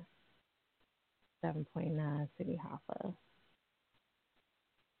here. 7.9, City Hopper.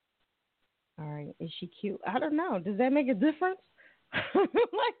 All right. Is she cute? I don't know. Does that make a difference?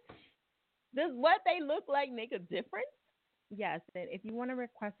 Like, does what they look like make a difference? Yes. And if you want to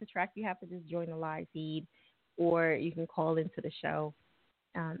request a track, you have to just join the live feed, or you can call into the show.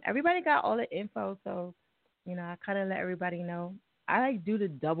 Everybody got all the info, so, you know, I kind of let everybody know. I like do the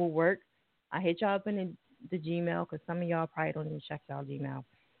double work. I hit y'all up in the Gmail, because some of y'all probably don't even check y'all Gmail.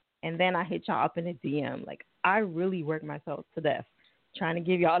 And then I hit y'all up in the DM. Like, I really work myself to death trying to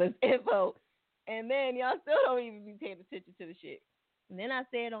give y'all this info. And then y'all still don't even be paying attention to the shit. And then I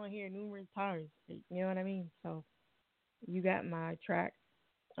say it on here numerous times. You know what I mean? So you got my track.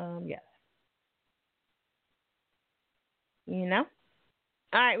 Yes. You know?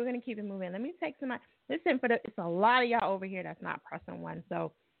 All right, we're going to keep it moving. Let me take some. Listen, it's a lot of y'all over here that's not pressing 1.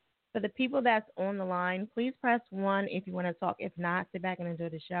 So for the people that's on the line, please press 1 if you want to talk. If not, sit back and enjoy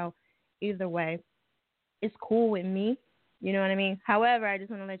the show. Either way, it's cool with me. You know what I mean? However, I just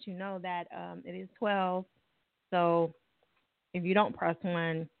want to let you know that it is 12. So if you don't press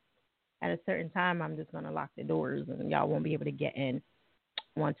 1 at a certain time, I'm just going to lock the doors and y'all won't be able to get in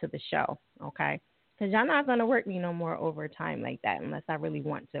onto the show. Okay? Because y'all not going to work me no more overtime like that unless I really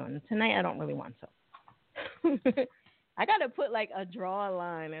want to. And tonight I don't really want to. I got to put like a draw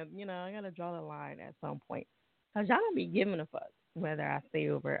line. And, I got to draw the line at some point. Because y'all don't be giving a fuck whether I stay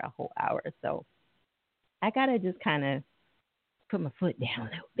over a whole hour. So I got to just kind of put my foot down a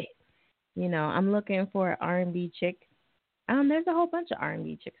little bit. I'm looking for an R&B chick. There's a whole bunch of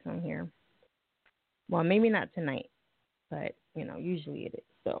R&B chicks on here. Well, maybe not tonight. But, usually it is.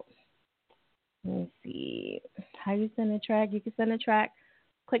 So let me see how you send a track. You can send a track.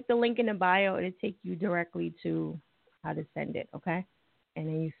 Click the link in the bio. It'll take you directly to how to send it, okay? And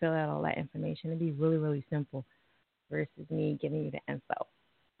then you fill out all that information. It'll be really, really simple versus me giving you the info.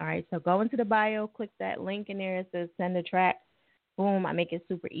 All right, so go into the bio, click that link in there. It says send a track. Boom, I make it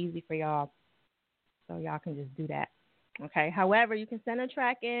super easy for y'all. So y'all can just do that, okay? However, you can send a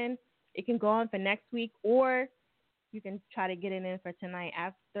track in. It can go on for next week, or you can try to get it in for tonight.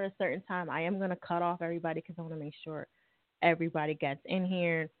 After a certain time, I am going to cut off everybody because I want to make sure everybody gets in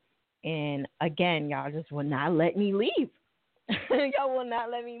here. And, again, y'all just will not let me leave. Y'all will not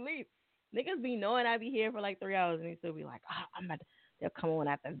let me leave. Niggas be knowing I be here for like 3 hours, and they still be like, they'll come on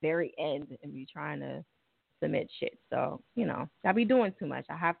at the very end and be trying to submit shit. So, y'all be doing too much.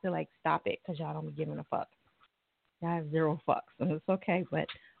 I have to, stop it because y'all don't be giving a fuck. Y'all have 0 fucks, and it's okay, but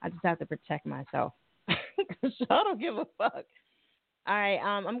I just have to protect myself. Because y'all don't give a fuck. All right,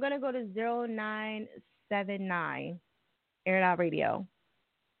 I'm going to go to 0979, Air It Out Radio.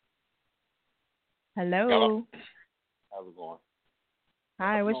 Hello. How's it going?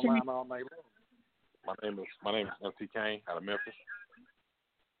 Hi, what's your name? My name is MC Kane out of Memphis.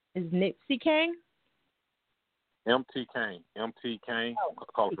 Is Nipsey Kane? MT Kane. MT Kane. I'm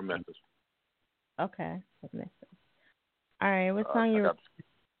calling from Memphis. Okay, Memphis. All right, what song you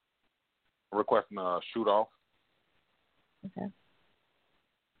requesting Shoot Off. Okay.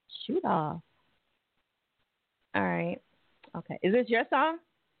 Shoot Off. All right. Okay. Is this your song?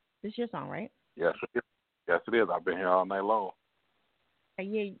 This is your song, right? Yes, it is. Yes, it is. I've been here all night long.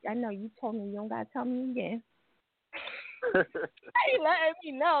 Yeah, I know. You told me. You don't got to tell me again. Hey, letting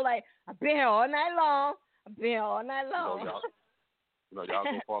me know. I've been here all night long. Y'all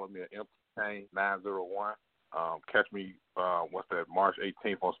can follow me at MTKane901. Catch me, March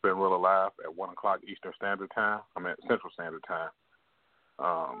 18th on Spin Real Live at 1 o'clock Eastern Standard Time. I mean Central Standard Time.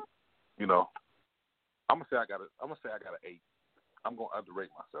 I'm gonna say I got an 8. I'm gonna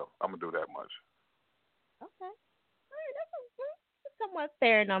underrate myself. I'm gonna do that much. Okay. All right, that's a somewhat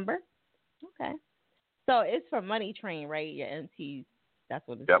fair number. Okay. So it's for Money Train, right? Your MTs. That's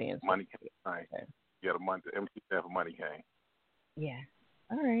what it stands for. Money Train. Okay. Yeah, the MT stands for Money Cane. Yeah.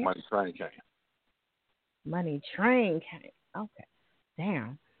 All right. Money Train Cane. Money Train Cane. Okay.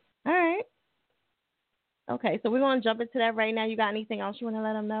 Damn. All right. Okay, so we're going to jump into that right now. You got anything else you want to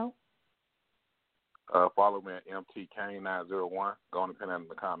let them know? Follow me at MTKane901. Go on and pin that in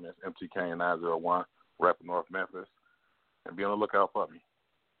the comments. MTKane901, rep North Memphis. And be on the lookout for me.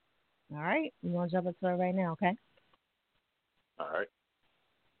 All right. We're going to jump into it right now, okay? All right.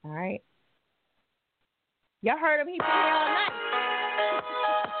 All right. Y'all heard him. He been here all night.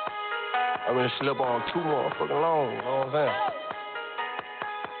 I've been slept on too motherfucking long, you know what I'm saying?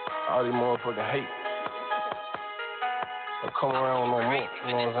 All these motherfucking hate. I come around no more, you know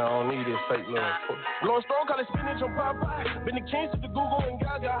what I'm saying? I don't need this fake love. Blowing strong, call it spinach on Popeye. Been the kings of the Google and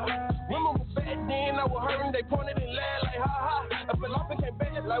Gaga. Remember back then, I was hurting, they pointed and laughed like ha ha. I fell off and came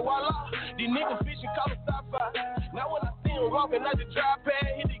back like voila. These niggas fishing, call it stop by. Now when I see him walking, I just drive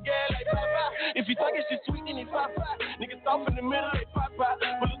past, hit the gas like Popeye. If you think it's shit sweet, then it's Popeye. Niggas off in the middle, they Popeye.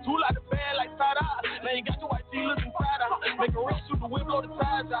 But the tool like the bad like side-eye. Now you got your white tee looking side-eye. Make a ring, shoot the whip, blow the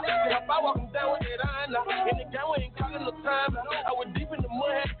tires out. They help I walking down with that iron now. In the game, we ain't calling no time out. I was deep in the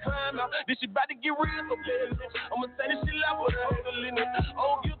mud, had to climb out. This shit about to get real, so pay attention. I'ma say this shit loud, but I handle it. I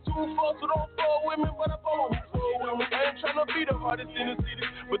don't give two fucks, so don't fuck with me, but I fuck with me. I ain't tryna be the hardest in the city,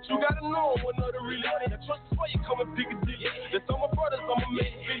 but you gotta know I'm another really. The trust is why you come and pick a dick. That's all my brothers, I'ma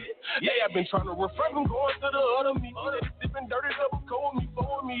make it. Yeah, I've been trying to refrain from going to the other me. They sipping dirty, double coat with me,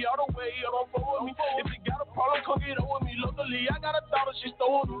 phone with me all the way, I don't phone with me. If you got a problem, come get on with me. Luckily, I got a daughter, she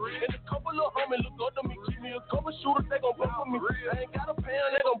stole me. And a couple of homies look up to me, keep me a couple shooters, they gon' buff for me. I ain't got a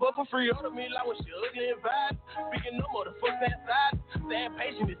pound, they gon' buff for free. Out of me like when she ugly and vibe. Speaking no motherfuckers inside. Staying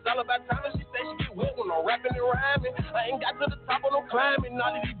patient, it's all about time. And she say she get wet when I'm rapping and rhyming. I ain't got to the top of no climbing.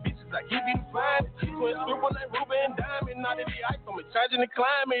 All of these bitches, I keep it fine. Twin strip on that Ruby and Diamond. All of these ice, I'm charging the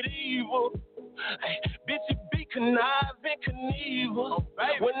climate evil. Hey, bitch, you be conniving, Knievel.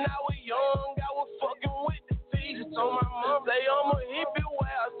 When I was young, I was fucking with the teachers. Told my mom, say I'm a hippie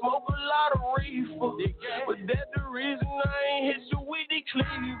where I smoke a lot of reefer. But that's the reason I ain't hit you with the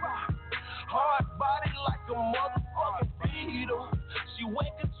cleaver. Hard body.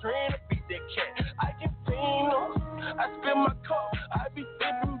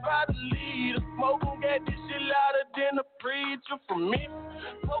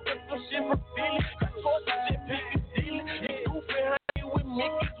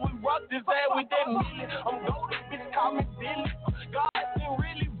 Mickey's, we rock this ass with that million. I'm golden, bitch, call me Billy. God ain't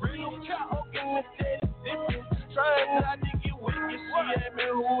really real. Choking instead of dipping. Trying not to get wicked. She asked me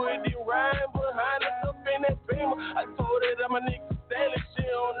who it did rhyme behind us up in that beamer. I told her that I'm a nigga selling. She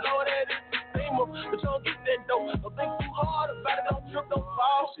don't know that it's the steamer. But you don't get that dope. Don't think too hard about it. Don't trip, don't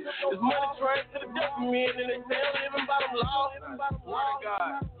fall. This money trying to the death of me. And then they tell living by them laws. Swear to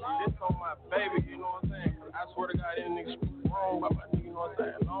God, this on my baby, you know what I'm saying? I swear to God, any niggas be wrong by my nigga, you know what I'm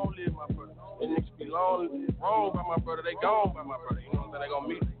saying? Long live my brother. Any niggas be wrong by my brother, they gone by my brother, you know what I'm saying? They gon'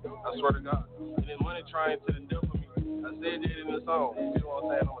 meet me. I swear to God. And this money trying to the death of me. I said that in the song, you know what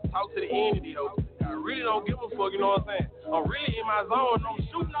I'm saying? I'm gonna talk to the end of these hoes. I really don't give a fuck, you know what I'm saying? I'm really in my zone and I'm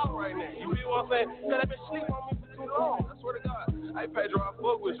shooting out right now. You feel what I'm saying? Cause they been sleeping on me for too long. I swear to God. Hey, Pedro, I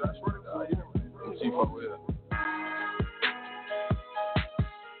fuck with you. I swear to God. You know, she fuck with her.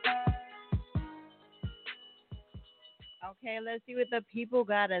 Okay, let's see what the people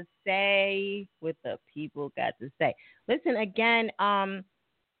got to say. Listen, again, I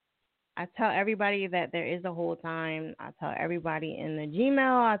tell everybody that there is a hold time. I tell everybody in the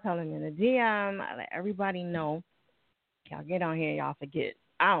Gmail. I tell them in the DM. I let everybody know. Y'all get on here, y'all forget.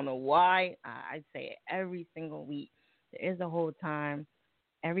 I don't know why. I say it every single week. There is a hold time.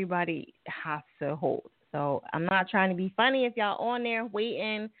 Everybody has to hold. So I'm not trying to be funny. If y'all on there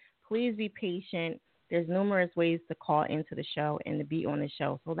waiting, please be patient. There's numerous ways to call into the show and to be on the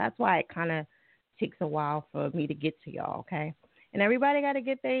show. So that's why it kind of takes a while for me to get to y'all, okay? And everybody got to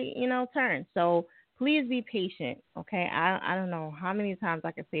get their, turn. So please be patient, okay? I don't know how many times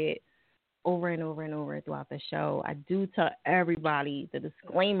I can say it over and over and over throughout the show. I do tell everybody the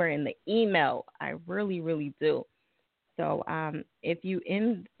disclaimer in the email. I really, really do. So if you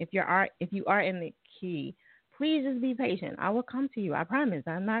are in the key, please just be patient. I will come to you. I promise.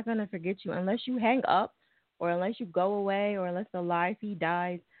 I'm not going to forget you unless you hang up or unless you go away or unless the live feed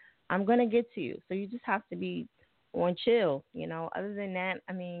dies. I'm going to get to you. So you just have to be on chill. Other than that,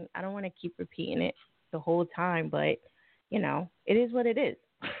 I mean, I don't want to keep repeating it the whole time, but, it is what it is.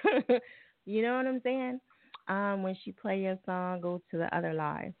 You know what I'm saying? When she play your song, go to the other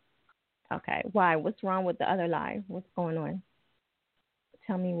live. Okay. Why? What's wrong with the other live? What's going on?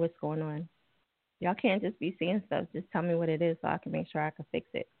 Tell me what's going on. Y'all can't just be seeing stuff. Just tell me what it is so I can make sure I can fix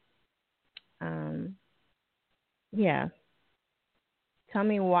it. Yeah. Tell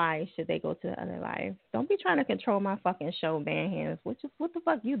me why should they go to the other live. Don't be trying to control my fucking show, band hands. What the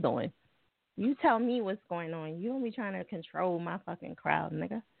fuck you doing? You tell me what's going on. You don't be trying to control my fucking crowd,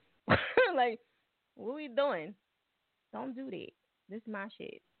 nigga. Like, what we doing? Don't do that. This is my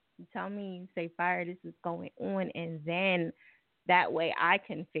shit. You tell me, you say, fire, this is going on, and then that way I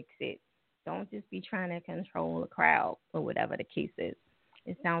can fix it. Don't just be trying to control the crowd or whatever the case is.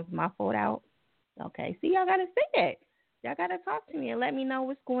 It sounds muffled out. Okay. See, y'all got to say that. Y'all got to talk to me and let me know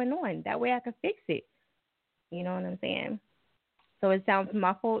what's going on. That way I can fix it. You know what I'm saying? So it sounds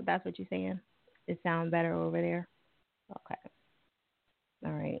muffled. That's what you're saying? It sounds better over there? Okay.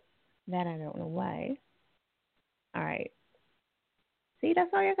 All right. That I don't know why. All right. See,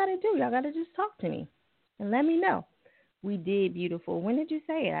 that's all y'all got to do. Y'all got to just talk to me and let me know. We did beautiful. When did you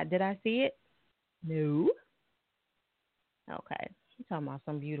say it? Did I see it? No. Okay. He's talking about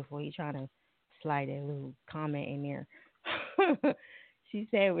some beautiful. He's trying to slide a little comment in there. She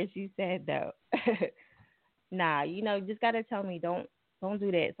said what she said, though. Nah, just got to tell me. Don't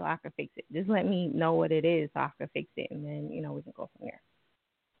do that so I can fix it. Just let me know what it is so I can fix it, and then, we can go from there.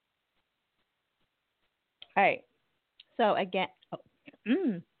 All right. So, again,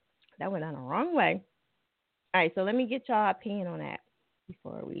 that went on the wrong way. All right, so let me get y'all opinion on that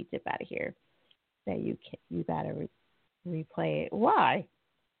before we dip out of here. That you gotta replay it. Why?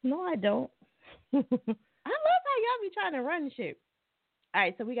 No, I don't. I love how y'all be trying to run shit. All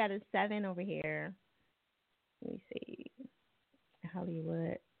right, so we got a 7 over here. Let me see.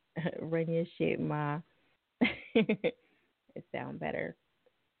 Hollywood, run your shit, ma. It sound better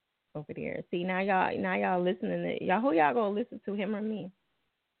over there. See, now y'all listening to y'all. Who y'all gonna listen to, him or me?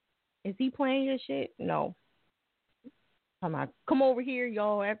 Is he playing your shit? No. Come over here,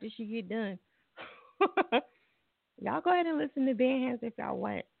 y'all, after she get done. Y'all go ahead and listen to Band Hands if y'all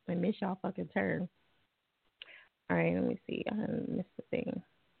want and miss y'all fucking turn. All right, let me see. I missed the thing.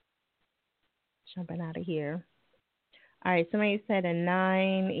 Jumping out of here. All right, somebody said a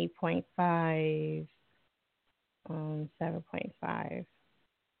 9, 8.5, 7.5.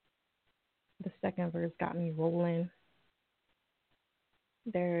 The second verse got me rolling.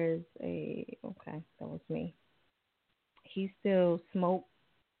 There's okay, that was me. He still smoke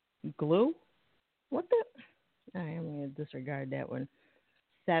glue? What the? All right, I'm going to disregard that one.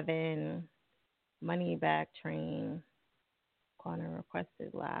 7, money back train, Corner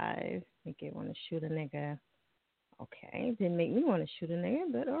requested live. Make it want to shoot a nigga. Okay, didn't make me want to shoot a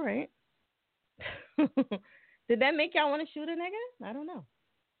nigga, but all right. Did that make y'all want to shoot a nigga? I don't know.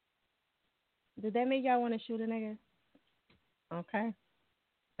 Did that make y'all want to shoot a nigga? Okay.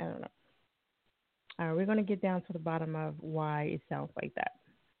 I don't know. All right, we're going to get down to the bottom of why it sounds like that.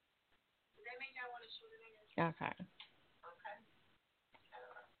 Did that make y'all want to shoot a nigga? Okay.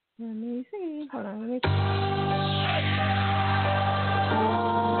 Let me see. Hold on. Let me see.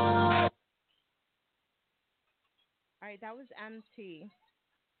 All right, that was MT.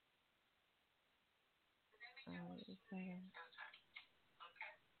 Okay.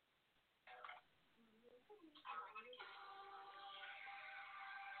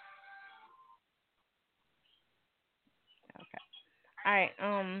 All right.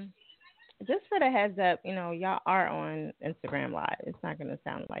 Just for the heads up, y'all are on Instagram Live. It's not going to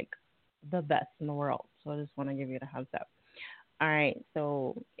sound like the best in the world. So I just want to give you the heads up. All right.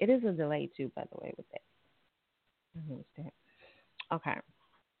 So it is a delay, too, by the way, with it. I understand. Okay.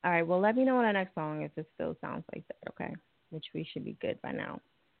 All right. Well, let me know on the next song if it still sounds like that, okay? Which we should be good by now.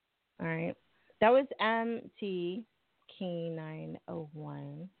 All right. That was MT Key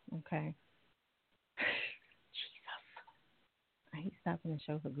 901. Okay. I hate stopping the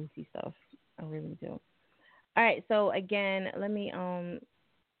show for goofy stuff. I really do. All right, so again, let me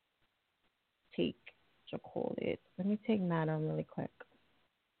take what you call it. Let me take Madam really quick.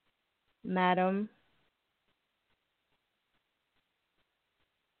 Madam.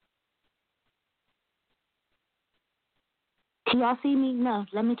 Can y'all see me? No.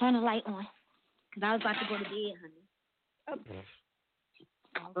 Let me turn the light on. Because I was about to go to bed, honey. Oh.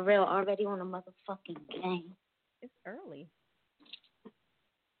 For real, already on a motherfucking game. It's early.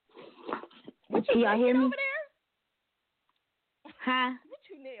 Can y'all hear me? Over there? Huh? What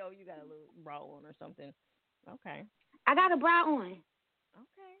you nail? You got a little bra on or something. Okay. I got a bra on. Okay.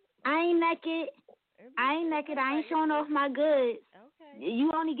 I ain't naked. I ain't showing off my goods. Okay.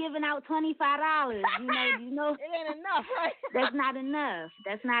 You only giving out $25. You know. It ain't enough, right? That's not enough.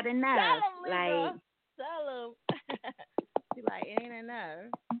 Tell him, like, tell him. She's like, it ain't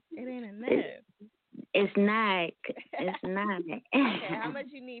enough. It ain't enough. It's not. It's not. Okay, how much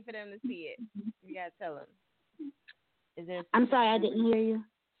you need for them to see it? You gotta tell them. Is there? I'm sorry, I didn't hear you.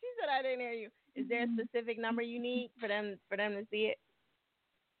 She said I didn't hear you. Is there a specific number you need for them to see it?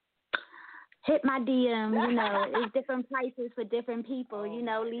 Hit my DM. It's different prices for different people.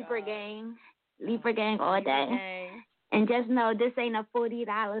 Libra gang, all that. Gang. And just know this ain't a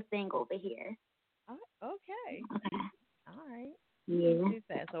 $40 thing over here. Oh, okay. All right. Yeah. She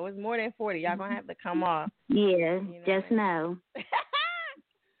said, so it's more than 40. Y'all gonna have to come off. Yeah. Just know.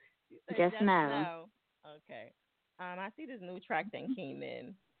 Just know. Okay. I see this new track that came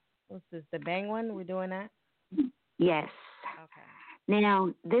in. What's this? The Bang one? We're doing that? Yes. Okay.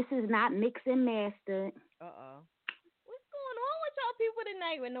 Now, this is not mix and mastered. Uh-oh. What's going on with y'all people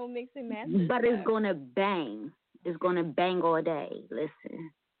tonight with no mix and master? But it's gonna bang. It's gonna bang all day.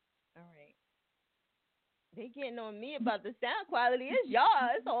 Listen. All right. They getting on me about the sound quality. It's y'all.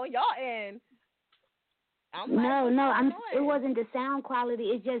 It's on y'all end. It wasn't the sound quality.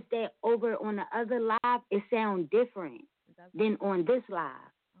 It's just that over on the other live, it sounds different than on this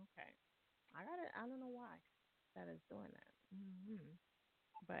live. Okay. I don't know why that is doing that. Mm-hmm.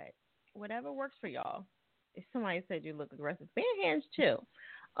 But whatever works for y'all. If somebody said you look aggressive, fan hands chill.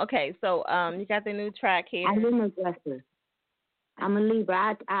 Okay, so you got the new track here. I am aggressive. I'm a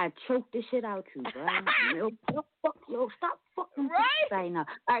Libra. I choke the shit out you, bro. Yo, stop fucking right now.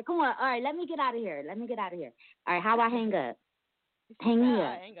 All right, come on. All right, let me get out of here. All right, how I hang up? Hang me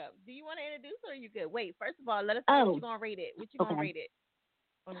up. Hang up. Do you want to introduce or are you good? Wait, first of all, let us know what you gonna rate it. Gonna rate it?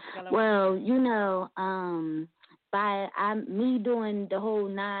 Well, by me doing the whole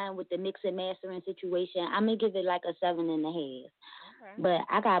 9 with the mix and mastering situation, I'm gonna give it like a 7.5. Okay. But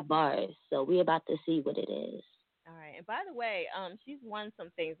I got bars, so we about to see what it is. All right. And by the way, she's won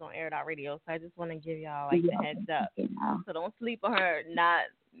some things on airitouradio, so I just want to give y'all like the heads up. So don't sleep on her not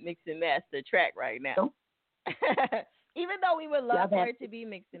mix and master track right now. Even though we would love for it to be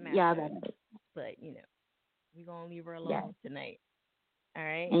mix and master, but we're gonna leave her alone tonight. All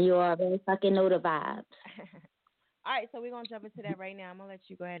right. And you already fucking know the vibes. All right, so we're going to jump into that right now. I'm going to let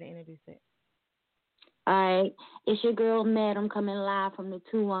you go ahead and introduce it. All right. It's your girl, Madam, coming live from the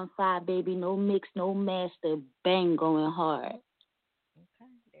 215, baby. No mix, no master. Bang going hard. Okay,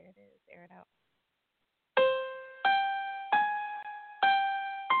 there it is. Air it out.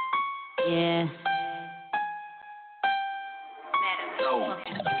 Yeah.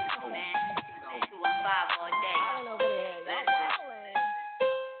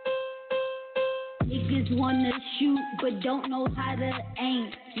 Niggas wanna to shoot but don't know how to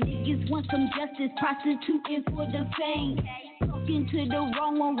aim. Niggas want some justice, prostituting for the fame. Talking to the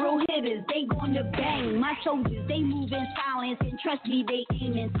wrong one, real hitters, they gonna bang. My soldiers, they move in silence, and trust me, they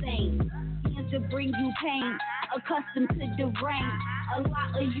aim insane. Hands to bring you pain, accustomed to the rain. A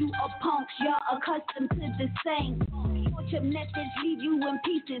lot of you are punks, y'all accustomed to the same. Torture methods leave you in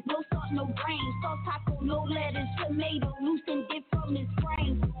pieces, no salt, no grain. Salt taco, no lettuce, tomato, loosened it from his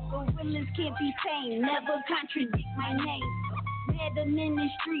brain. Gorillas can't be tamed, never contradict my name. Madam in the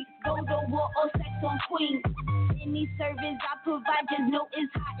streets, go to war or sex on queens. Any service I provide, just know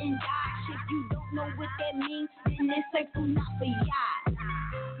it's hot and Dodge. If you don't know what that means, then this circle not for y'all.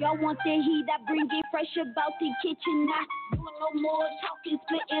 Y'all want the heat, I bring it fresh about the kitchen. I doing no more talking,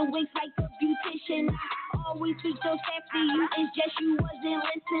 splitting wigs like a beautician. I always speak so fast to you, it's just you wasn't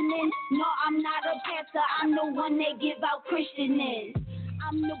listening. No, I'm not a pastor, I'm the one that give out Christianese.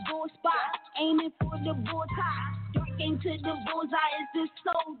 I'm the bull spot, aiming for the bull top. Dark game to the bullseye is the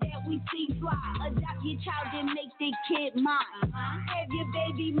soul that we see fly. Adopt your child and make the kid mine. Have your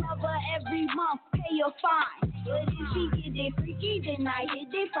baby mother every month, pay your fine. But if she get it freaky, then I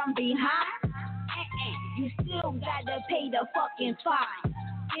hit it from behind. You still gotta pay the fucking fine.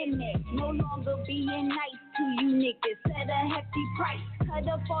 It no longer being nice to you niggas. Set a hefty price. Cut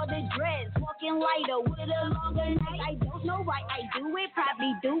up all the dreads. Walking lighter with a longer night. I don't know why I do it.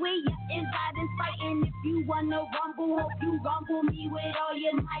 Probably do it. Yeah, inside is fighting. If you wanna rumble, hope you rumble me with all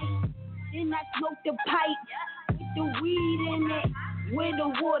your might. Then I smoke the pipe with the weed in it. With the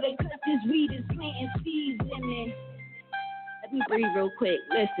water, cause this weed is planting seeds in it. Let me breathe real quick.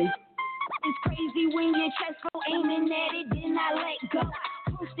 Listen. It's crazy when your chest go aiming at it, then I let go.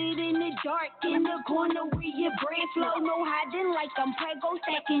 Posted in the dark, in the corner where your brain flow. No hiding like I'm Prego,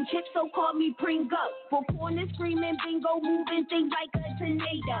 stacking chips, so call me Pringo. For corner screaming bingo, moving things like a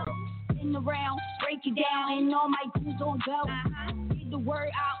tornado. Spin around, break it down, and all my dudes on go. Get the word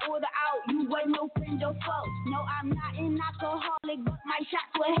out, order out, you wasn't no friend or foe. No, I'm not an alcoholic, but my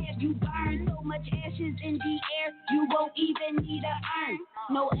shots will have you burn. So much ashes in the air, you won't even need a urn.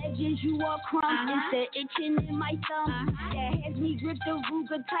 No edges, you are crumbs. It's the itching in my thumb that has me grip the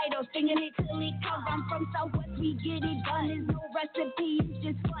Ruger tighter, fingering it till it comes. I'm from Southwest, we get it done. There's no recipe, it's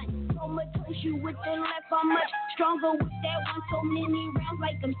just fun. Comatose you with the left, I'm much stronger with that one. So many rounds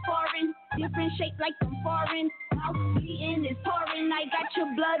like I'm sparring, different shapes like I'm foreign. Mouth bleeding is pouring. I got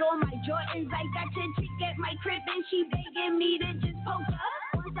your blood on my Jordans. I got your chick at my crib and she begging me to just poke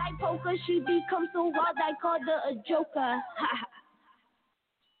her. Once I poke her, she becomes so wild I called her a joker.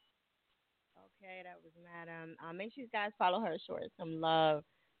 Okay, that was Madam. Make sure you guys follow her. Show her some love.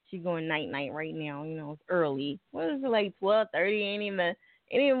 She's going night right now. You know, it's early. What is it, like 12:30? Ain't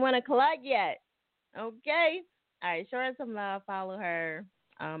even 1 o'clock yet. Okay. All right, show her some love. Follow her.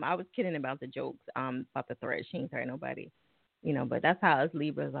 I was kidding about the jokes. About the threat. She ain't hurt nobody. You know, but that's how us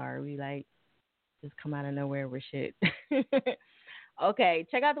Libras are. We like just come out of nowhere with shit. Okay,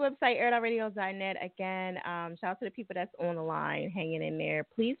 check out the website, airitouradio.net. Again, shout out to the people that's on the line, hanging in there.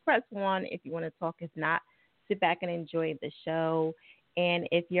 Please press 1 if you want to talk. If not, sit back and enjoy the show. And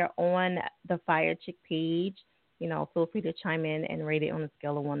if you're on the fiyachick page, you know, feel free to chime in and rate it on a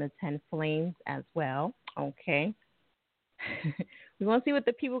scale of 1 to 10 flames as well. Okay. We're going to see what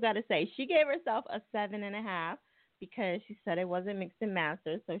the people got to say. She gave herself a 7.5 because she said it wasn't mixed and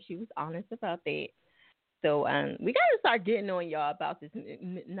mastered, so she was honest about that. So we got to start getting on y'all about this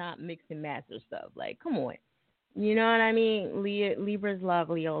not mixed and master stuff. Like, come on. You know what I mean? Libras love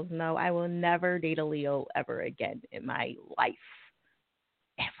Leos. No, I will never date a Leo ever again in my life.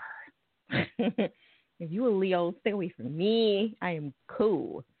 Ever. If you a Leo, stay away from me. I am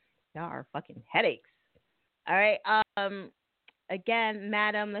cool. Y'all are fucking headaches. All right. Again,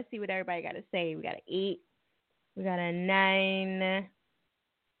 Madam, let's see what everybody got to say. We got an 8. We got a 9.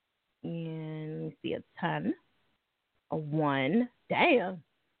 And we see a 10, a 1. Damn.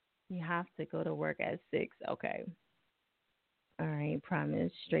 You have to go to work at 6. Okay. All right.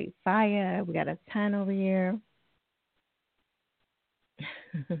 Promise. Straight fire. We got a 10 over here.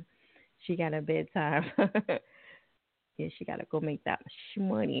 She got a bedtime. Yeah, she got to go make that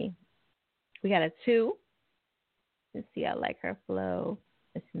money. We got a 2. Let's see. I like her flow.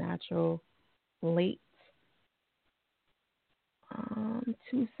 It's natural. Late.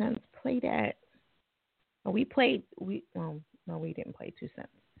 2 cents. Play that. Oh, we didn't play 2 cents.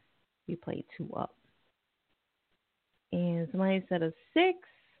 We played 2 up. And somebody said a 6.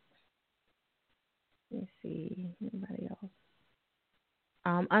 Let me see. Anybody else?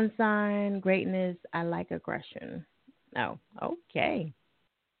 Unsigned, greatness. I like aggression. Oh, okay.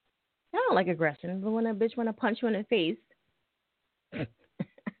 I don't like aggression, but when a bitch want to punch you in the face,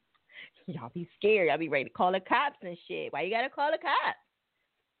 Y'all be scared. Y'all be ready to call the cops and shit. Why you gotta call the cops?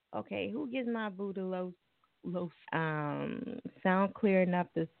 Okay, who gives my boo the low sound clear enough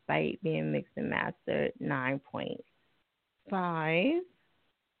despite being mixed and mastered? 9.5.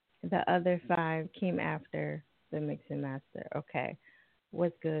 The other 5 came after the mix and master. Okay.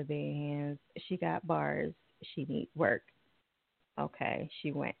 What's good, baby hands? She got bars. She needs work. Okay.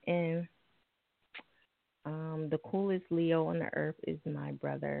 She went in. The coolest Leo on the earth is my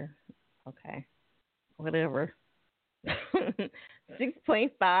brother. Okay. Whatever.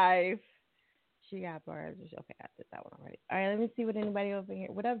 6.5. She got bars. Okay, I did that one already. All right, let me see what anybody over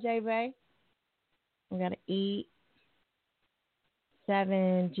here. What up, J-Bay? We got to eat.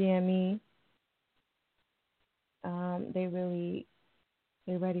 7 GME.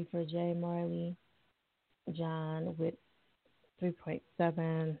 They're ready for Jay Marley. John with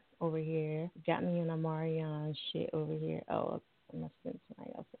 3.7 over here. Got me an Amarion shit over here. Oh, I must have been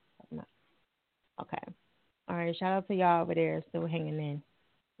somebody else. Okay. All right, shout out to y'all over there still hanging in.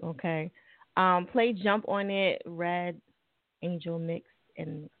 Okay. Play Jump on It, Red Angel Mix,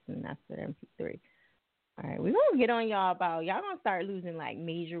 and that's the MP3. All right, we're going to get on y'all about, y'all going to start losing, like,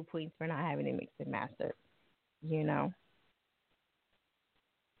 major points for not having it mixed and mastered. You know?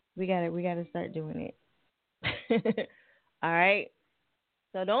 We got to start doing it. All right?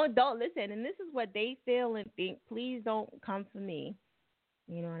 So don't listen. And this is what they feel and think. Please don't come for me.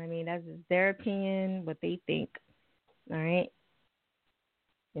 You know what I mean? That's just their opinion, what they think. All right?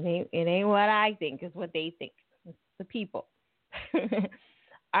 It ain't what I think. It's what they think. It's the people. All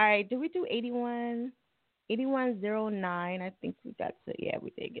right. Did we do 81? 8109. I think we got to, yeah,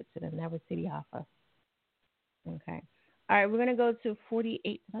 we did get to the Never City Hoffa. Okay. All right. We're going to go to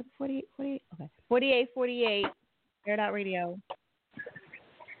 48. That's 48? 48? Okay. 4848. airitouradio.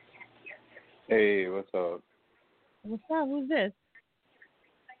 Hey, what's up? What's up? Who's this?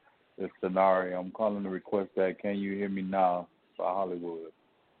 It's Denari. I'm calling to request that Can You Hear Me Now by Hollywood.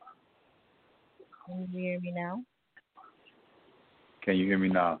 Can you hear me now? Can you hear me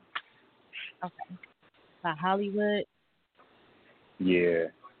now? Okay. By Hollywood? Yeah.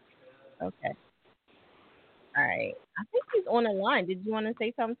 Okay. All right. I think he's on the line. Did you want to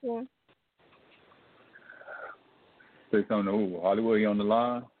say something to him? Say something to who? Hollywood, you on the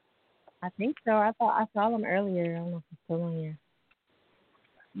line? I think so. I thought I saw him earlier. I don't know if he's still on here.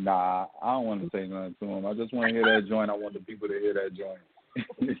 Nah, I don't want to say nothing to him. I just want to hear that joint. I want the people to hear that joint.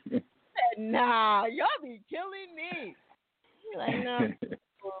 Nah, y'all be killing me. You're like, no, I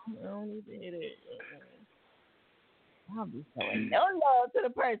don't need to hear it. I'll be showing no love to the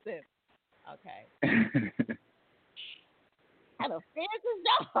person. Okay. Have a fancy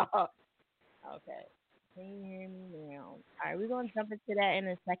job. Okay. Can you hear me now? All right, we're going to jump into that in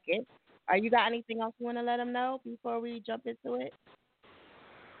a second. You got anything else you want to let them know before we jump into it?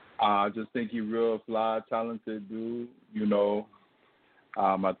 I just think you're real fly, talented dude, you know.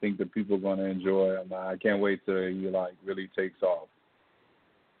 I think the people are going to enjoy him. I can't wait till he, like, really takes off.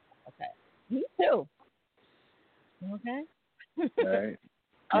 Okay. Me too. Okay. Right.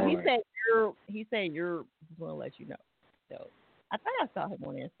 He said you're going to let you know. So I thought I saw him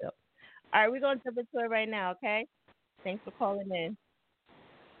on there still. All right, we're going to jump into it right now, okay? Thanks for calling in.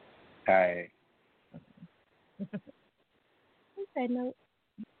 All right. He said no.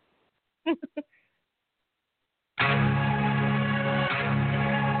 This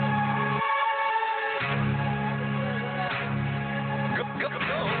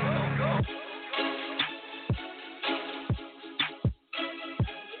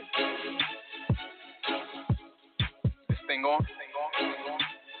thing on?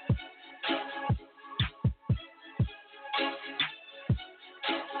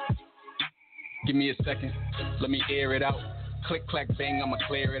 Give me a second, let me air it out. Click, clack, bang, I'ma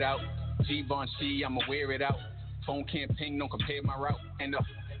clear it out. Givenchy, I'ma wear it out. Phone can't ping, don't compare my route. And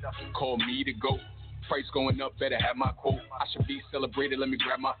call me to go. Price going up, better have my quote. I should be celebrated, let me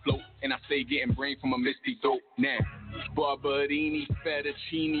grab my float. And I stay getting brain from a misty throat. Now, Barberini,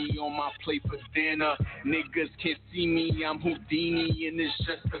 fettuccine on my plate for dinner. Niggas can't see me, I'm Houdini, and it's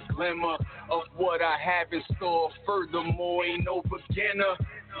just a glimmer of what I have in store. Furthermore, ain't no beginner.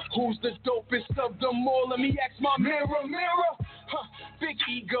 Who's the dopest of them all? Let me ask my mirror. Big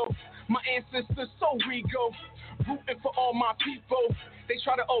ego, my ancestors so regal. Rooting for all my people. They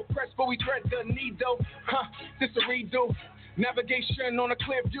try to oppress, but we thread the needle. This a redo. Navigation on a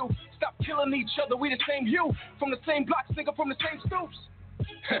clear view. Stop killing each other, we the same hue. From the same block, nigga, from the same stoops.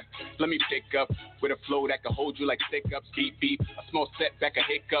 Let me pick up with a flow that can hold you like stick-ups. Beep, beep, a small setback, a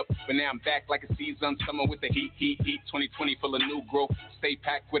hiccup. But now I'm back like a season summer with the heat. 2020 full of new growth. Stay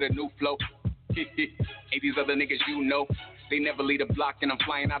packed with a new flow. Hey, these other niggas you know. They never lead a block and I'm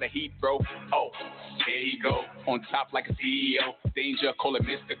flying out of heat, bro. Oh, there you go. On top like a CEO. Danger, call it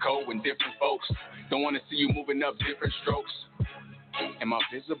mystical when different folks don't want to see you moving up different strokes. Am I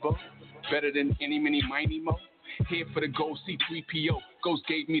visible? Better than any, mini, miny, mo? Here for the gold C3PO. Ghost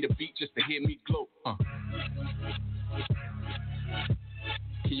gave me the beat just to hear me glow.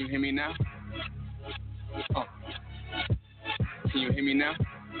 Can you hear me now? Can you hear me now?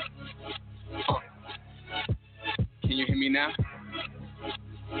 Can you hear me now?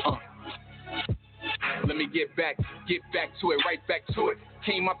 Let me get back to it, right back to it.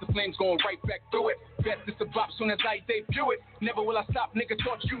 Came out the flames, going right back through it. Bet this a bop soon as I debut it. Never will I stop, nigga,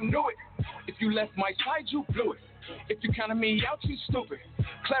 thought you knew it. If you left my side, you blew it. If you counted me out, you stupid.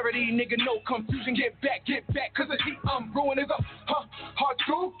 Clarity, nigga, no confusion. Get back, cause the heat I'm brewing is a hard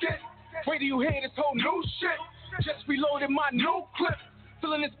to get. Wait till you hear this whole new shit. Just reloaded my new clip.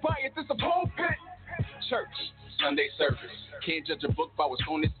 Feeling inspired, this a pulpit. Church, Sunday service. Can't judge a book by what's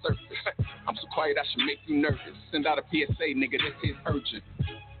on its surface. I'm so quiet, I should make you nervous. Send out a PSA, nigga, this is urgent.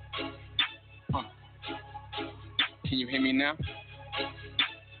 Can you hear me now?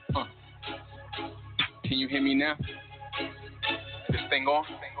 Can you hear me now? This thing on?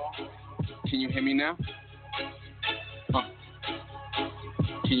 Can you hear me now?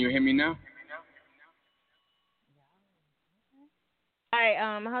 Can you hear me now? All right,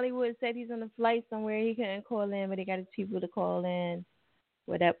 Hollywood said he's on a flight somewhere. He couldn't call in, but he got his people to call in.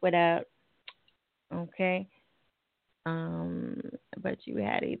 What up? Okay. But you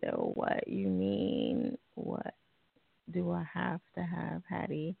Hattie, though. What you mean? What do I have to have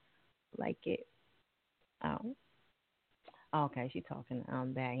Hattie like it? Oh. Okay, she's talking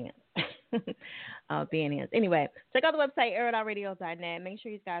bad hands. Being hands. Anyway, check out the website airitouradio.net. Make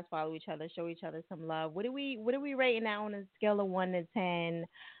sure you guys follow each other, show each other some love. What are we rating now on a scale of 1 to 10?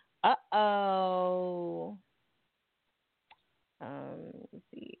 Let's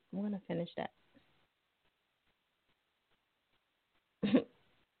see. I'm gonna finish that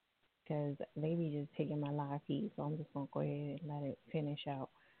because maybe just taking my live feed, so I'm just gonna go ahead and let it finish out.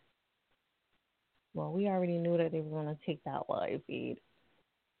 Well, we already knew that they were gonna take that live feed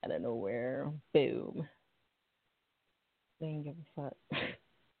out of nowhere. Boom. They didn't give a fuck.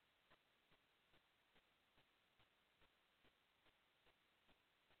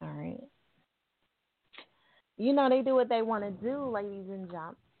 All right. You know they do what they want to do, ladies and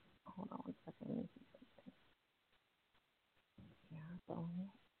gentlemen. Hold on 1 second. Let me see something. Yeah, so.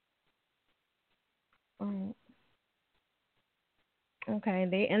 All right. Okay,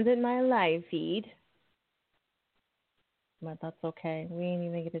 they ended my live feed. But that's okay. We didn't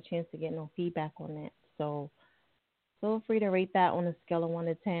even get a chance to get no feedback on that. So feel free to rate that on a scale of 1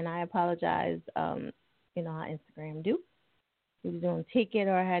 to 10. I apologize. You know how Instagram do. He was doing ticket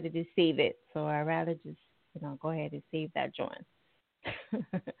or I had to just save it. So I'd rather just, go ahead and save that joint.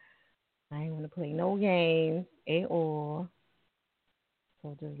 I ain't want to play no games at all.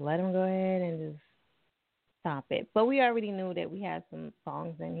 So just let him go ahead and just stop it. But we already knew that we had some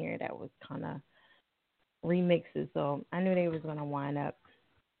songs in here that was kind of remixes. So I knew they was going to wind up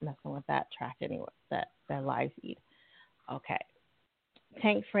messing with that track anyway, that live feed. Okay.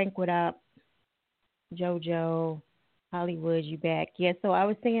 Tank Frank, what up? JoJo, Hollywood, you back? Yeah, so I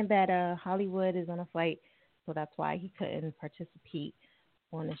was saying that Hollywood is on a flight, so that's why he couldn't participate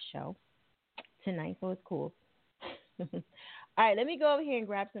on the show tonight, so it's cool. All right, let me go over here and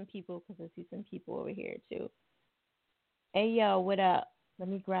grab some people because I see some people over here too. Hey, yo, what up? Let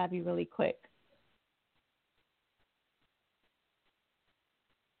me grab you really quick.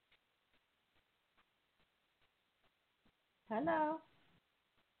 Hello.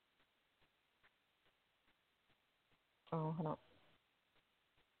 Oh, hold on.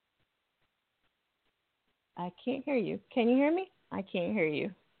 I can't hear you. Can you hear me? I can't hear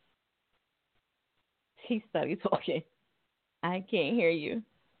you. He started talking. I can't hear you.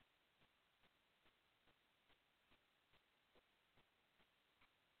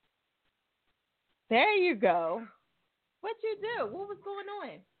 There you go. What'd you do? What was going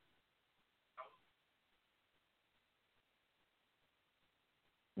on?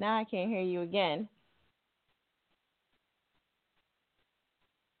 Now I can't hear you again.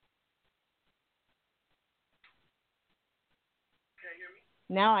 Can't hear me?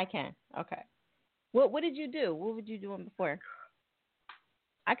 Now I can. Okay. What did you do? What were you doing before?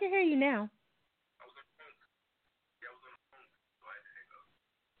 I can hear you now.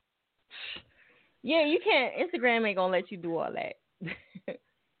 Yeah, you can't. Instagram ain't gonna let you do all that.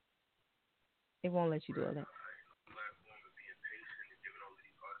 It won't let you do all that.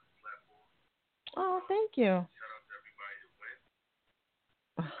 Oh, thank you.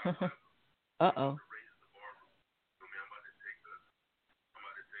 Uh-oh.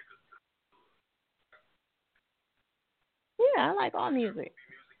 Yeah, I like all music.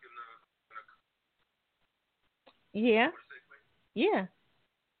 Yeah. Yeah.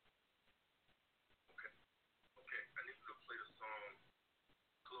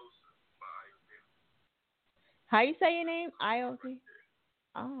 How you say your name? IOT?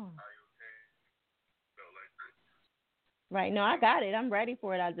 Oh. Right. No, I got it. I'm ready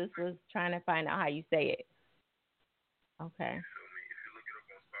for it. I just was trying to find out how you say it. Okay.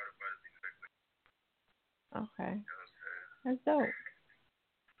 Okay. That's dope.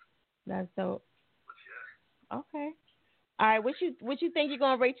 That's dope. Okay. All right. What you think you're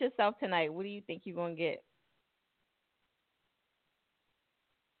gonna rate yourself tonight? What do you think you're gonna get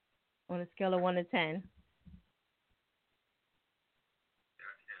on a scale of 1 to 10?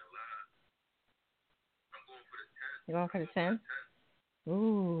 You're going for the 10?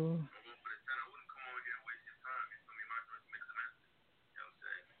 Ooh.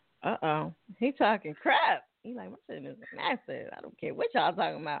 Uh-oh. He talking crap. He like, my shit is massive. I don't care what y'all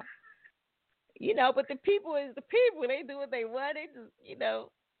talking about. You know, but the people is the people. They do what they want. They just,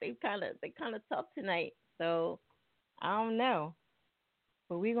 they kind of tough tonight. So I don't know,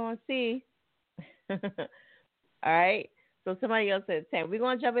 but we gonna see. All right. So somebody else said 10. We're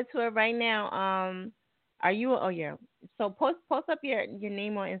gonna jump into it right now. Are you? Oh yeah. So post up your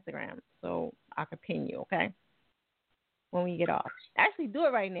name on Instagram so I can pin you. Okay. When we get off, actually do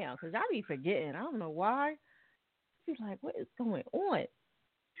it right now because I be forgetting. I don't know why. Be like, what is going on?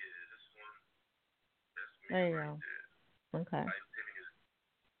 There you go. Okay.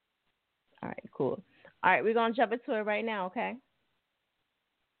 All right, cool. All right, we're going to jump into it right now, okay?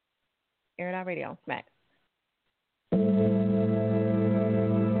 airitouradio, Smack.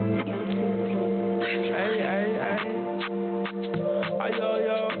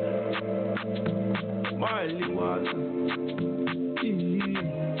 Yo, Marley was.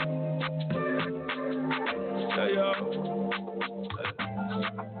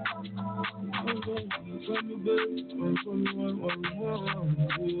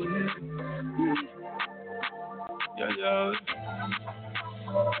 Yo.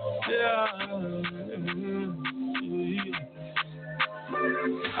 Yeah.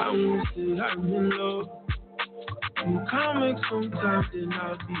 I won't say I'm in love. You can't make some time, then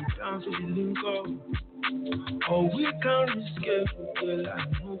I'll be down to the link up. Or we can risk it, girl, I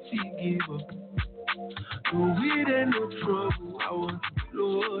know if you give up. No, we ain't no trouble, I want you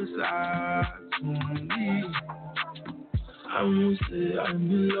closer to me. I won't say I'm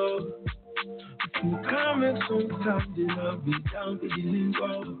in love. If you can't make some time, then I'll be down to the link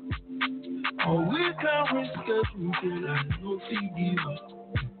up. Or we can risk it, girl, I know if you give up.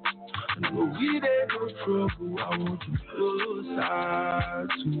 No, we ain't no trouble, I want you closer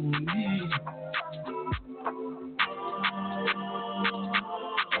to me.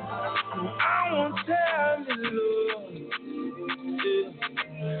 No, I won't say I'm in love.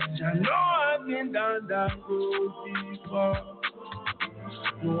 Yeah. I know I've been down that road before.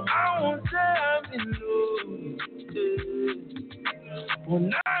 No, I won't say I'm in love. Yeah. But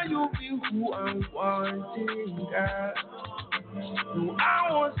now you be who I'm wanting, God. No, I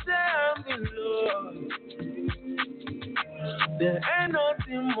won't say I'm in love. There ain't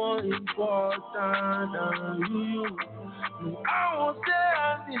nothing more important than you. No, I won't say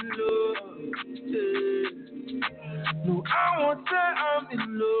I'm in love. Yeah. No, I won't say I'm in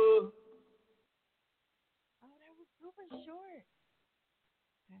love. Oh, that was super short.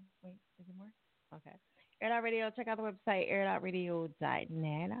 Okay, wait, is it more? Okay. airitouradio, check out the website,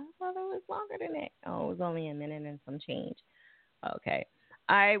 airitouradio.net. I thought it was longer than that. Oh, it was only a minute and some change. Okay.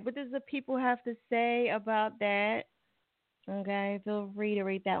 All right, what does the people have to say about that? Okay, feel free to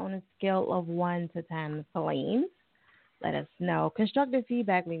rate that on a scale of 1 to 10, please. Let us know. Constructive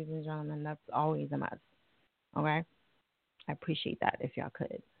feedback, ladies and gentlemen, that's always a must. Okay? I appreciate that if y'all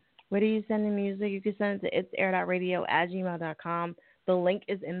could. Where do you send the music? You can send it to itsair.radio@gmail.com. The link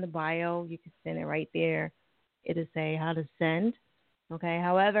is in the bio. You can send it right there. It'll say how to send. Okay?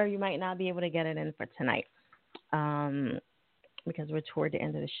 However, you might not be able to get it in for tonight because we're toward the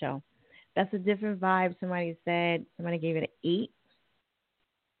end of the show. That's a different vibe. Somebody gave it an 8.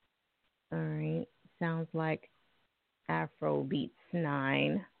 All right. Sounds like Afro Beats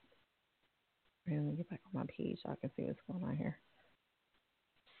 9. Let me get back on my page so I can see what's going on here.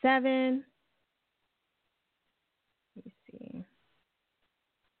 7. Let me see.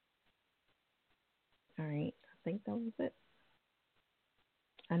 All right. I think that was it.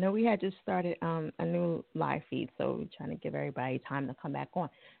 I know we had just started a new live feed, so we're trying to give everybody time to come back on.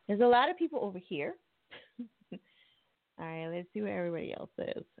 There's a lot of people over here. All right, let's see what everybody else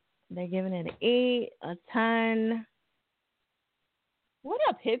says. They're giving it an 8, a 10. What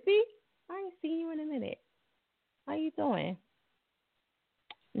up, hippie? I ain't seen you in a minute. How you doing?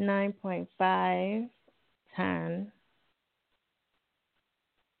 9.5, 10,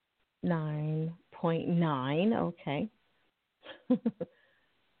 9.9. Okay.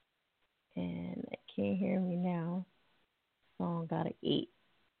 And I can't hear me now. Song got an 8.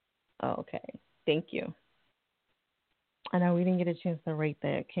 Okay. Thank you. I know we didn't get a chance to rate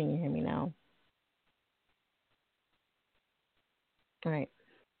that. Can you hear me now? All right.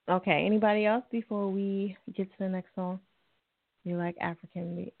 Okay. Anybody else before we get to the next song? You like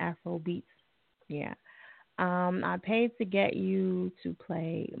Afro beats? Yeah. I paid to get you to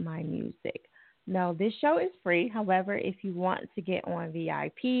play my music. No, this show is free. However, if you want to get on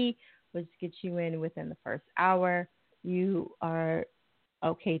VIP, which gets you in within the first hour, you are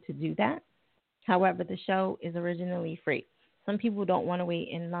okay to do that. However, the show is originally free. Some people don't want to wait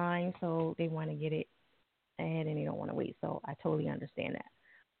in line, so they want to get it ahead and they don't want to wait. So I totally understand that.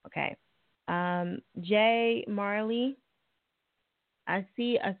 Okay. Jay Marley, I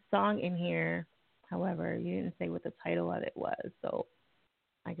see a song in here. However, you didn't say what the title of it was. So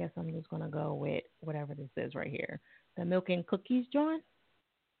I guess I'm just going to go with whatever this is right here. The Milk and Cookies, John.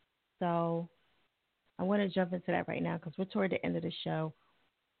 So I want to jump into that right now because we're toward the end of the show.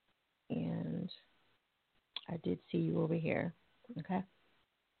 And I did see you over here. Okay.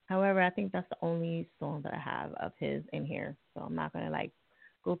 However, I think that's the only song that I have of his in here. So I'm not going to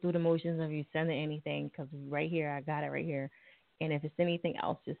go through the motions of you sending anything because right here, I got it right here. And if it's anything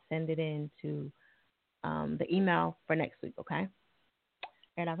else, just send it in to the email for next week. Okay.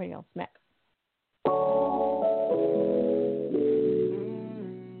 And I already smack.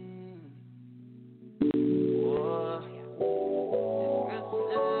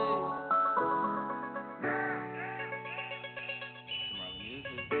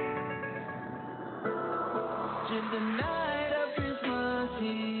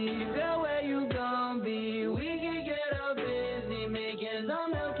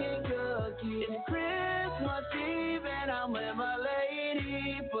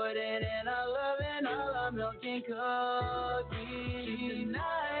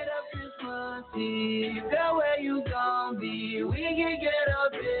 Girl, where you gon' be? We can get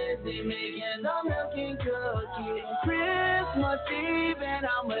up busy, making some milk and cookies. Christmas Eve, and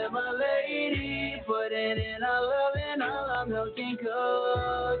I'm with my lady, putting in our love and all our milk and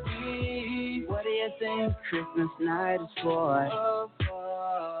cookies. What do you think Christmas night is for?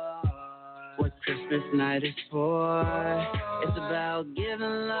 What Christmas night is for? It's about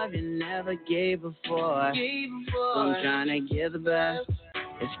giving love you never gave before. So I'm trying to give the best.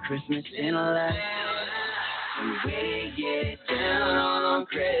 It's Christmas in a life. We get down on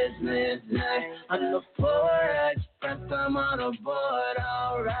Christmas night. I look for express, I'm on a board,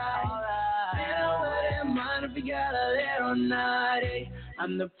 alright. And I wouldn't mind if you got a little naughty.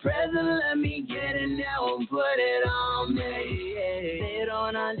 I'm the present, let me get it now and put it on me. They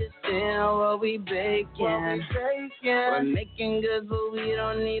don't understand what we baking. We're making good, but we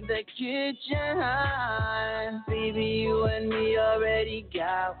don't need the kitchen. Baby, you and me already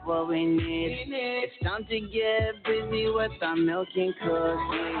got what we need. It's time to get busy with our milk and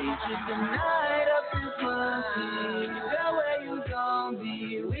cookies. It's the night of Christmas Eve. Girl, where you gon'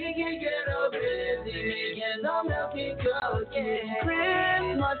 be? We can get up busy, making some milk and cookies.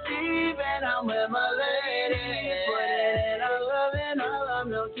 Christmas Eve, and I'm with my lady. Put it in our love and all our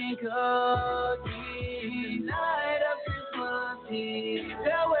milk and cookies. Night of Christmas Eve.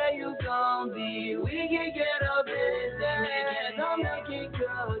 Girl, where you gon' be? We can get up busy, making some milk and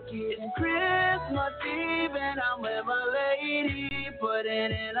cookies. Christmas Eve, and I'm with my lady. Put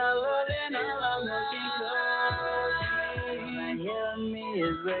it in our love and all our milk and cookies. Hear me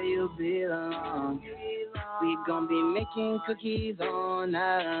is where you belong. We gon' be making cookies all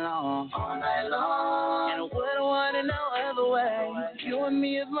night long. And I wouldn't want it no other way. You and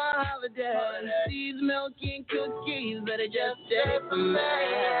me is my holiday. These milk and cookies better just stay for me.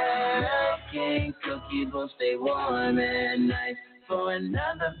 Milk and cookies will stay warm and nice. For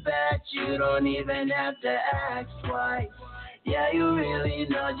another batch, you don't even have to ask twice. Yeah, you really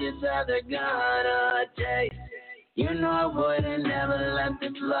know just how they're gonna taste. You know I wouldn't never let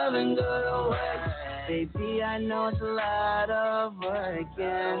this loving go to waste. Baby, I know it's a lot of work,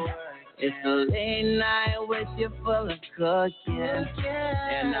 yeah. It's a late night with you full of cooking.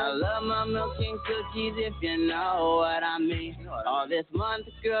 And I love my milk and cookies if you know what I mean. All this month,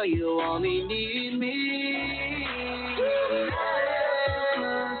 girl, you only need me. Girl,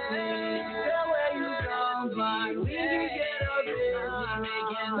 where you gon' be? We can get up busy,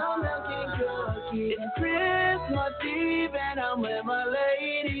 making some milk and cookies. It's Christmas Eve, and I'm with my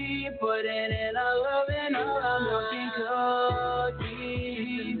lady. Put it in our love and all our milk and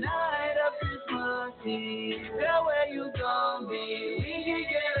cookies. Night of Christmas Girl, where you gon' be? We can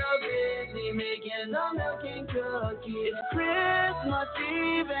get up busy making some milk and cookies. It's Christmas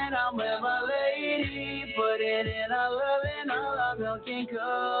Eve and I'm with my lady. Put it in our love and all our milk and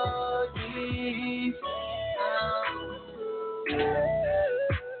cookies.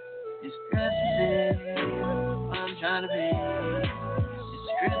 It's Christmas Eve, I'm trying to be.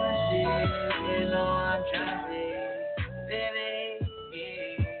 It's Christmas Eve, you know I'm trying to be. Baby.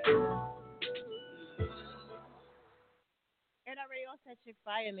 Air Out Radio said Chick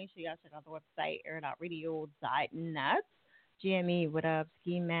Fire. Make sure y'all check out the website, airitouradio.net. GME, what up?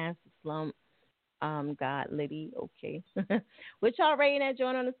 Ski Mask, Slump, God, Liddy, okay. What y'all rating that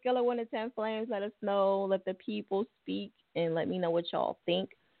joint on a scale of 1 to 10 flames? Let us know. Let the people speak and let me know what y'all think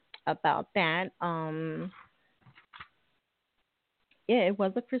about that. Yeah, it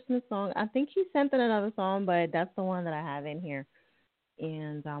was a Christmas song. I think he sent in another song, but that's the one that I have in here.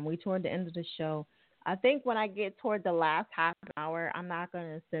 And we toward the end of the show. I think when I get toward the last half an hour, I'm not going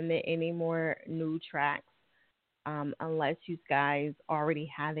to submit any more new tracks unless you guys already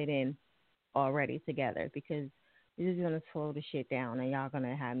have it in already together, because this is going to slow the shit down and y'all going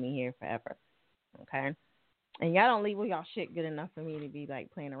to have me here forever. Okay? And y'all don't leave with y'all shit good enough for me to be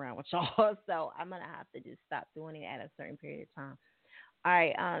like playing around with y'all. So I'm going to have to just stop doing it at a certain period of time. All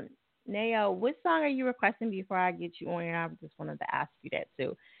right. Nayo, what song are you requesting before I get you on here? I just wanted to ask you that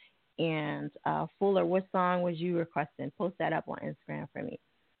too. And Fuller, what song was you requesting? Post that up on Instagram for me.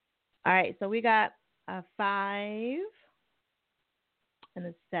 All right. So we got a 5 and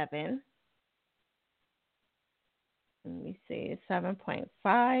a 7. Let me see.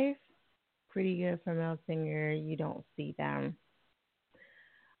 7.5. Pretty good for male singer. You don't see them.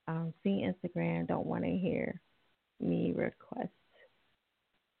 See Instagram. Don't want to hear me request.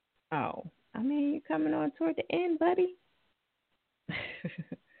 Oh, I mean, you're coming on toward the end, buddy.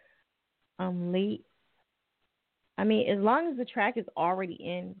 I'm late. I mean, as long as the track is already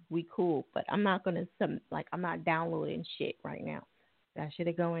in, we cool. But I'm not gonna I'm not downloading shit right now. That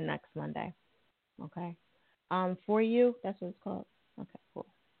should go in next Monday. Okay. For you, that's what it's called. Okay, cool.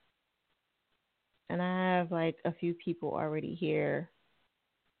 And I have like a few people already here.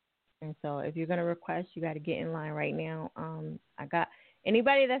 And so if you're gonna request, you got to get in line right now. I got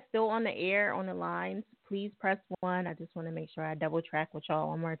anybody that's still on the air on the lines. Please press 1. I just want to make sure I double track with y'all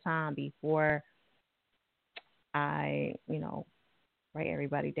one more time before I, write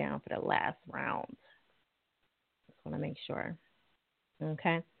everybody down for the last round. Just want to make sure.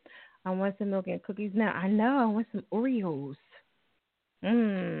 Okay. I want some milk and cookies now. I know. I want some Oreos.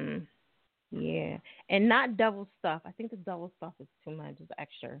 Yeah. And not double stuff. I think the double stuff is too much. It's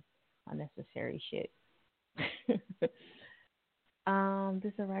extra unnecessary shit.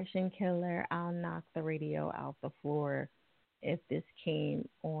 This erection killer, I'll knock the radio out the floor if this came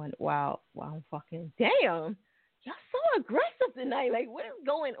on. Wow, I'm fucking damn. Y'all so aggressive tonight. Like, what is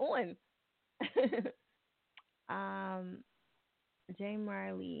going on? Jay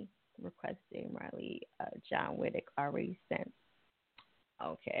Marley request. Jay Marley. John Whittick already sent.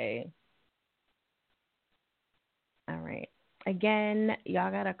 Okay. All right. Again,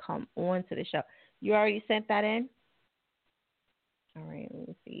 y'all gotta come on to the show. You already sent that in? All right, let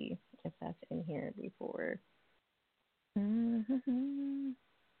me see if that's in here before.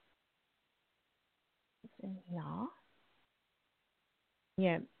 Y'all?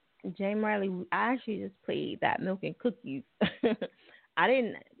 Yeah, Jay Marley, I actually just played that Milk and Cookies. I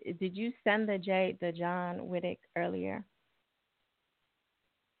didn't. Did you send the John Whittick earlier?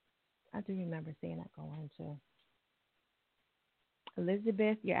 I do remember seeing that go on too.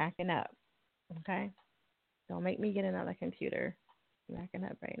 Elizabeth, you're acting up. Okay? Don't make me get another computer. You're acting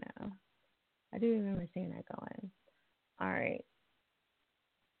up right now. I do remember seeing that going. All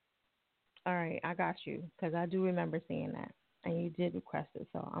right, I got you, because I do remember seeing that. And you did request it,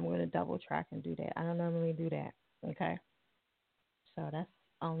 so I'm going to double track and do that. I don't normally do that, okay? So that's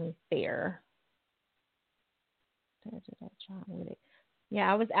only fair.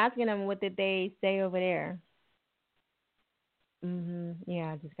 Yeah, I was asking them what did they say over there.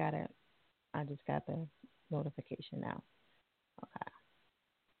 Yeah, I just got the notification now. Okay.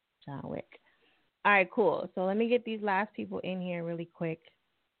 John Wick. All right, cool. So let me get these last people in here really quick.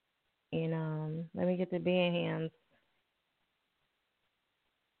 And let me get the band hands.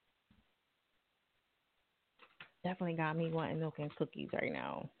 Definitely got me wanting milk and cookies right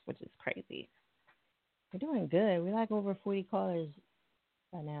now, which is crazy. We're doing good. We're like over 40 callers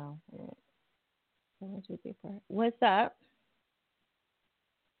by now. What's up?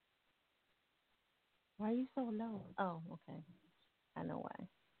 Why are you so low? Oh, okay. I know why.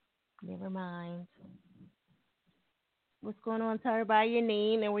 Never mind. What's going on? Tell everybody your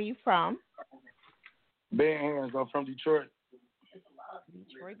name and where you from. Bare Hands. I'm from Detroit.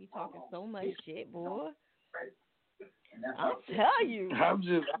 Detroit be talking so much shit, boy. I'll tell you. I don't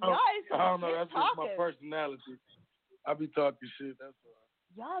know. That's just my personality. I be talking shit. That's all.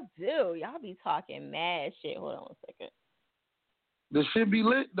 Y'all do. Y'all be talking mad shit. Hold on a second. The shit be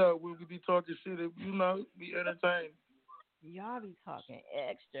lit though when we be talking shit. You know, be entertaining. Y'all be talking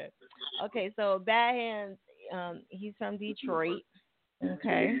extra. Okay, so Bad Hands, he's from Detroit.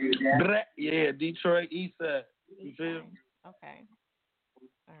 Okay. Yeah, Detroit East Side. You feel me? Okay.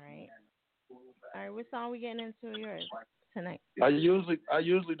 All right. All right, what song we getting into yours tonight? I usually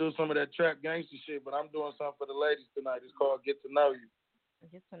do some of that trap gangster shit, but I'm doing something for the ladies tonight. It's called Get to Know You.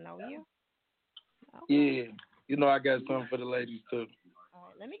 Get to Know You? Okay. Yeah. You know I got something for the ladies too. All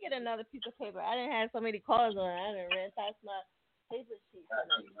right, let me get another piece of paper. I didn't have so many callers on. I didn't read past my paper sheet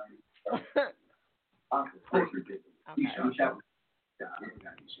tonight. Okay.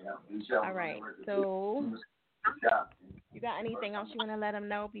 All right, so you got anything else you want to let them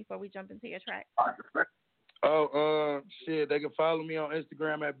know before we jump into your track? Oh, shit. They can follow me on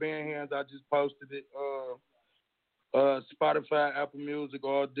Instagram at Bare Hands. I just posted it. Spotify, Apple Music,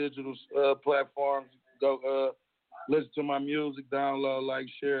 all digital platforms. Go listen to my music, download, like,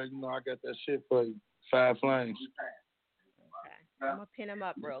 share. You know, I got that shit for you. 5 Flames. Okay. I'm going to pin him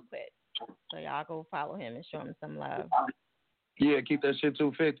up real quick. So y'all go follow him and show him some love. Yeah, keep that shit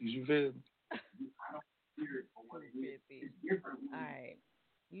 250s. You feel me? 250. All right.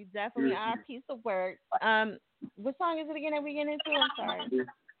 You definitely are a piece of work. What song is it again that we get into? I'm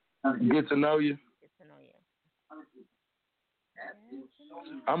sorry. Get to Know You. Get to Know You.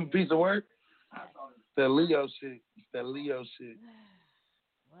 I'm a piece of work. That Leo shit. That Leo shit.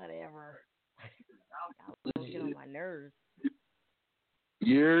 Whatever. Y'all get on my nerves.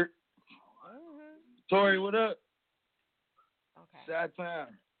 Yeah. Tori, what up? Okay. Shot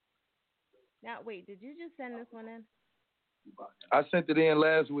time. Now, wait, did you just send this one in? I sent it in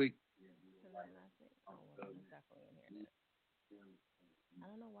last week. Oh, well, I'm definitely in here then. I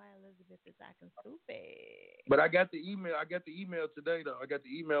don't know why Elizabeth is acting stupid. But I got the email. Today, though. I got the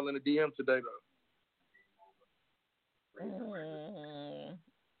email in the DM today, though.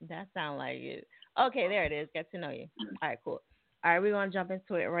 That sounds like it. Okay, there it is. Get to Know You. All right, cool. All right, we're going to jump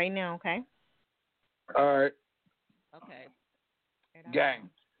into it right now, okay? All right. Okay. Gang.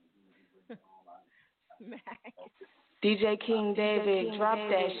 DJ King David, drop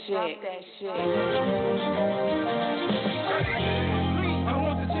that shit. I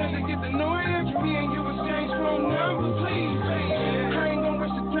want the chance to get to know you. Me and you exchange phone numbers, please. I ain't gonna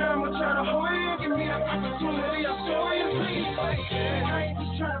waste your time. I'm trying to hold you. Give me an opportunity. I'll show you, please. I ain't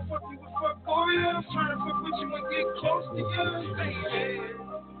just trying to fuck you with fuck boy. I'm trying to fuck with you and get close to you, baby.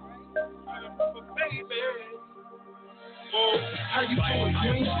 How you doing,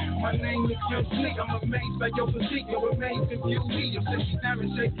 Queen? My name is Young Slick. I'm amazed by your physique, your amazing beauty, your sexy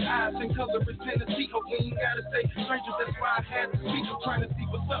diamond shaped eyes and color is Tennessee. Oh, we ain't gotta say strangers, that's why I had to speak. I'm trying to see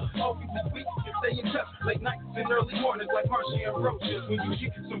what's up. Hoping this week can stay in touch. Late nights and early mornings like Marsha and Roaches. When you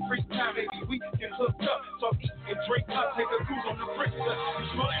get some free time, maybe we can hook up. So eat and drink up, take a cruise on the bricks. You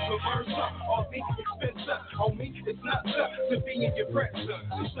smoke the birds up, all me expensive. On me, it's not tough to be in your presence.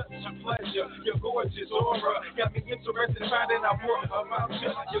 It's such a pleasure. Your gorgeous aura got me interested. Finding out more about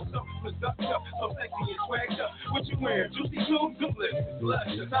you. You're so productive, so sexy and swagged up. What you wearing? Juicy tubes and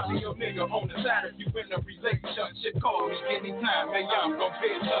luscious. I'll be your nigga on the side if you in a relationship. Call me anytime, man. I'm gonna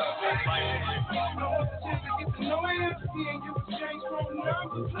pay it up. I want the chance to get to know you. Me and you exchange phone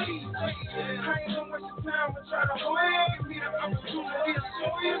numbers, please. I ain't gonna waste your time. I'm trying to hold you. Give me the opportunity to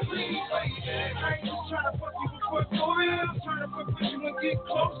show you, please. I ain't just trying to fuck you with fuck boy. I'm trying to fuck with you and get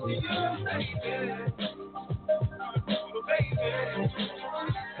close to you, baby.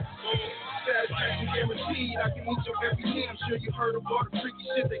 Satisfaction guaranteed. I can meet your every need. I'm sure you heard of all the freaky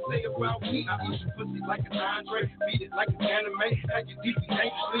shit they say about me. I eat your pussy like an Andre, beat it like an anime. Have you deeply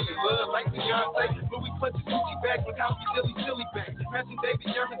anxiously in love like Beyonce. Louis clutches Gucci bag, look how we silly bag. Matching baby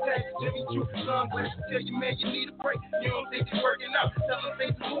German tags, Jimmy Choo sunglasses. Tell you man you need a break. You don't think it's working out. Tell them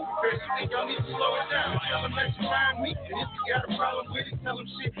things to move fast. You think y'all need to slow it down. Tell them that you mind me. And if you got a problem with it, tell them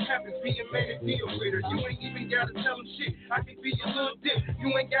shit happens. Be a man and deal with her. You ain't even gotta tell them shit. I can be your little dick.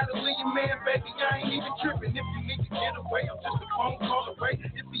 You ain't gotta leave your man, baby. I ain't even tripping. If you need to get away, I'm just a phone call away.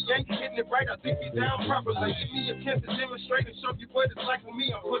 If he ain't hitting it right, I'll take you down properly. Give me a chance to demonstrate and show you what it's like with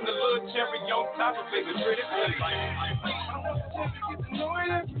me. I'm putting a little cherry on top of it. Pretty please. I want the chance to get to know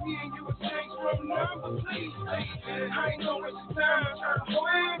you. Me and you exchange phone numbers, please. I ain't gonna waste your time. I'm trying to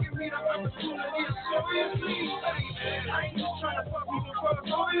hold you. Give me the opportunity to show you, please. I ain't just trying to fuck you with fuck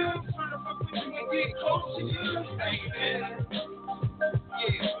boy. I'm trying to fuck with you and get close to you, baby.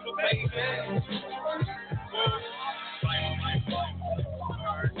 Yeah, baby.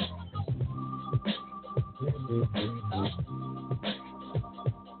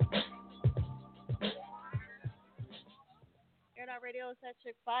 Radio is at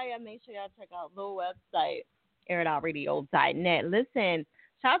Chick Fire. Make sure y'all check out the website, airitouradio.net. Listen,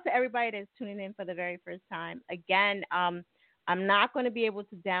 shout out to everybody that's tuning in for the very first time. Again, I'm not going to be able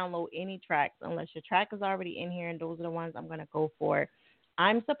to download any tracks unless your track is already in here, and those are the ones I'm going to go for.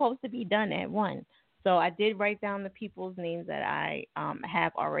 I'm supposed to be done at 1. So I did write down the people's names that I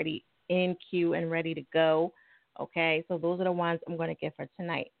have already in queue and ready to go. Okay, so those are the ones I'm going to get for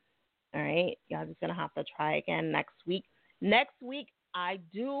tonight. All right, y'all just going to have to try again next week. Next week, I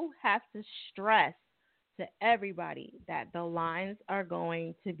do have to stress to everybody that the lines are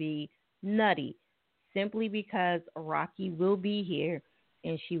going to be nutty, simply because Rocky will be here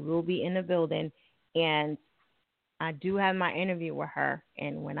and she will be in the building, and I do have my interview with her.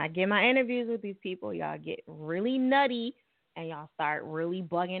 And when I get my interviews with these people, y'all get really nutty and y'all start really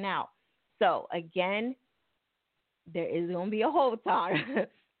bugging out. So, again, there is going to be a hold time.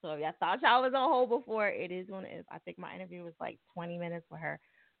 So if y'all thought y'all was on hold before, it is going to, I think my interview was like 20 minutes with her.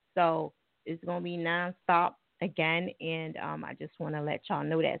 So it's going to be nonstop again. And I just want to let y'all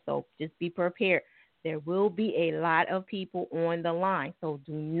know that. So just be prepared. There will be a lot of people on the line. So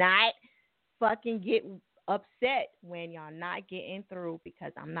do not fucking get upset when y'all not getting through,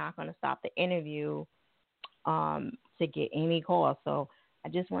 because I'm not going to stop the interview to get any calls. So I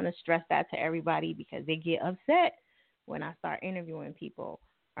just want to stress that to everybody, because they get upset when I start interviewing people.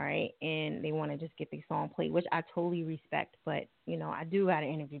 All right, and they want to just get their song played, which I totally respect. But, you know, I do got to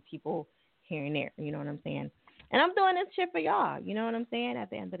interview people here and there. You know what I'm saying? And I'm doing this shit for y'all. You know what I'm saying? At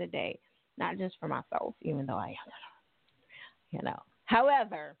the end of the day, not just for myself, even though I am, you know.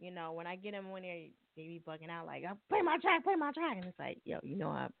 However, you know, when I get them when they be bugging out like, oh, play my track. And it's like, yo, you know,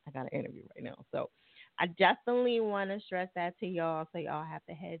 I got an interview right now. So I definitely want to stress that to y'all, so y'all have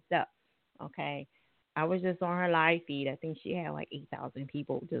the heads up, okay? I was just on her live feed. I think she had like 8,000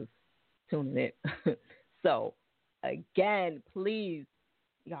 people just tuning in. So, again, please,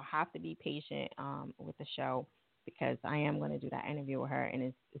 y'all have to be patient with the show, because I am going to do that interview with her, and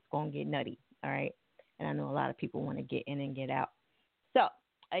it's going to get nutty, all right? And I know a lot of people want to get in and get out. So,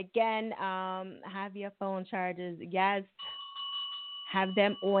 again, have your phone chargers. Yes, have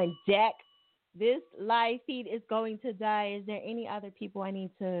them on deck. This live feed is going to die. Is there any other people I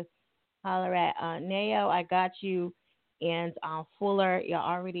need to holler at? Nao, I got you. And Fuller,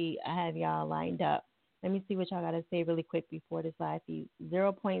 I have y'all lined up. Let me see what y'all got to say really quick before this live feed.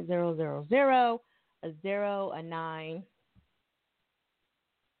 0.000, a 0, a 9.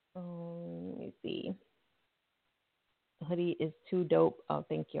 Let me see. The hoodie is too dope. Oh,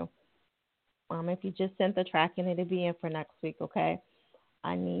 thank you. If you just sent the track in, it'll be in for next week, okay?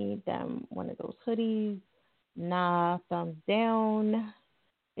 I need them one of those hoodies. Nah, thumbs down.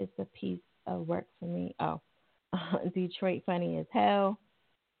 It's a piece of work for me. Oh, Detroit funny as hell.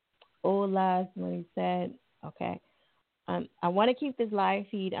 Ola, somebody said. Okay. I want to keep this live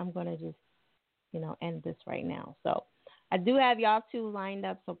feed. I'm going to just, end this right now. So I do have y'all two lined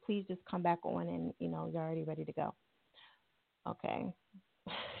up, so please just come back on and, you're already ready to go. Okay.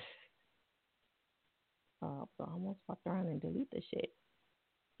 So I almost fucked around and delete the shit.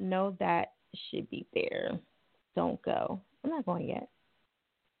 No, that should be there. Don't go. I'm not going yet.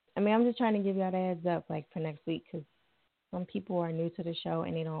 I'm just trying to give y'all the heads up, for next week, because some people are new to the show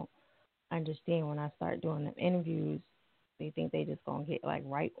and they don't understand when I start doing them interviews. They think they just gonna get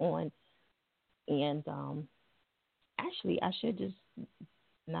right on. And actually, I should just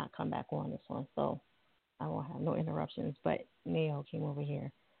not come back on this one, so I won't have no interruptions. But Neo came over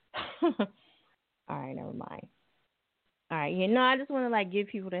here. All right, never mind. All right, I just want to give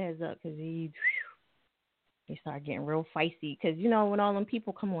people the heads up, because they start getting real feisty. Because when all them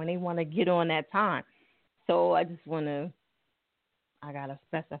people come on, they want to get on that time. So I just I gotta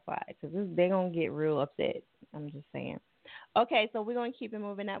specify, because they're gonna get real upset. I'm just saying. Okay, so we're gonna keep it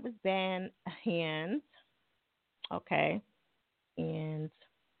moving. That was Band Hands. Okay, and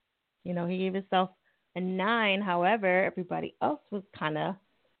he gave himself a 9. However, everybody else was kind of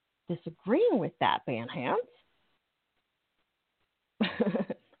disagreeing with that, Band Hands.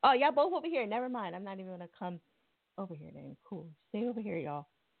 Oh, y'all both over here. Never mind. I'm not even gonna come over here then. Cool. Stay over here, y'all.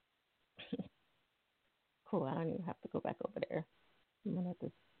 Cool. I don't even have to go back over there. I'm gonna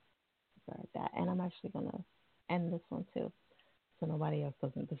just start that, and I'm actually gonna end this one too, so nobody else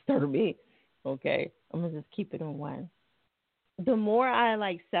doesn't disturb me. Okay, I'm gonna just keep it on 1. The more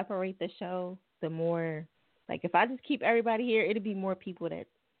I separate the show, the more if I just keep everybody here, it'll be more people that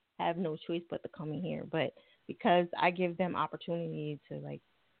have no choice but to come in here. But because I give them opportunity to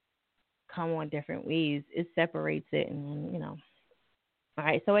come on different ways, it separates it, and All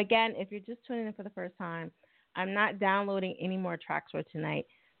right. So again, if you're just tuning in for the first time, I'm not downloading any more tracks for tonight.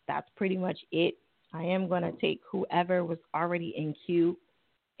 That's pretty much it. I am going to take whoever was already in queue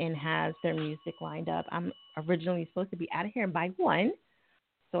and has their music lined up. I'm originally supposed to be out of here by 1,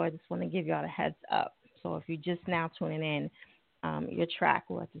 so I just want to give y'all a heads up. So if you're just now tuning in, your track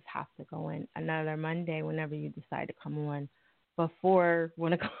will just have to go in another Monday whenever you decide to come on before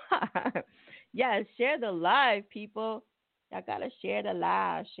 1 o'clock. Yes, share the live, people. Y'all got to share the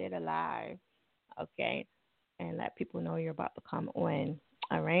live. Okay? And let people know you're about to come on.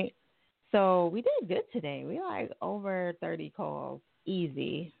 All right? So we did good today. We like over 30 calls.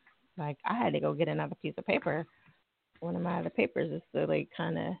 Easy. Like, I had to go get another piece of paper. One of my other papers just to, like,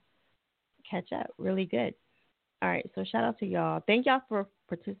 kind of catch up. Really good. All right, so shout out to y'all. Thank y'all for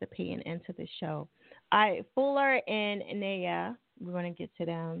participating into the show. All right, Fuller and Naya, we're going to get to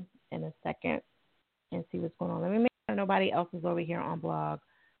them in a second and see what's going on. Let me make sure nobody else is over here on blog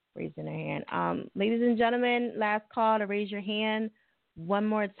raising their hand. Ladies and gentlemen, last call to raise your hand one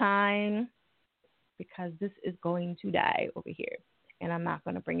more time because this is going to die over here, and I'm not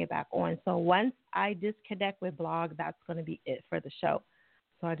going to bring it back on. So once I disconnect with blog, that's going to be it for the show.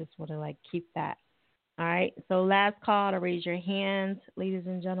 So I just want to, like, keep that. All right, so last call to raise your hands, ladies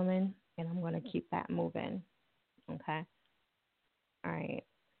and gentlemen, and I'm going to keep that moving, okay? All right,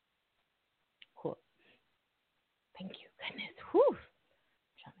 cool. Thank you, goodness. Whew.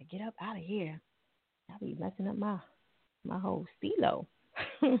 Trying to get up out of here. I'll be messing up my whole stilo.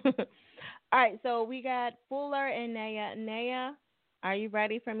 All right, so we got Fuller and Naya. Naya, are you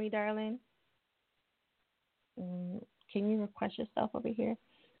ready for me, darling? Can you request yourself over here?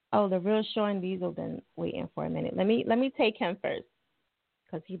 Oh, the real Sean Diesel been waiting for a minute. Let me take him first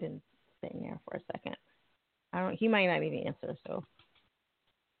because he been sitting there for a second. He might not even answer, so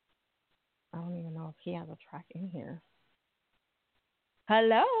I don't even know if he has a track in here.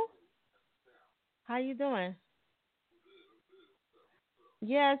 Hello, how you doing?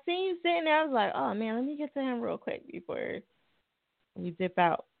 Yeah, I seen you sitting there. I was like, oh man, let me get to him real quick before we dip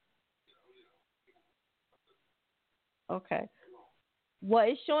out. Okay. Well,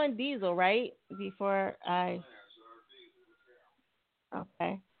 it's showing Diesel, right? Before I.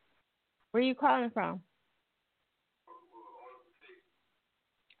 Okay. Where are you calling from?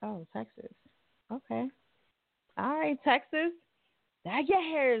 Oh, Texas. Okay. All right, Texas. That your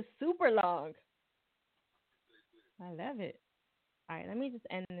hair is super long. I love it. All right, let me just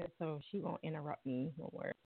end this so she won't interrupt me. Don't worry.